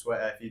O'Rayson is the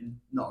Twitter. If you've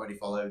not already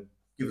followed,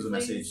 give us a Please.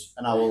 message,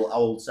 and I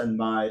will send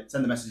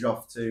the message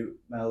off to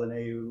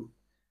Melanie. Who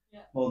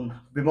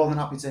be more than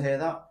happy to hear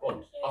that.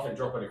 Well, I think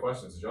drop any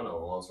questions to John and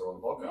we'll answer on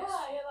the Yeah, podcast.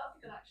 that'd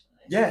be good actually.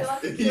 Yeah.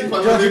 Do you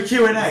like Can you a put- Q&A? Just a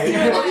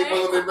Q&A.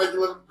 One of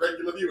the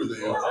regular viewers Yeah,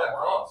 here. of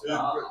course. Yeah.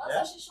 Oh, that's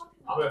actually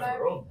shocking. I'm in for a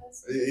Very run.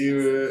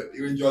 personal.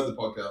 You enjoyed the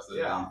podcast, then?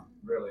 Yeah,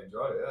 really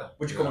enjoyed it, yeah.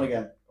 Would you come on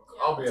again?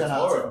 I'll be here 10 out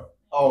of 10. tomorrow.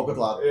 Oh, good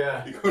lad.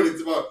 Yeah. You're coming in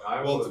tomorrow.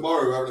 I Well, will.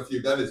 tomorrow we're having a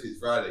few dinners. It's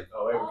Friday.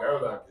 Oh, here we go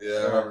then.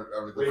 Yeah, we're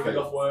having a good Weekend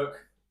few. off work.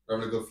 We're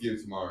having a good few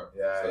tomorrow.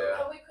 Yeah, So- yeah.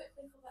 Can we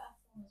quickly cover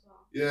F1 as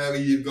well? Yeah, I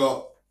mean, you've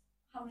got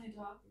How many do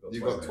I have?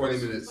 You've got 20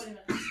 minutes. 20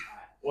 minutes. Alright.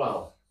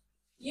 Well,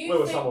 You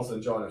Lewis think-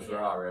 Hamilton joining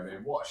Ferrari. I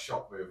mean, what a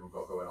shock move we've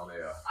got going on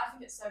here. I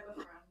think it's so good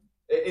for him.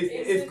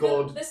 It is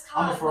good. This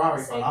car I'm a is Ferrari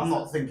not fan. I'm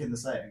not thinking the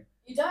same.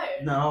 You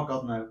don't? No,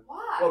 God no.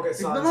 Why? Well, get The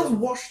signed man's up.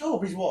 washed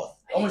up. He's what?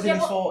 Almost in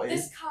his but 40s.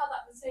 This car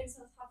that Mercedes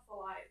has had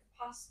for like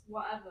past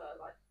whatever,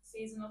 like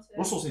season or two.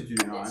 Russell seems to be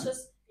doing It's alright.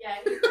 just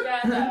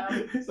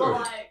no. But Sorry.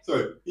 like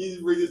Sorry, you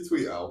read his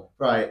tweet out.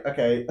 Right,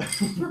 okay.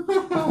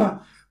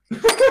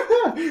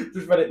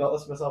 Just read it, not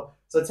listen to myself.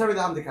 So Terry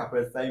the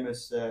Handicapper,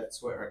 famous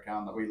Twitter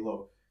account that we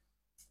love.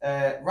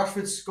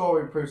 Rashford's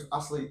scoring proves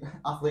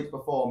athletes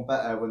perform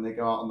better when they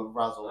go out on the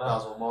razzle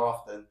dazzle more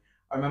often.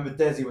 I remember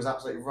Desi was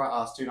absolutely right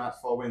ass 2 nights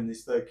before winning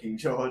his third King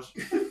George.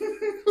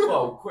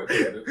 Well, quick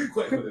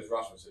with this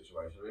Rashford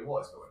situation. I mean,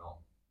 what is going on?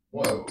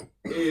 Well,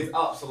 he is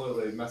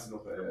absolutely messing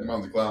up The here.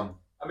 man's a clown.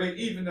 I mean,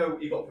 even though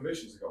he got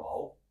permission to go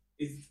out,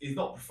 he's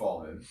not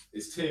performing.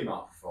 His team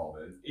aren't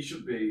performing. He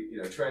should be,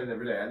 training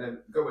every day and then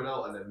going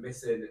out and then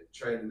missing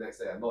training the next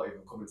day and not even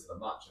coming to the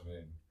match. I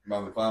mean,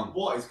 Man's a clown.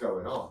 what is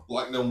going on?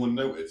 Like no one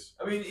noticed.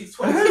 I mean, he's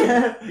 26,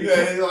 Yeah,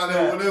 like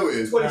no one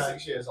noticed.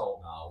 26 years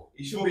old now.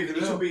 He should be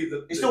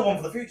the. He's still one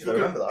for the future, though,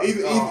 remember that?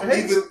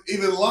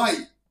 Even Light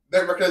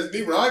don't recognise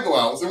me when I go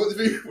out. So what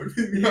do you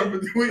think I'm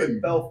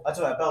doing? I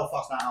tell you,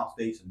 Belfast night out's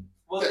decent.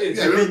 Well, it is.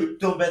 Yeah,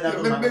 Done bit,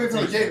 never Maybe if I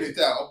done was that. gaming it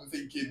out, I'm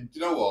thinking, do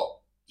you know what?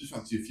 Just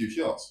fancy a few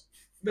shots.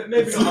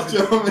 Maybe Do you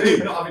know what I mean?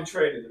 not having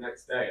training the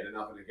next day and then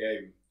having a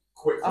game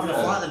quickly. Having a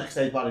Yeah. flight the next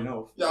day is bad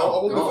enough. Yeah,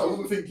 I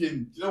wasn't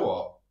thinking, do you know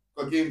what?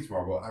 Got a game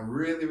tomorrow, but I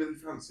really, really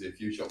fancy a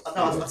few shots.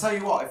 No, I'll tell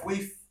you what, if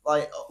we,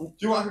 like... Do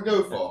you know what I could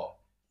go for?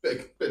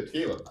 Bit of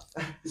tequila.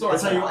 I'll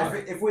tell you what,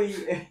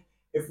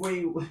 if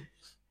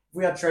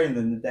we had training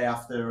then the day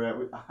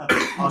after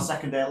our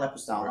second day at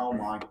Leopardstown, oh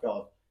my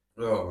god.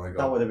 Oh my god.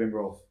 That would have been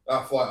rough.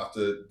 That flight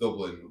after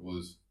Dublin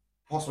was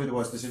Possibly the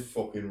worst decision.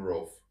 fucking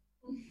rough.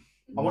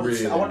 I wanted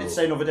to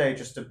stay another day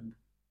just to...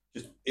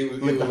 It was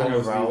live the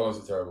hangover out.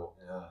 honestly terrible.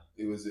 Yeah.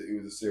 It was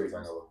a serious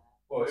hangover.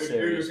 Well, who do you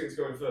Serious. think's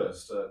going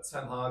first?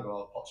 Ten Hag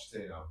or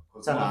Pochettino?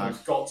 Because Ten one of Hag.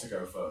 them's got to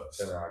go first.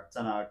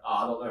 Ten Hag.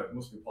 I don't know. It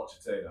must be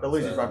Pochettino. They'll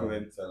lose his rag with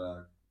him. Ten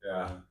Hag.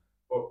 Yeah.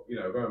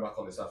 But, going back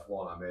on this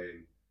F1, I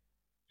mean,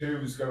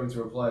 who's going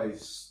to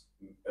replace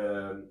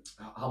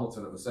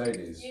Hamilton at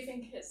Mercedes? You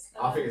think it's?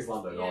 I think it's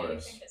Lando Yeah,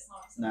 Norris. you think it's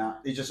Norris? Nah,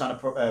 he just signed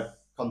a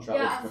contract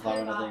Yeah, with I've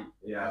heard McLaren, I that. think.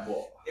 Yeah,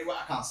 but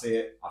I can't see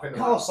it. I think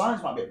Carlos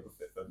Sainz might be a good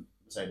fit for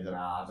Mercedes.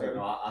 Nah, I don't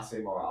know. I see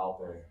more at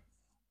Alpine.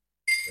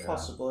 Yeah,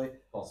 Possibly.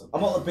 possibly.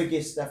 I'm not the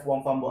biggest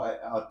F1 fan,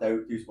 but I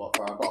do support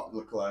Ferrari. I've got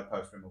Leclerc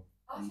post him.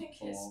 I think it's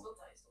good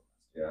that he's done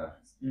Yeah.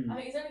 this. I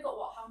think he's only got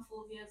what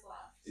handful of years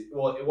left.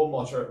 Well, one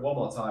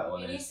more title.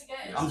 He And needs to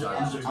get it. I'm just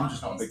Yeah,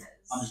 not a big pieces.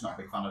 I'm just not a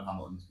big fan of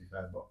Hamilton, to be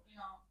fair. But You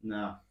know,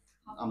 no,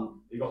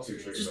 I'm he got too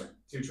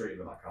treated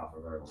with that car for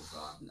a very long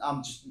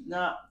time. just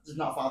just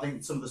not a fan. I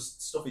think some of the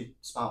stuff he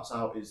spouts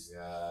out is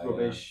Yeah.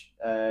 rubbish.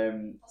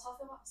 that's how I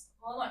feel about.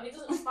 Well, no, he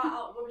doesn't spat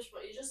out rubbish,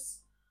 but he just,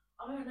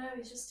 I don't know,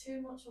 he's just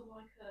too much of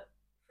like a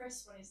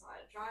Chris when he's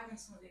like driving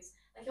some of these.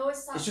 Like he always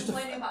starts It's just a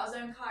complaining about his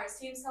own car. His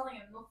team's telling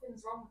him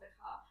nothing's wrong with the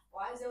car.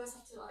 Why does he always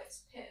have to like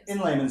pit? In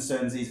layman's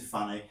terms, he's a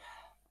fanny.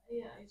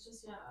 Yeah, he's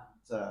just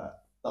So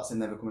that's him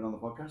never coming on the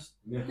podcast.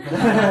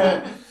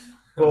 Yeah.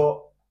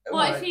 But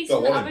What if he's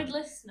Don't an want avid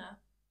listener?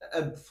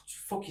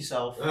 fuck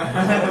yourself. Fuck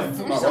Might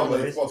yourself, well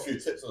Lewis. watch a few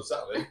tips on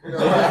Saturday.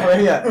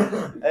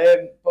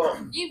 Yeah. But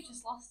You've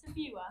just lost a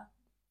viewer.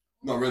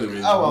 Not really. When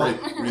he's, Oh, well.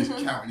 when he's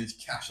counting his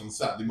cash on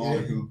Saturday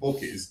morning in the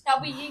buckets.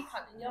 That'll be you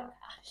counting your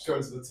cash.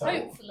 Going to the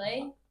table.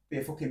 Hopefully. be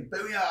a fucking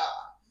booyah.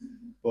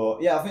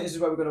 But yeah, I think this is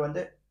where we're going to end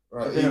it.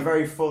 Right. It's been a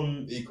very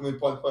fun. Are you coming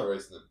point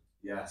racing then?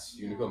 Yes.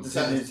 You're going to The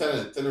come. thing is-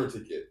 Tenner a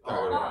ticket. Oh,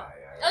 Can't go wrong.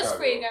 yeah. Us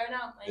three are going,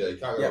 aren't we? Yeah, you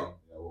can't go Yeah. wrong.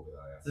 Yeah, we'll be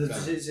there. Yeah.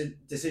 The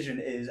decision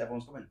is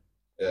everyone's coming.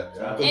 Yeah.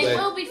 Yeah. Good It day.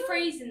 will be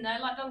freezing though,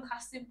 like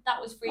Doncaster,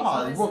 that was freezing. Oh,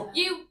 wasn't well,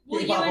 it?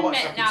 Will yeah, you but I've watched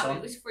admit jackets now on.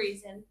 it was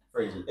freezing?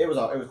 Freezing. It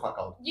was quite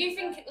cold. You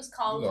think it was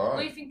cold, It was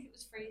alright. we think it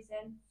was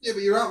freezing. Yeah,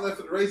 but you're out there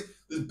for the race.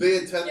 There's beer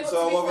tents Yeah, but to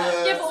all be over fair-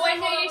 there. Yeah, but when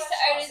Well, you're used to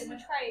wear owners shorts and in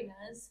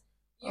trainers,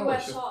 You Oh, wear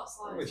it's just- shorts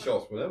like. With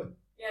shorts, whatever.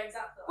 Yeah,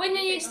 exactly. when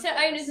you're You used to think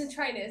owners nothing and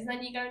trainers, and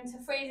then you go into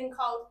freezing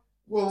cold.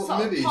 Well, Sort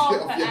of maybe you should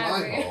get off park your that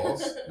high area.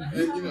 horse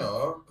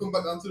and, come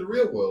back down to the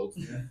real world.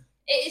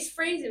 It is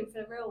freezing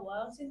for the real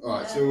world, isn't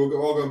Alright, it? so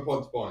we're all going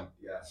point to point.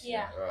 Yes.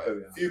 Yeah. Alright.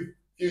 Oh, yeah.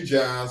 Few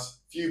jars,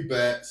 few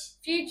bets,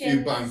 Few few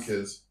gyms.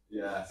 bankers,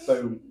 Yes.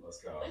 Boom. Let's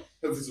go.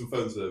 hopefully some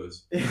phone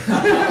service.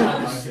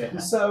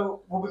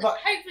 So we'll be back.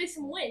 Hopefully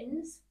some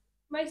wins.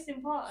 Most There's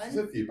important.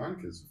 a few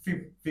bankers.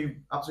 Few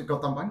absolute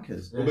goddamn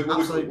bankers. We'll be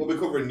Absolutely.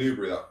 covering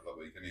Newbury that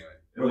week anyway.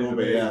 We'll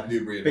be, yeah.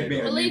 Newbury and Big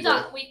Newbury. We'll leave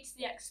that week to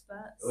the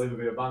experts. It'll either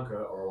be a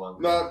banker or a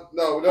wanker.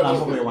 No, And I'm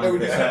probably a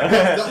wanker, so-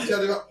 That's the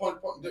idea about point.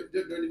 You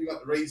don't know anything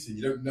about the racing.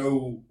 You don't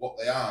know what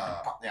they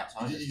are. Back the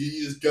outside.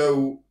 You just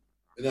go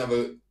and have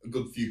a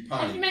good few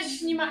pints. Have you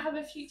mentioned you might have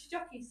a future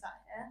jockey sat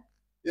here?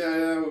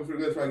 Yeah, we're going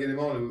to try and get him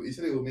on. He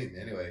said he will meet me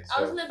anyway.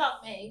 I was So. not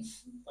about me.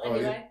 But Oh,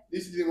 anyway, You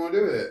said you didn't want to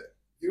do it.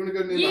 You want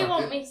to go to you Newmarket?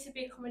 want me to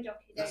become a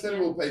jockey, I don't said you?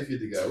 we'll pay for you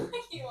to go.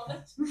 You want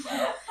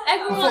it?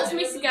 Everyone wants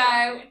me to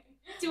go.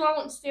 Do I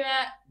want to do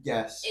it?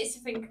 Yes. It's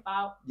to think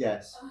about.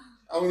 Yes.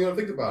 How long are you going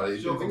to think about it?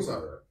 You Sure, should think think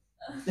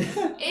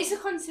about it. It's a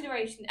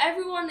consideration.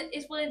 Everyone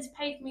is willing to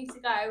pay for me to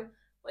go,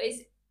 but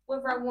it's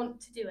whether I want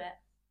to do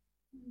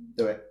it.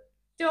 Do it.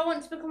 Do I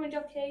want to become a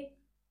jockey?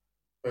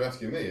 You're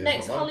asking me. it's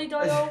Next not mine. Holly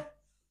Doyle?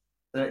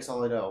 The next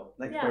holiday.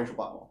 Next Yeah. Rachel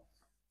Blackmore.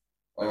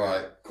 All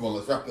right, come on,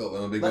 let's wrap it up.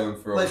 Then I'll be going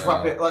for. Let's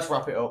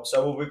wrap it up.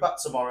 So we'll be back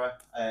tomorrow.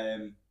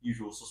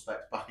 Usual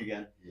suspects back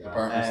again. Yeah.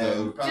 Apparently, Just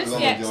so. the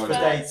Apparently, For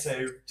experts. day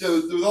 2.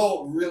 So they were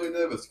all really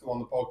nervous to come on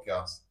the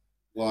podcast.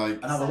 Like,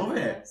 And I'm loving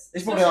it. It's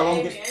Especially probably our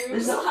Amy, longest. Amy This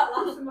was is, like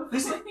laughing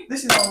this, before.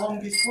 this is our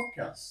longest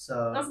podcast.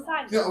 So. I'm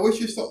fine. I wish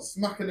you stopped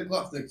smacking the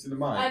glass next to the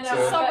mic. I know.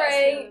 So,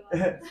 Sorry.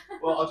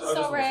 Well, I just want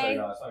to Sorry. say,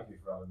 guys, thank you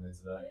for having me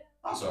today.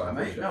 That's alright,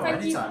 mate. No,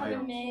 Thank you for anytime, having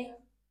mate. me.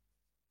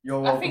 You're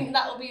I welcome. think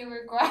that'll be a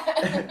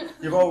regret.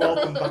 You're all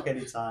welcome back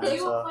anytime. Do you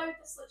So. upload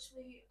this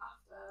literally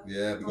after?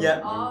 yeah.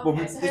 Yeah. Oh, Well,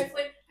 okay. we- So this-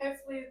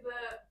 hopefully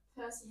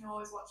the person who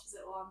always watches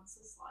it once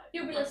is like.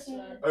 You'll be listening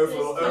to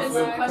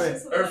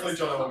Hopefully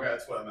John will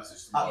get a Twitter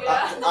message to me.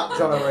 At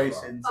John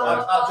O'Racing. So.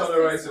 At John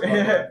O'Racing.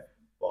 Yeah.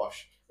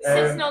 Bosh.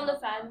 Sitting on the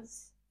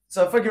fence.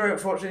 So thank you very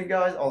much for watching,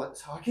 guys.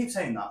 I keep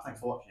saying that. Thanks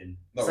for watching.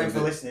 Not Thanks for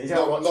really. listening.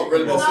 Not- Watching. not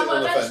really. Well, Sitting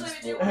on the eventually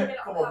fence, we do but- want to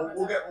get Come on on, camera.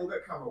 we'll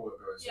get camera work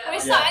going. Yeah. We're Yeah,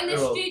 sat in the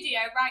we will. studio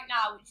right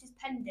now, which is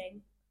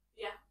pending.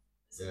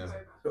 It's in Yeah.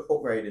 progress.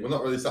 Upgrading. We're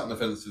not really sat on the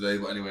fence today,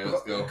 but anyway,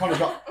 let's go. Connor's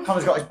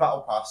got his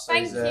battle pass. So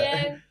Thank he's,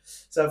 you.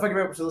 So thank you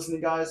very much for listening,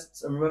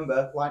 guys. And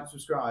remember, like,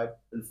 subscribe,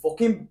 and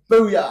fucking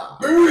booyah!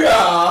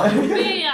 Booyah! Booyah!